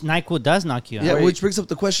brings up, Which NyQuil does knock you out. yeah, which brings up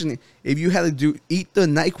the question: if you had to eat the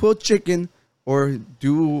NyQuil chicken or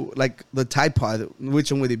do like the Tide Pod,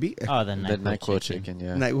 which one would it be? Oh, the The NyQuil NyQuil chicken. chicken,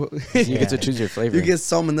 yeah. NyQuil. You get to choose your flavor. You get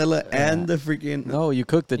salmonella and the freaking. no, you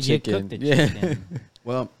cook the You chicken. cook the Yeah. chicken.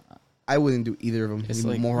 Well, I wouldn't do either of them. It's you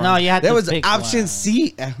like- moron. No, you had That to was pick option one.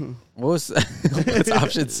 C. What was what's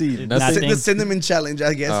option C? Nothing. The cinnamon challenge,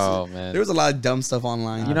 I guess. Oh, man. There was a lot of dumb stuff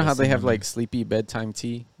online. You know how they have cinnamon. like sleepy bedtime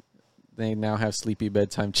tea? They now have sleepy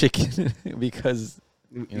bedtime chicken because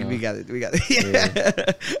you know. We got it. We got it.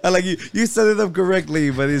 Yeah. I like you. You set it up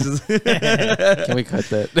correctly, but it's just Can we cut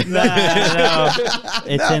that? No,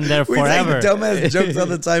 it's in there we forever. take dumbass jokes all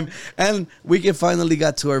the time, and we can finally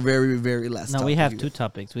got to our very, very last. No, we topic. have two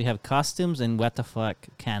topics. We have costumes and what the fuck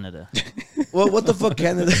Canada. Well, what the fuck,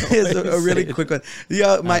 Canada is a really quick one.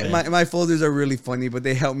 Yeah, ver. my folders are really funny, but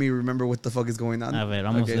they help me remember what the fuck is going on. A ver,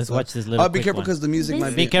 vamos, let's so- watch this little be quick careful one. because the music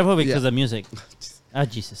might Be careful because yeah. of music. Oh,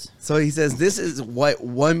 Jesus. So he says this is what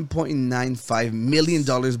 $1.95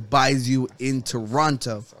 million buys you in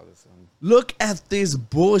Toronto. Look at this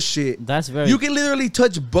bullshit. That's very... You can literally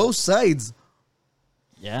touch both sides.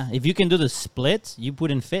 Yeah, if you can do the splits, you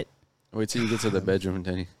wouldn't fit. Wait till you get to the bedroom,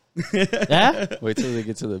 Danny. Yeah? Wait till they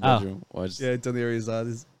get to the Oh. bedroom. Watch. Yeah, Tony already saw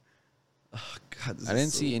this. Oh, God, this I is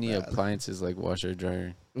didn't so see any bad. appliances like washer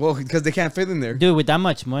dryer. Well, because they can't fit in there. Dude, with that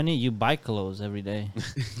much money, you buy clothes every day.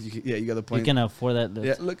 Yeah, you got the You point. can afford that.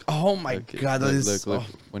 Yeah, look. Oh, my Okay, God. That is, look, oh.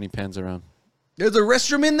 when he pans around There's a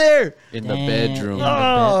restroom in there. in the Damn. bedroom. Yeah.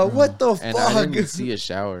 Oh, bedroom. what the And I fuck? didn't see a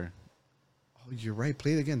shower. Oh, you're right.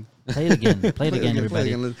 Play it again. Play it again. Play it Play it again, again, play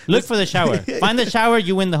it everybody. again. Look for the shower. Find the shower,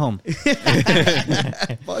 you win the home.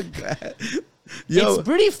 Fuck that. Yo, It's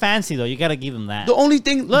pretty fancy, though. You got to give him that. the only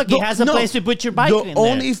thing. Look, the, it has a no, place to put your bike The in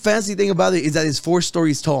only there. fancy thing about it is that it's 4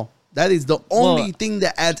 stories tall. That is the only Well- thing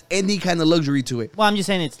that adds any kind of luxury to it. Well, I'm just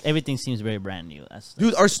saying everything seems very brand new.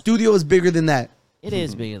 Dude, our studio is bigger than that. It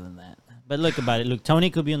is bigger than that. But look about it. Look, Tony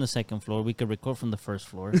could be on the second floor. We could record from the first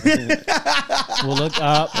floor. We'll look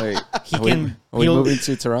up. Wait, He are we, can- are we he'll- moving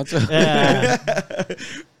to Toronto?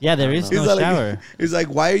 Yeah, there is no shower. He's like,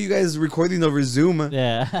 why are you guys recording over Zoom?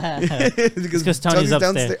 Yeah. because Tony's upstairs.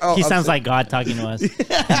 downstairs. Oh, He sounds upstairs. like God talking to us.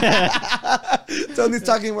 Tony's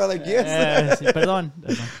talking about like, yes. Sí, perdón.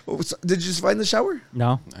 Oh, so did you just find the shower?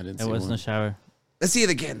 No, I didn't there see was one. no shower. Let's see it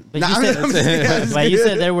again. But Nah, you I'm said- just kidding, I'm just But you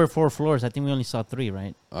kidding. said there were 4 floors. I think we only saw 3,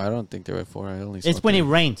 right? I don't think there were 4. I only. It's saw when it 3.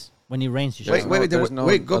 rains. When it rains, you show. Wait, wait, There's wait, no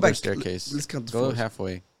wait, go other back. staircase. Let's count the Go floors.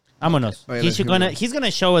 halfway. Vámonos. Wait, He's here we gonna go. he's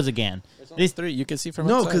gonna show us again. There's 3. You can see from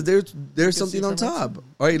No, outside. because there's can see something on from top.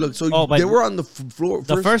 All right, look. So Oh, but they were on the floor.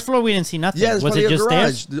 The first floor we didn't see nothing. Yeah, it's was probably it a just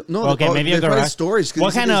garage. stairs? No, Okay, maybe a there's probably garage. storage. 'cause What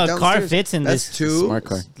you see kind there's of car downstairs. fits in That's this? 2. Smart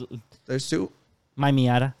car. There's 2. My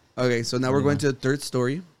Miata, Okay, so now we're going to the 3rd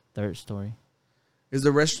story. 3rd story, Is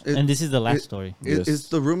the rest? and this is the last story. Yes. Is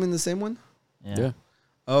the room in the same one? Yeah.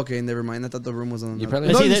 Okay, never mind. I thought the room was on. You another- probably-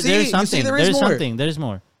 But No, see, you there- see, there's you see, something. there is There's more. something. There's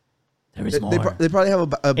more. There is more. They probably have a It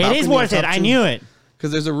balcony is on worth it. top I too, knew it.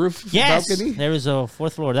 because there's a roof Yes, balcony. there is a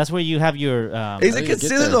 4th floor. That's where you have your. Is How it do you get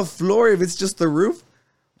considered there? a floor if it's just the roof?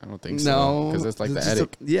 I don't think so. No, Because it's like the just a-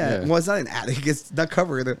 attic. yeah, well, it's not an attic. It's not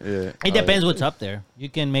covered. Yeah. It depends what's up there. You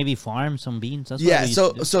can maybe farm some beans. That's what Yeah, we used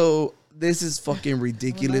so to do. so this is fucking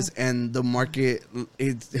ridiculous, and the market.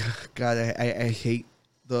 It's God. I hate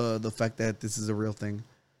the fact that this is a real thing.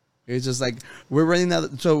 It's just like we're running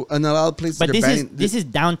out. So in a lot of places, But they're this is banning, this is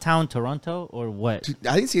downtown Toronto or what?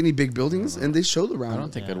 I didn't see any big buildings, and they showed around. I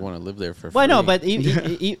don't think I'd want to live there for free. Well, no, but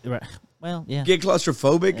right. Well, yeah. Get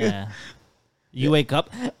claustrophobic. Yeah. You wake up.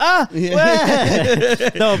 Ah! Yeah.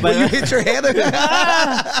 Well. No, but. When you hit your head.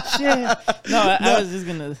 Ah, shit. No, I was just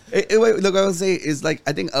going to. Wait, look, I would say is like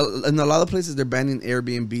I think in a lot of places they're banning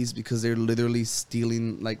Airbnbs because they're literally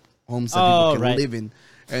stealing like homes that people can right. live in.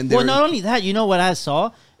 And Well, they're- not only that, you know what I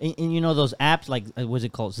saw? In you know those apps, like, what's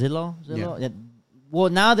it called? Zillow? Yeah. That- well,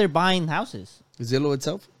 now they're buying houses. Zillow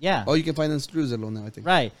itself. Yeah. Oh, you can find them through Zillow now. I think.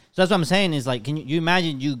 Right. So that's what I'm saying is like, can you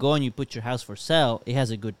imagine you go and you put your house for sale? It has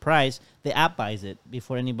a good price. The app buys it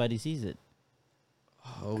before anybody sees it.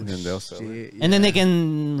 Oh, And then they'll sell shit, And then yeah. they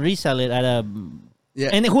can resell it at a. Yeah.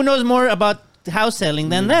 And who knows more about house selling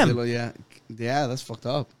than them? Zillow, yeah, that's fucked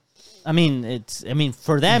up. I mean,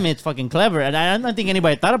 for them, it's fucking clever, and I don't think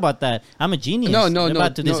anybody thought about that. I'm a genius. No, They're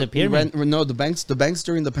about to disappear. me. No, the banks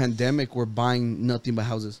during the pandemic were buying nothing but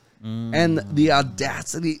houses, and the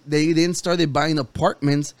audacity they then started buying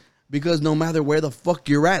apartments because no matter where the fuck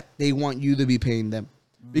you're at, they want you to be paying them.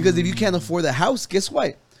 Because if you can't afford a house, guess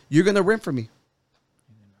what? You're gonna rent from me.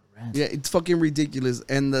 Yeah, it's fucking ridiculous,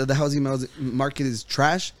 and the housing market is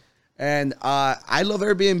trash. And I love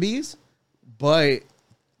Airbnbs, but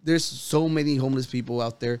there's so many homeless people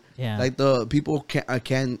out there. Yeah. Like the people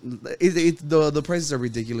the prices are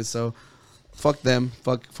ridiculous. So fuck them.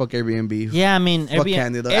 Fuck Airbnb. Yeah, I mean, Fuck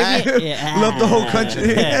Canada. Love the whole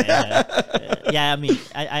country. Yeah, I mean,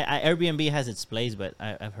 I Airbnb has its place, but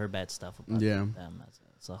I've heard bad stuff about them.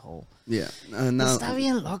 It's a whole. Yeah. No. Está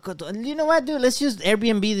bien loco. You know what, dude? Let's just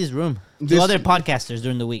Airbnb this room to This- other podcasters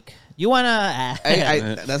during the week. You wanna?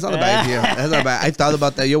 That's not a bad idea. That's not bad. I thought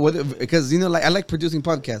about that. Yo, what? Because like I like producing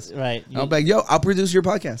podcasts. Right. I'm like, yo, I'll produce your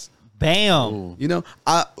podcast. Bam. Ooh. You know,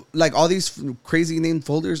 like all these crazy named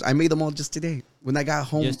folders, I made them all just today when I got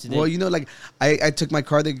home. Just today? Well, you know, like I took my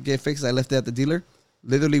car to get fixed. I left it at the dealer.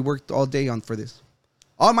 Literally worked all day for this.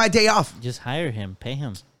 On my day off. Just hire him. Pay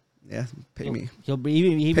him. Yeah, pay me. He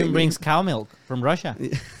even brings cow milk from Russia.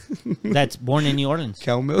 That's born in New Orleans.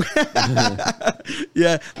 Cow milk.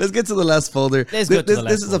 Yeah, let's get to the last folder. Let's go to the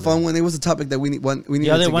last This is a folder. fun one. It was a topic that we need. We need.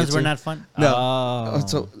 The other ones were not fun. No. Oh.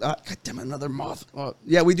 So, God damn, another moth. Oh,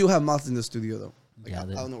 yeah, we do have moths in the studio though. Like, Yeah, I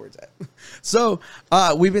they- don't know where it's at. So,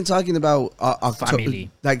 we've been talking about Family.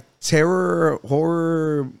 like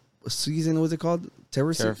horror season. What's it called?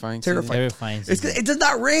 Terrifying season. Terrifying. It does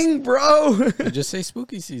not ring, bro. You just say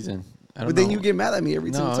spooky season. I don't But then know. you get mad at me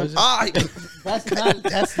every No, time. it's That's not.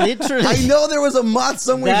 That's literally. I know there was a moth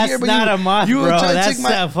somewhere That's here, but not a moth, you were bro. trying That's to take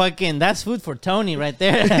my fucking. That's food for Tony right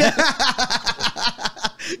there.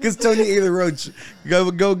 because Tony ate a roach.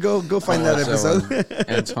 Go find that episode.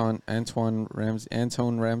 Antoine Ramsey.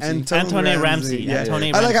 Anthony Ramsey. Yeah.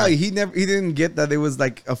 Anthony I like how Ramsey. he didn't get that it was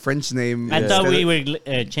like a French name. I thought instead we of-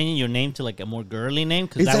 were changing your name to like a more girly name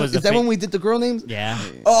because Is that was is that when we did the girl names? Yeah.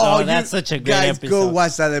 Oh, that's such a great guys, episode. go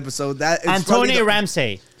watch that episode. That is probably Anthony the-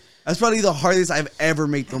 Ramsey. That's probably the hardest I've ever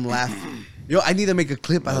made them laugh. Yo, I need to make a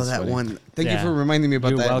clip out of That's that funny. one. Thank you Yeah. for reminding me about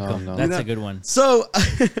You're that. welcome. No, no. That's You know- a good one. So,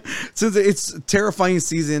 since it's terrifying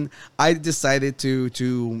season, I decided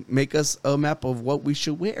to make us a map of what we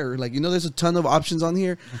should wear. Like, there's a ton of options on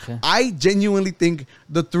here. Okay. I genuinely think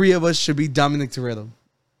the three of us should be Dominic Toretto.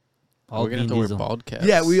 We're gonna have to wear bald caps.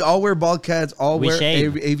 Yeah, we all wear bald caps. All We wear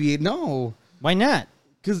shave. aviate. No, Why not?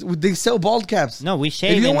 because they sell bald caps. No, we If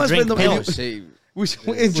shave you don't and wanna drink spend the- pills. Shave. We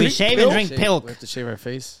shave and drink pilk. We have to shave our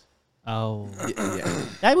face. Oh,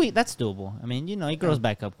 Yeah. that's doable. I mean, it grows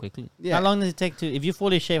back up quickly. Yeah. How long does it take if you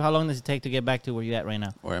fully shave? How long does it take to get back to where you're at right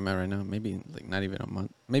now? Where am I right now? Maybe like not even a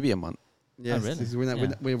month. Maybe a month. Yeah, Oh, really?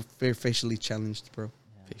 we're very facially challenged, bro.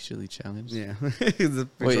 Facially challenged. Yeah.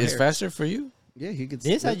 Wait, it's faster for you? Yeah, he gets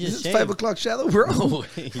This I just is shaved. 5 o'clock shadow, bro.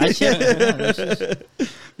 I shave.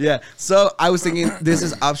 Yeah. So I was thinking this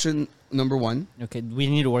is option number 1. Okay, we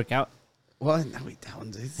need to work out. Well, now we down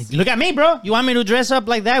this. Look at me, bro. You want me to dress up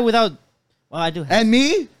like that without? Well, I do. And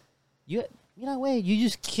me, You know, wait. You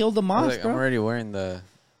just killed the I'm moth, bro. already wearing the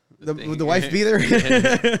with the wife beater.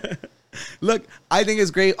 Look, I think it's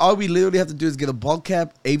great. All we literally have to do is get a bald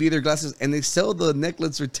cap, aviator glasses, and they sell the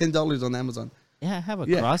necklace for $10 on Amazon. Yeah, I have a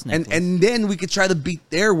Yeah, cross necklace. and then we could try to beat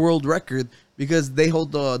their world record because they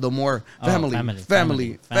hold the more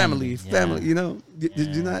family. Yeah. You know,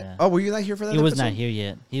 did you not? yeah. Oh, were you not here for that? he was episode? not here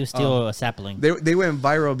yet. He was still a sapling. They went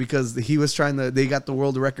viral because he was trying to. They got the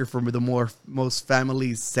world record for the most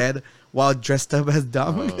families said while dressed up as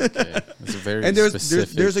Dom. Oh, okay. That's very And specific.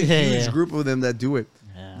 there's a Yeah, huge yeah. group of them that do it.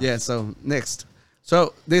 Yeah. Yeah. So next,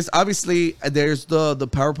 so there's obviously there's the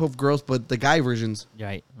Powerpuff Girls, but the guy versions.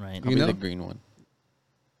 Right. I'll you be know? the green one.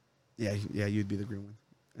 Yeah, you'd be the green one,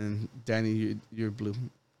 and Danny, you're blue.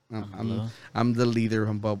 blue. I'm the leader.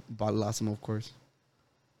 I'm Blossom, of course.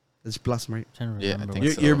 It's Blossom, right? Trying to Yeah, I remember think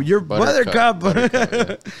what- so. You're Buttercup,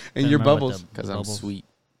 Buttercup, and you're remember what Bubbles. because I'm Bubbles. sweet.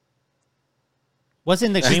 What's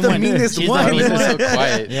in the She's green the one? meanest She's one. the mean It's so one.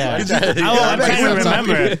 quiet. Yeah. Why try to- I'm trying to Stop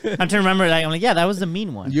remember. I'm trying to remember. Like, I'm like, yeah, that was the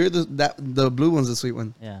mean one. You're the blue one's the sweet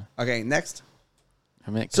one. Yeah. Okay, next. I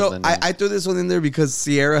meant 'cause So then I threw this one in there because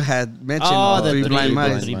Sierra had mentioned Oh, the Three Blind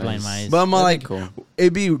Mice. Three blind mice. But I'm That'd like, be cool.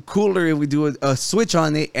 it'd be cooler if we do a switch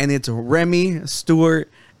on it and it's Remy, Stuart,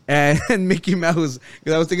 and Mickey Mouse.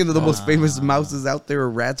 Because I was thinking of the most famous mouses out there, or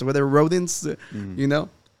rats, or whatever, rodents, you know?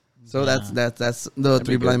 So that's the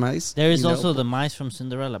Three be Blind good. Mice. There is you know? also the mice from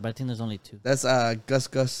Cinderella, but I think there's only 2. That's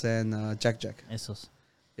Gus and Jack. Esos.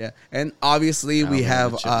 Yeah. And obviously Alvin we and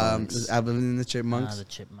have the Chipmunks. Alvin and the Chipmunks. The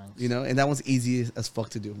chipmunks. You know, and that one's easy as fuck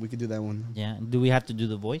to do. We could do that one. Yeah. Do we have to do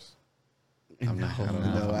the voice? I'm not- I don't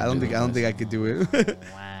know. No, I don't think I could do it.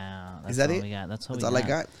 Wow. That's Is that all it? we got. That's all That's we all I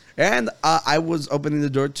got. And I was opening the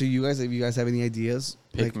door to you guys if you guys have any ideas.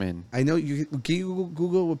 Like, Pikmin. I know you can you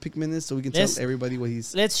Google what Pikmin is so we can Let's- tell everybody what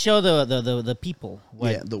he's. Let's show the people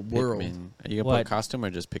what Yeah, the world. Pikmin. Are you gonna What- put costume or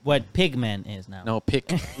just Pikmin? what Pigman is now. No, pick.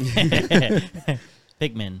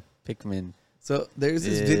 Pigman. Pikmin. So there's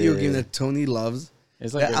this video game that Tony loves.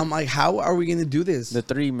 It's like I'm like, how are we gonna do this?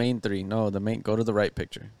 the main three. No, the main. Go to the right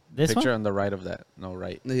picture. This picture one? on the right of that. No,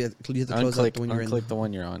 right. No, you have to close out Unclick, the one you're in. unclick the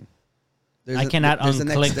one you're on. I cannot there's an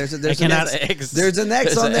X. unclick. There's I cannot an X. X. There's an X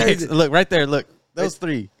There's on an there. X. Look right there. Look those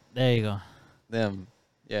three. There you go. Them.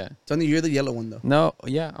 Yeah. Tony, you're the yellow one though. No.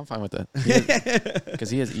 Yeah, I'm fine with that. Because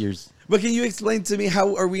he has ears. But can you explain to me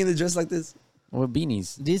how are we gonna dress like this? With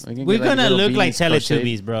beanies. We're gonna look like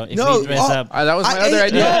Teletubbies, bro. If we dress up. That was my other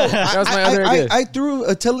idea. That was my other idea. I threw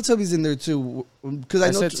a Teletubbies in there too because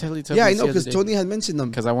I know. said Teletubbies. Yeah, I know the because other day. Tony had mentioned them.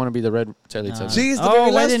 Because I want to be the red Teletubby. Jeez, the Oh, very why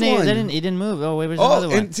last didn't one. he didn't move? Oh, wait, where's the other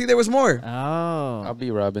one? And see, there was more. Oh, I'll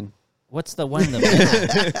be Robin. what's the one?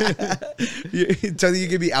 Tony, you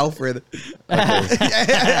could be Alfred. Okay.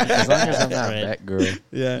 As long as I'm not Right. Batgirl.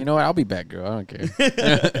 Yeah. You know what? I'll be Batgirl. I don't care.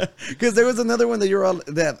 Because there was another one that you're all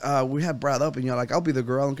that we had brought up, and you're like, "I'll be the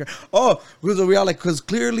girl." I don't care. Oh, because we all like, because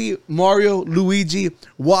clearly Mario, Luigi,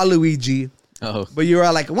 Waluigi. Oh. But you're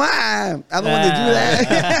all like, "Why? I don't want to do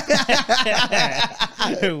that."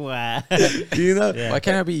 Wow. You know, Why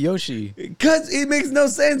can't I be Yoshi? because it makes no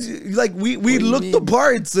sense. Like we do you look the mean?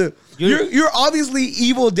 parts. You're obviously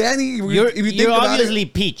evil, Danny. If you think You're about obviously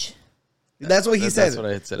it. Peach. That's what he That's said. what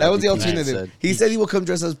I had said. That I'd was be the Peach. alternative. Said He said he will come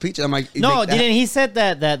dressed as Peach. And I'm like, No, like that. didn't he said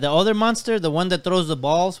that the other monster, the one that throws the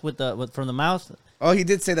balls from the mouth? Oh, he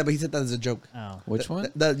did say that, but he said that as a joke. Oh, Which one?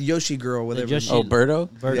 The Yoshi girl, whatever. Yoshi- Oh, Birdo?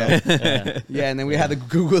 Birdo. Yeah. Yeah, and then we had to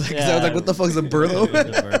Google that because I was like, what the fuck is a Birdo?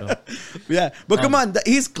 Birdo. Yeah, but come on,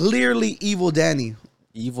 he's clearly evil Danny.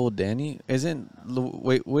 Evil Danny?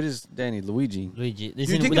 Wait, what is Danny? Luigi? Luigi. Do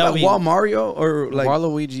you think about Wall Mario or like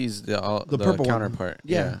Waluigi's the purple one. counterpart.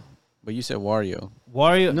 Yeah. But you said Wario.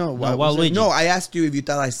 Wario? No, Waluigi. No, I asked you if you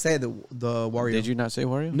thought I said the Wario. Did you not say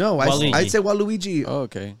Wario? No, Waluigi. I said Waluigi. Oh,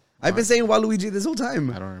 okay. I've been saying Waluigi this whole time.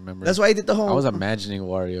 I don't remember. That's why I did the whole. I was imagining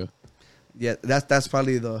Wario. Yeah, that's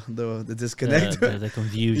probably the disconnect. The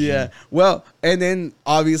confusion. Yeah. Well, and then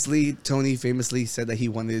obviously Tony famously said that he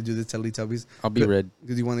wanted to do the Teletubbies. I'll be red.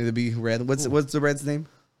 Because he wanted to be red. What's the red's name?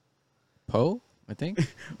 Poe, I think.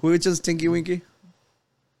 Which is Tinky Winky?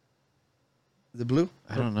 The blue?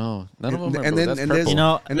 I don't know. None of them are And blue. then- That's and purple. there's- You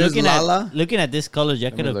know, And there's looking Lala. at this colors, you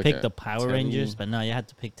me could have look picked at the Power Tubby. Rangers, but no, you had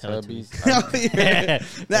to pick Teletubbies.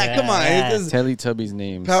 Tubbies. Nah, come on. Yeah. It's just- Teletubbies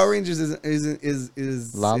names. Power Rangers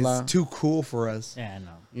is Lala. too cool for us. Yeah,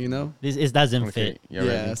 no. You know? It doesn't Okay, fit. yeah,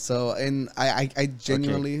 Yeah. right. So, and I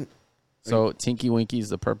genuinely, So Tinky Winky's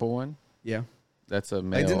the purple one. yeah. That's a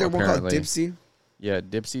male. I think they're one called apparently. Dipsy. Yeah,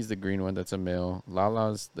 Dipsy's the green one. That's a male.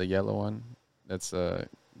 Lala's the yellow one. That's a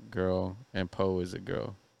girl. And Poe is a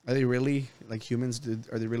girl. Are they really like humans?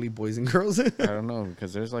 Are they really boys and girls? I don't know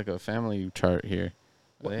because there's like a family chart here.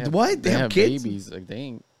 What? They have kids? babies. Like they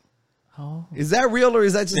ain't. Oh. Is that real or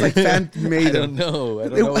is that just like fan made? I don't know. I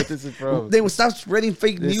don't know what this is from. They will stop spreading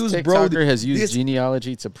fake This news, TikToker bro. has used This-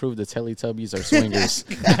 genealogy to prove the Teletubbies are swingers.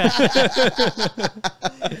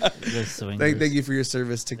 Thank you for your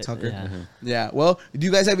service, TikToker. Yeah. Yeah. Well, do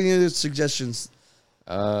you guys have any other suggestions?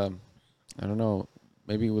 I don't know.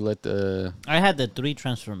 Maybe we let the. I had the 3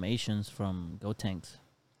 transformations from Gotenks.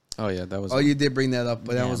 Oh yeah, that was. Oh, you did bring that up,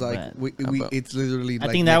 but I Yeah, was like, but- it's literally. I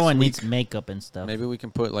like think that next one week. needs makeup and stuff. Maybe we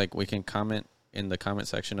can put we can comment in the comment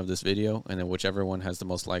section of this video, and then whichever one has the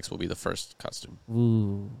most likes will be the first costume.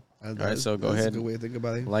 Ooh. All right, so go That's ahead. a good way to think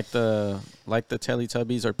about it. Like the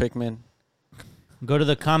Teletubbies or Pikmin. Go to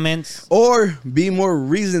the comments. Or be more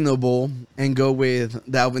reasonable and go with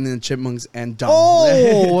the Alvin and the Chipmunks and Dumb.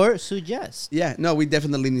 Or suggest. Yeah, no, we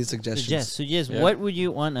definitely need suggestions. Suggest. Yeah. What would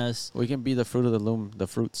you want us? We can be the fruit of the loom, the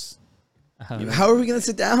fruits. How are we gonna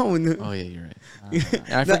sit down? Oh yeah, you're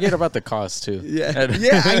right. I forget about the cost too. Yeah,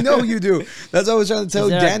 yeah, I know you do. That's what I was trying to tell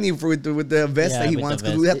there a- Danny with the vest that he with wants the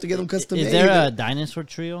because we vest. have to get them custom Is made. there a dinosaur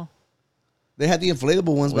trio? They had the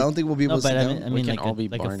inflatable ones, but I don't think we'll be able No, to sit but down. I mean can like, all be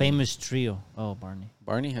like a Barney. famous trio. Oh, Barney.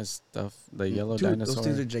 Barney has stuff. The yellow Dude, dinosaur. those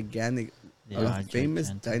things are gigantic. They A are famous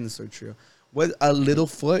gigantic. dinosaur trio. What a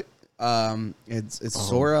Littlefoot. It's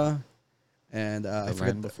Sora and I the forget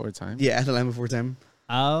Land Before Time. Yeah, the Land Before Time.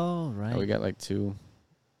 Oh, right. Oh, we got 2.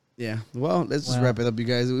 Yeah. Well, let's just Well, wrap it up, you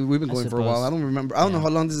guys. We've been I going for a while. suppose. I don't remember. I don't know Yeah. how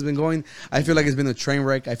long this has been going. I feel like it's been a train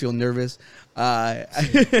wreck. I feel nervous. I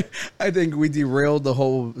think we derailed the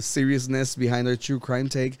whole seriousness behind our true crime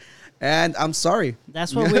take. And I'm sorry.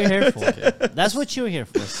 That's what we're here for. That's what you're here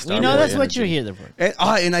for. We know Boy that's what energy. you're here for.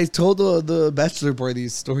 And I told the bachelor party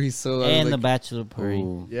story. So I was And the like, bachelor party.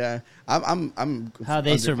 Ooh. yeah, I'm How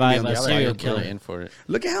they under- survive on a the Y'all side. serial are killer. in for it.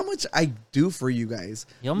 Look at how much I do for you guys.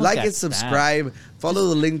 You almost Like got and subscribe. Follow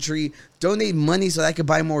the link tree. Donate money so that I can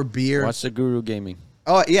buy more beer. Watch the Guru Gaming.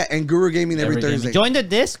 Oh yeah, and Guru Gaming every Every game. Thursday. Join the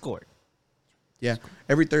Discord. Yeah,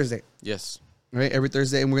 every Thursday. Yes. Right, every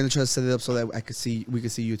Thursday, and we're gonna try to set it up so that we can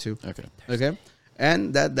see you too. Okay. Okay,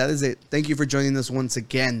 and that is it. Thank you for joining us once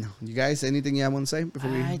again. You guys, anything you want to say before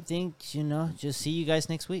we? I think just see you guys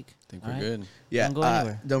next week. I think All we're right? good. Yeah. Don't go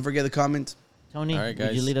anywhere. Don't forget to comment. Tony, All right, would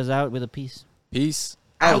you guys. lead us out with a piece? Peace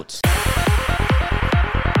Out.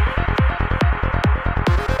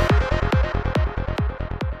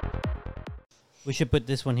 We should put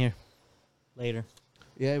this one here later.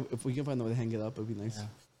 Yeah, if we can find a way to hang it up, it'd be nice. Yeah.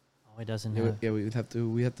 Oh, it doesn't Yeah, have. we would have to.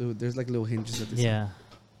 We have to. There's like little hinges at this. Yeah.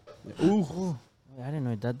 Ooh. Ooh, I didn't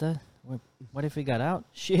know it did that. What if we got out?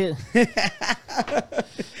 Shit.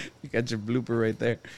 You got your blooper right there.